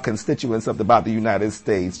tell y'all constituents something about the United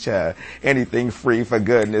States, child. Anything free for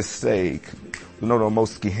goodness sake. No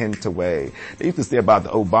moski hint away. They used to say about the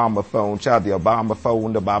Obama phone, child, the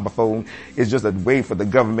Obama phone is just a way for the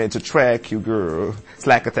government to track you, girl.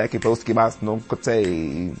 Slack attack, poski mas no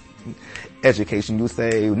kote. Education, you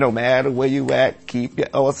say, no matter where you at, keep your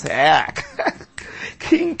old hack.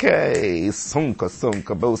 Kinke, sunka,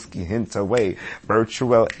 boski, hint away.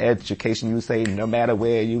 Virtual education, you say, no matter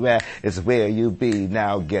where you at, it's where you be.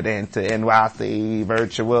 Now get into NYC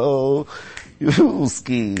virtual. You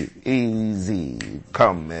ski easy,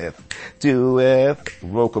 cometh, doeth,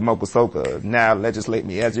 roka soka. Now legislate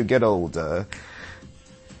me as you get older.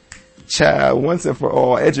 Child, once and for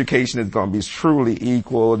all, education is going to be truly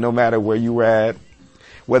equal no matter where you at,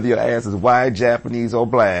 whether your ass is white, Japanese, or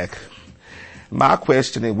black. My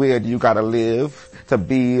question is, where do you gotta live to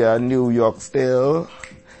be New York still?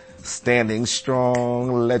 Standing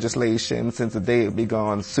strong, legislation since the day it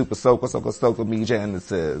begun. Super soka, me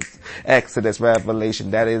Genesis. Exodus,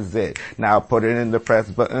 Revelation, that is it. Now put it in the press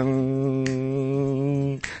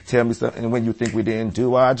button. Tell me something when you think we didn't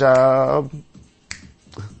do our job.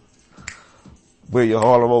 Where your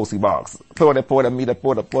Holomosi box.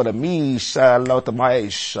 Porta, me, Charlotte,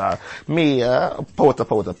 Maisha, Mia,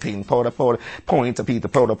 porta, ping, porta, point to Peter,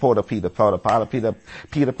 porta, Peter, porta.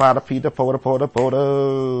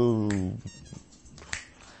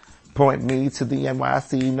 Point me to the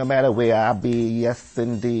NYC no matter where I be, yes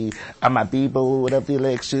indeed. I might be bold of the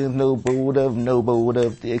elections, no bold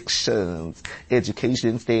of dictions.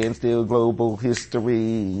 Education stands still, global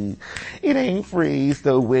history. It ain't free,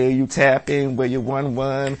 so where you tap in, where you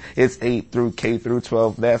 1-1, it's 8 through K through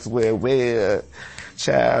 12, that's where.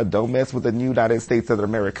 Child, don't mess with the United States of the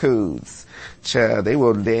Americas. Child, they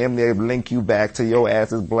will damn near link you back to your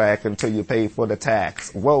ass is black until you pay for the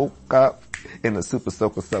tax. Woke up in the super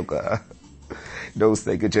soka. No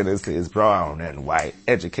sacred Genesis, brown and white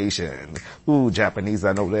education. Ooh, Japanese,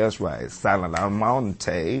 I know that's right. Silent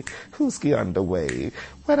Almonte, Husky underway.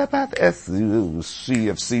 What about the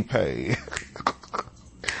CFC pay?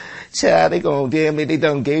 Child, they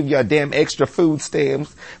done gave you a damn extra food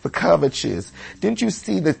stamps for covetous. Didn't you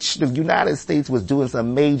see that the United States was doing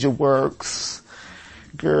some major works,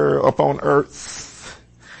 girl, up on Earth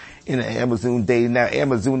in the Amazon day? Now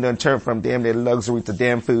Amazon done turned from damn their luxury to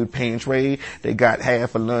damn food pantry. They got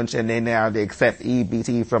half a lunch and now they accept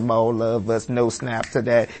EBT from all of us. No snap to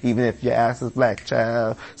that, even if your ass is black,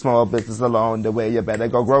 child. Small business along the way, you better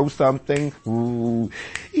go grow something. Ooh.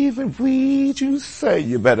 Even weed, you say,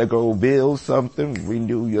 you better go build something,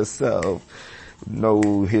 renew yourself.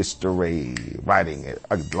 No history, writing it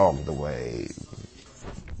along the way.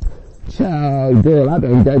 Child, girl, I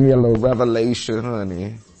done gave me a little revelation,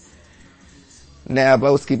 honey. Now,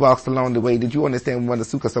 Boski walks along the way. Did you understand when the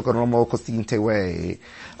Suka Soka Romo Cosinte way?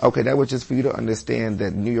 Okay, that was just for you to understand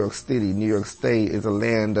that New York City, New York State is a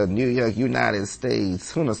land of New York, United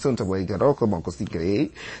States. Huna Sunta way, Garoko Moko Sikre.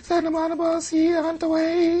 Santa Monica, Hunter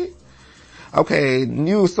way. Okay,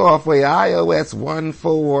 new software, iOS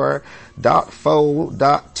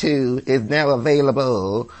 14.4.2 is now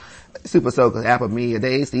available. Super Soaker, Apple Me a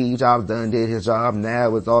day, Steve Jobs done did his job,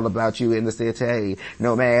 now it's all about you in the city.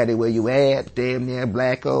 No matter where you at, damn near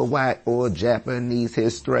black or white or Japanese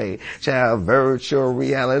history. Child, virtual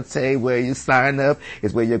reality, where you sign up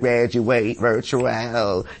is where you graduate.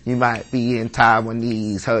 Virtual, you might be in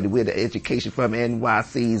Taiwanese, honey, with the education from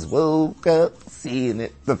NYC's. Woke up, seeing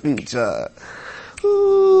it, the future.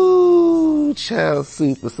 Ooh, child,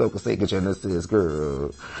 Super Soaker, Sacred Genesis,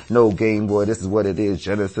 girl. No Game Boy, this is what it is.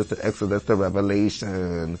 Genesis to Exodus to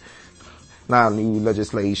Revelation. Not new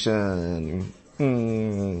legislation.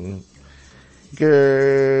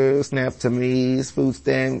 Girl, snap to me, food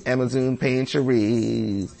stamp, Amazon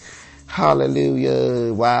pantries. Hallelujah.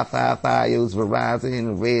 Wi-Fi, Fios,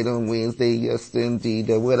 Verizon, Red on Wednesday, yes indeed.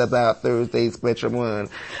 What about Thursday, Spectrum One?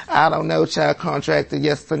 I don't know, child contracted,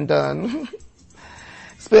 yes and done.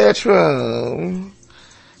 Spectrum.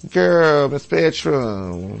 Girl, the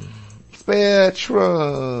Spectrum.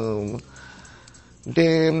 Spectrum.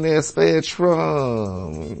 Damn near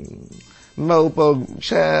Spectrum. Mobile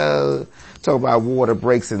child. Talk about water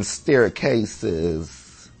breaks and staircases.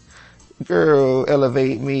 Girl,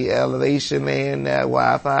 elevate me, elevation man, that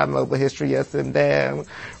Wi-Fi, mobile history, yes and damn.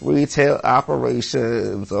 Retail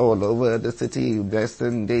operations all over the city, yes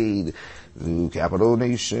indeed. Ooh, capital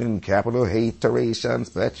nation, capital hateration,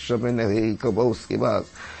 Spectrum in the hey, Koboski box.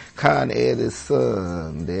 Con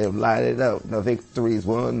Edison, they've lighted up, the victories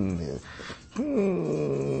won.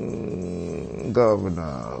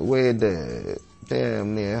 Governor, where the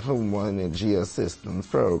damn near Home Energy Assistance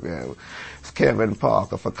Program. Kevin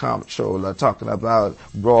Parker for comptroller talking about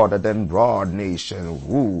broader than broad nation.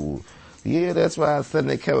 Woo. Yeah, that's why I said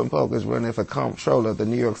that Kevin Parker's running for comptroller of the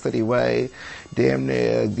New York City way. Damn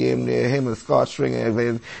near him and Scott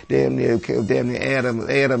Stringer, damn near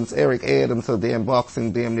Eric Adams, so damn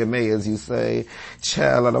boxing, damn near mayors, you say.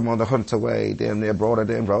 Child, I'm on the Hunter way, damn near broader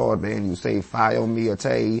than broad, man, you say. File me a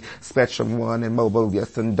tay, Spectrum One and mobile,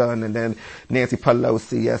 yes and done, and then Nancy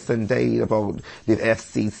Pelosi, yes indeed, about the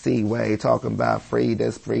FCC way, talking about free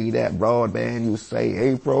this, free that, broadband, you say.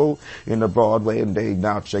 April in the Broadway, and they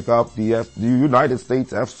now check up the United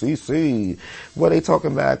States FCC. What they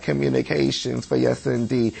talking about? Communications for yes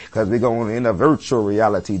indeed, cause we're going in a virtual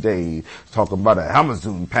reality day. Talking about an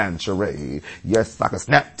Amazon pantry. Yes, I can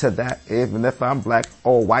snap to that even if I'm black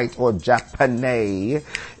or white or Japanese.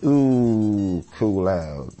 Ooh, cool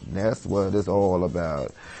out. That's what it's all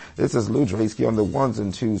about. This is Lou Draesky on the ones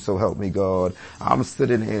and twos, so help me God. I'm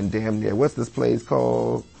sitting in damn near, what's this place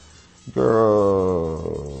called? Girl,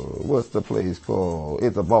 what's the place called?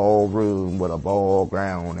 It's a ballroom with a ball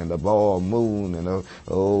ground and a ball moon and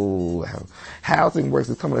Housing Works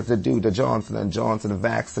is coming to do the Johnson & Johnson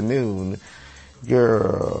vaccine.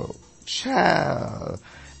 Girl, child,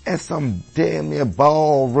 at some damn near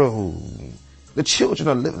ballroom. The children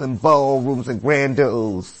are living in ballrooms and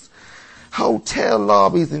grandos, hotel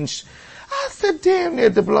lobbies and I said damn near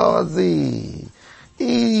de Blasey.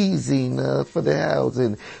 Easy enough for the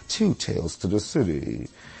housing. Two tails to the city.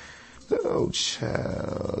 Oh,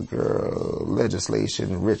 child, girl.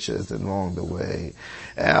 Legislation riches and along the way.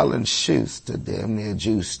 Alan Schuster, damn near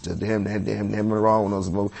Juicer, damn near Moronos,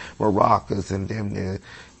 Maracas, and damn near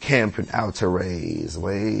camping outer rays,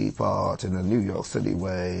 way part in the New York City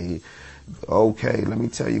way. Okay, let me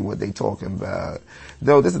tell you what they talking about.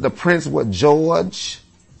 Though this is the Prince, what, George?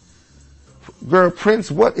 Girl, Prince,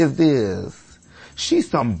 what is this?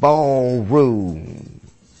 She's some ballroom.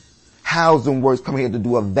 Housing Works come here to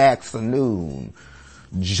do a vaccine.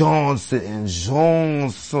 Johnson &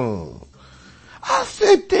 Johnson. I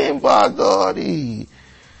said, damn, by God, yeah,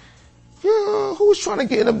 who's trying to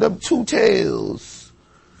get them two tails?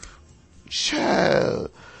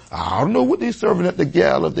 Child, I don't know what they serving at the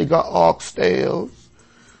gala if they got oxtails.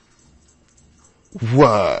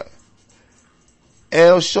 What?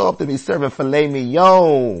 El Sharp to be serving filet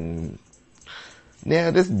mignon.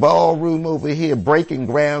 Now this ballroom over here, Breaking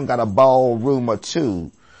Ground, got a ballroom or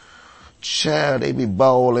two. Child, they be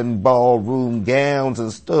balling ballroom gowns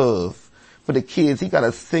and stuff. For the kids, he got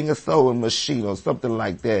a sewing machine or something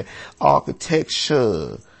like that.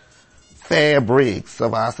 Architecture, fabrics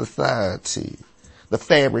of our society, the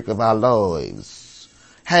fabric of our lives.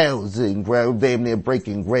 Housing, ground, damn near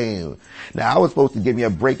Breaking Ground. Now I was supposed to give me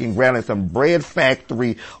a Breaking Ground at some bread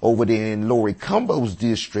factory over there in Lori Cumbo's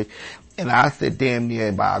district. And I said, damn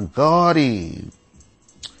near, by Gotti.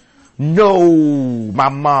 No, my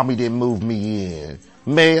mommy didn't move me in.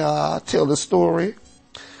 May I tell the story?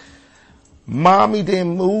 Mommy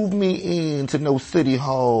didn't move me into no city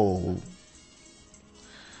hall.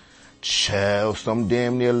 Child, some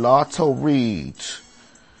damn near lotto read.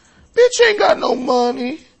 Bitch ain't got no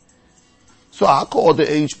money. So I called the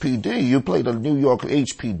HPD. You play the New York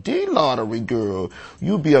HPD lottery, girl.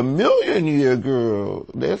 You be a millionaire, girl.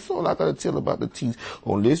 That's all I gotta tell about the teas.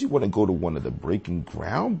 Unless you want to go to one of the Breaking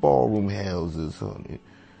Ground ballroom houses, honey.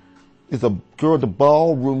 It's a girl, the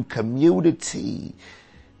ballroom community.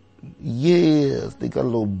 Yes, they got a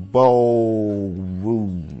little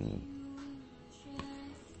ballroom.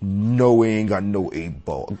 No, we ain't got no 8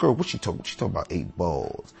 balls. Girl, what she talking? She talking about 8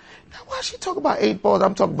 balls. Now, why she talking about 8 balls?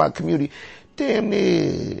 I'm talking about community. Damn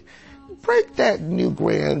near. break that new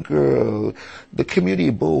grand girl. The community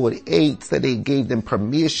board 8 said they gave them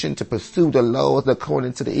permission to pursue the laws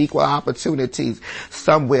according to the equal opportunities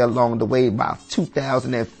somewhere along the way by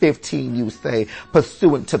 2015, you say,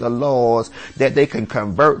 pursuant to the laws that they can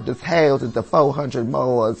convert this house into 400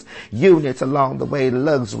 more units along the way,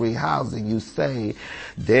 luxury housing, you say.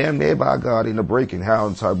 Damn near by God in the breaking.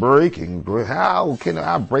 How can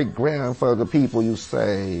I break ground for the people, you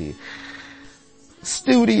say?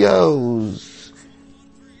 Studios,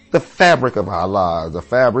 the fabric of our lives, the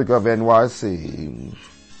fabric of NYC.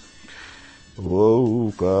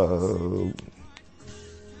 Woke up.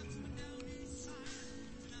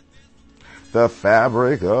 The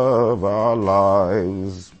fabric of our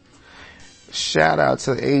lives. Shout out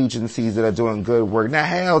to agencies that are doing good work. Now,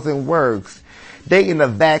 Housing Works, they in the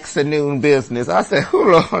vaccine business. I said,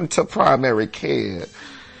 hold on to primary care.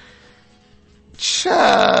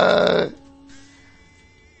 Child.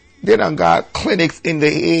 They done got clinics in the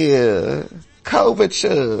air.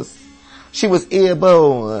 Covetous. She was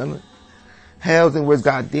airborne. Housing was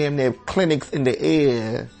goddamn near clinics in the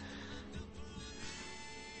air.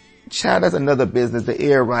 Child, that's another business, the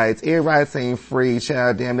air rights. Air rights ain't free,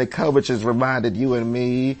 child. Damn, the covetous reminded you and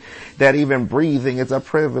me that even breathing is a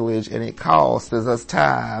privilege and it costs us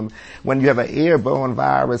time. When you have an airborne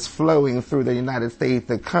virus flowing through the United States,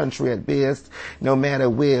 the country at best, no matter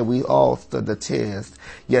where, we all stood the test.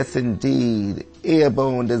 Yes, indeed.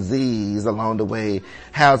 Airborne disease along the way.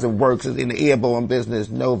 Housing Works is in the airborne business.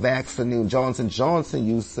 No vaccine. Johnson & Johnson,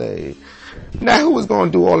 you say. Now, who was going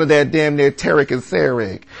to do all of that damn near Tarek and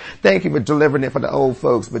Sarek? Thank you for delivering it for the old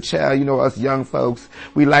folks. But child, you know us young folks,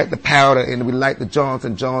 we like the powder and we like the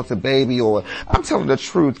Johnson & Johnson baby, or I'm telling the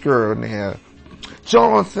truth, girl, now.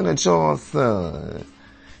 Johnson & Johnson.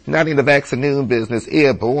 Not in the vaccine business.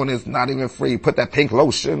 Airborne is not even free. Put that pink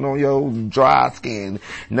lotion on your dry skin.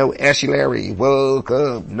 No Ashy Larry. Woke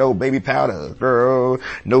up. No baby powder, girl.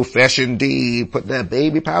 No Fashion D. Put that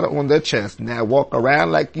baby powder on the chest. Now walk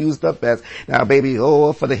around like you's the best. Now baby,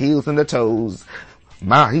 oh, for the heels and the toes.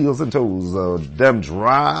 My heels and toes, them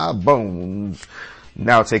dry bones.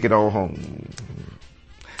 Now take it all home.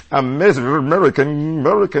 American.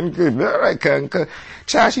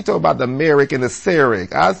 Child, she talked about the Merrick and the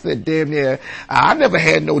Sarek. I said, damn near, I never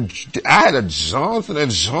had I had a Johnson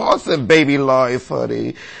 & Johnson baby life,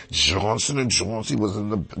 honey. Johnson & Johnson was in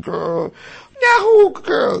the, girl. Now who,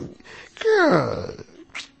 girl,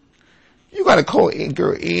 you gotta call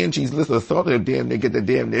girl Angie's list of thought of damn near, get the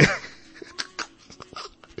damn near.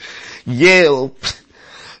 Yelp.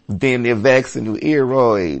 Damn near vaccine new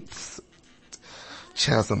eroids.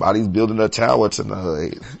 Child, somebody's building a tower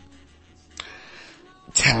tonight.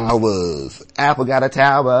 Towers. Apple got a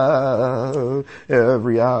tower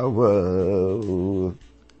every hour.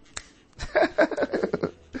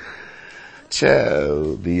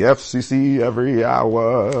 Child, the FCC every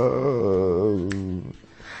hour.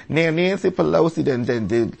 Now Nancy Pelosi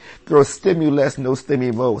did girl stimulus, no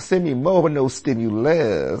stimmo. Stimmo, no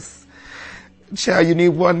stimulus. Child, you need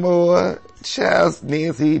one more? Child,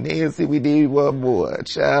 Nancy, we need one more.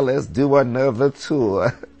 Child, let's do another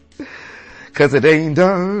tour. 'Cause it ain't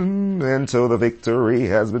done until the victory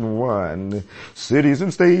has been won. Cities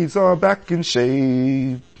and states are back in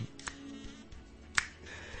shape.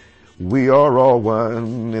 We are all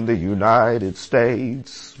one in the United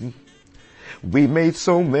States. We made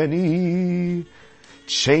so many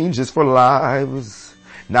changes for lives.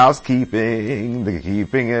 Now it's keeping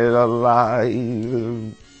it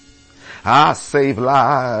alive. I save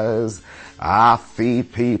lives. I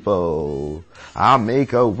feed people. I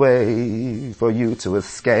make a way for you to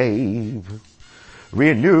escape.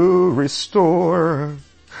 Renew, restore.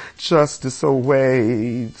 Justice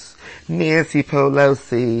awaits. Nancy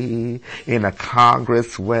Pelosi in a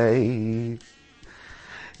Congress way.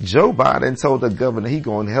 Joe Biden told the governor he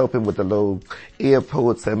gonna help him with the little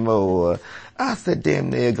airports and more. I said, damn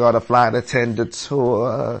near got a flight attendant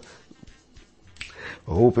tour.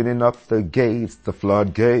 Opening up the gates, the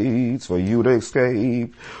floodgates for you to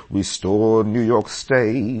escape. Restore New York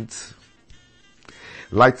State.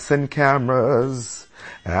 Lights and cameras.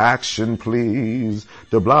 Action please.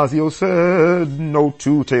 De Blasio said no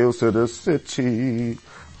two tails to the city.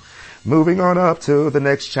 Moving on up to the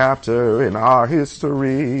next chapter in our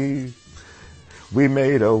history. We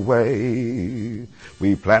made a way.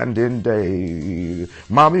 We planned in day.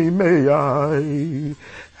 Mommy, may I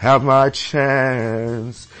have my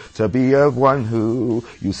chance to be of one who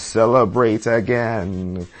you celebrate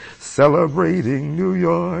again. Celebrating New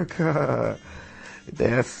York.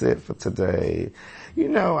 That's it for today. You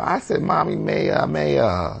know, I said, Mommy, may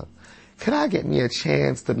I. Can I get me a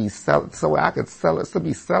chance to be so I could to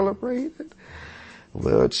be celebrated?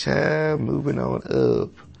 Well, child, moving on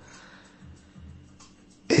up.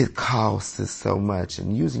 It costs us so much,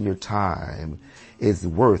 and using your time is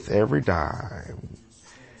worth every dime.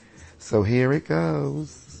 So here it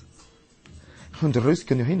goes. Hunter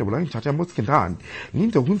risken jag hinner väl inte måste kan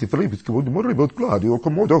inte hon till förlibs gå det måste bort glad och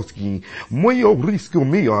komodoski moja risk och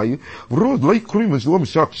mig rod like creamers om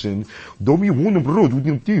section dom you want road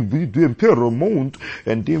with the paramount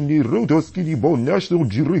and them the rodoski the bon national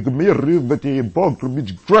jury mer but the bog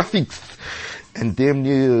graphics and them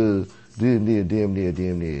the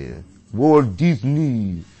Walt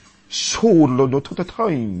Disney show no to the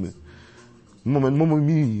time mamma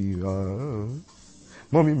mia.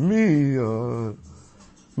 Mommy mia,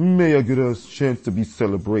 may I get a chance to be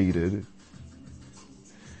celebrated?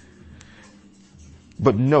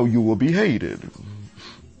 But no, you will be hated.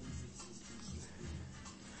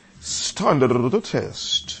 Standard of the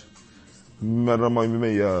test. Madam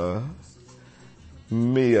Mia,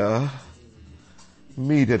 me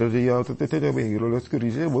that the let's go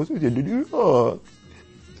to what's it in New York?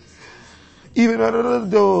 Even under the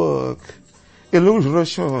dog,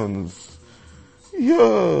 illusions.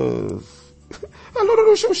 Yes. A lot of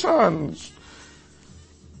those Shoshans.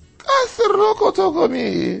 I said, Roko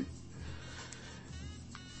Togomi.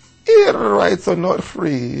 Ear rights are not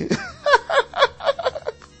free.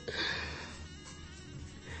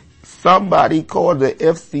 Somebody called the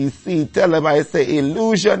FCC, tell them I say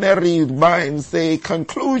illusionary mind, say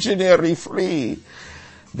conclusionary free.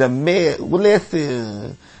 The mayor,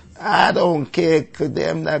 listen, I don't care,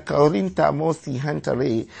 them na Corinta Mosi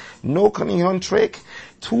Huntery. No cunning trick.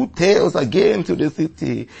 2 tails again to the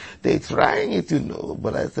city. They trying it,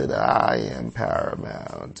 but I said I am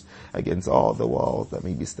paramount against all the walls that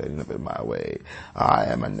may be standing up in my way. I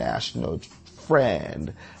am a national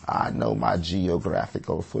friend. I know my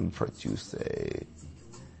geographical footprint, you say.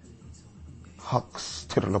 Hucks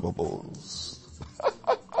Tiddlebables.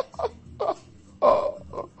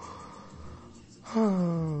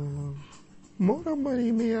 More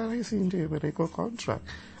money may I seem to have a contract.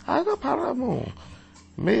 I got Paramount.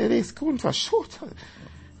 May they school for short time.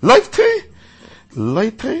 Lifetime.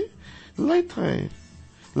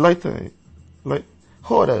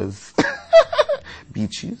 Hoarders.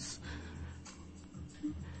 Beaches.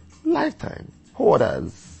 Lifetime.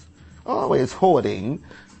 Hoarders. Always hoarding.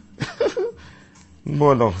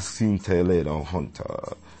 Mono sinte ledo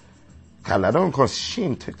hunter. Caladon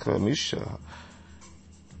cosciente commissia.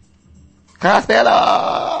 Costello!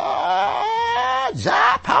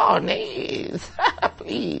 Japanese!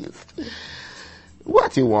 Please.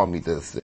 What you want me to say?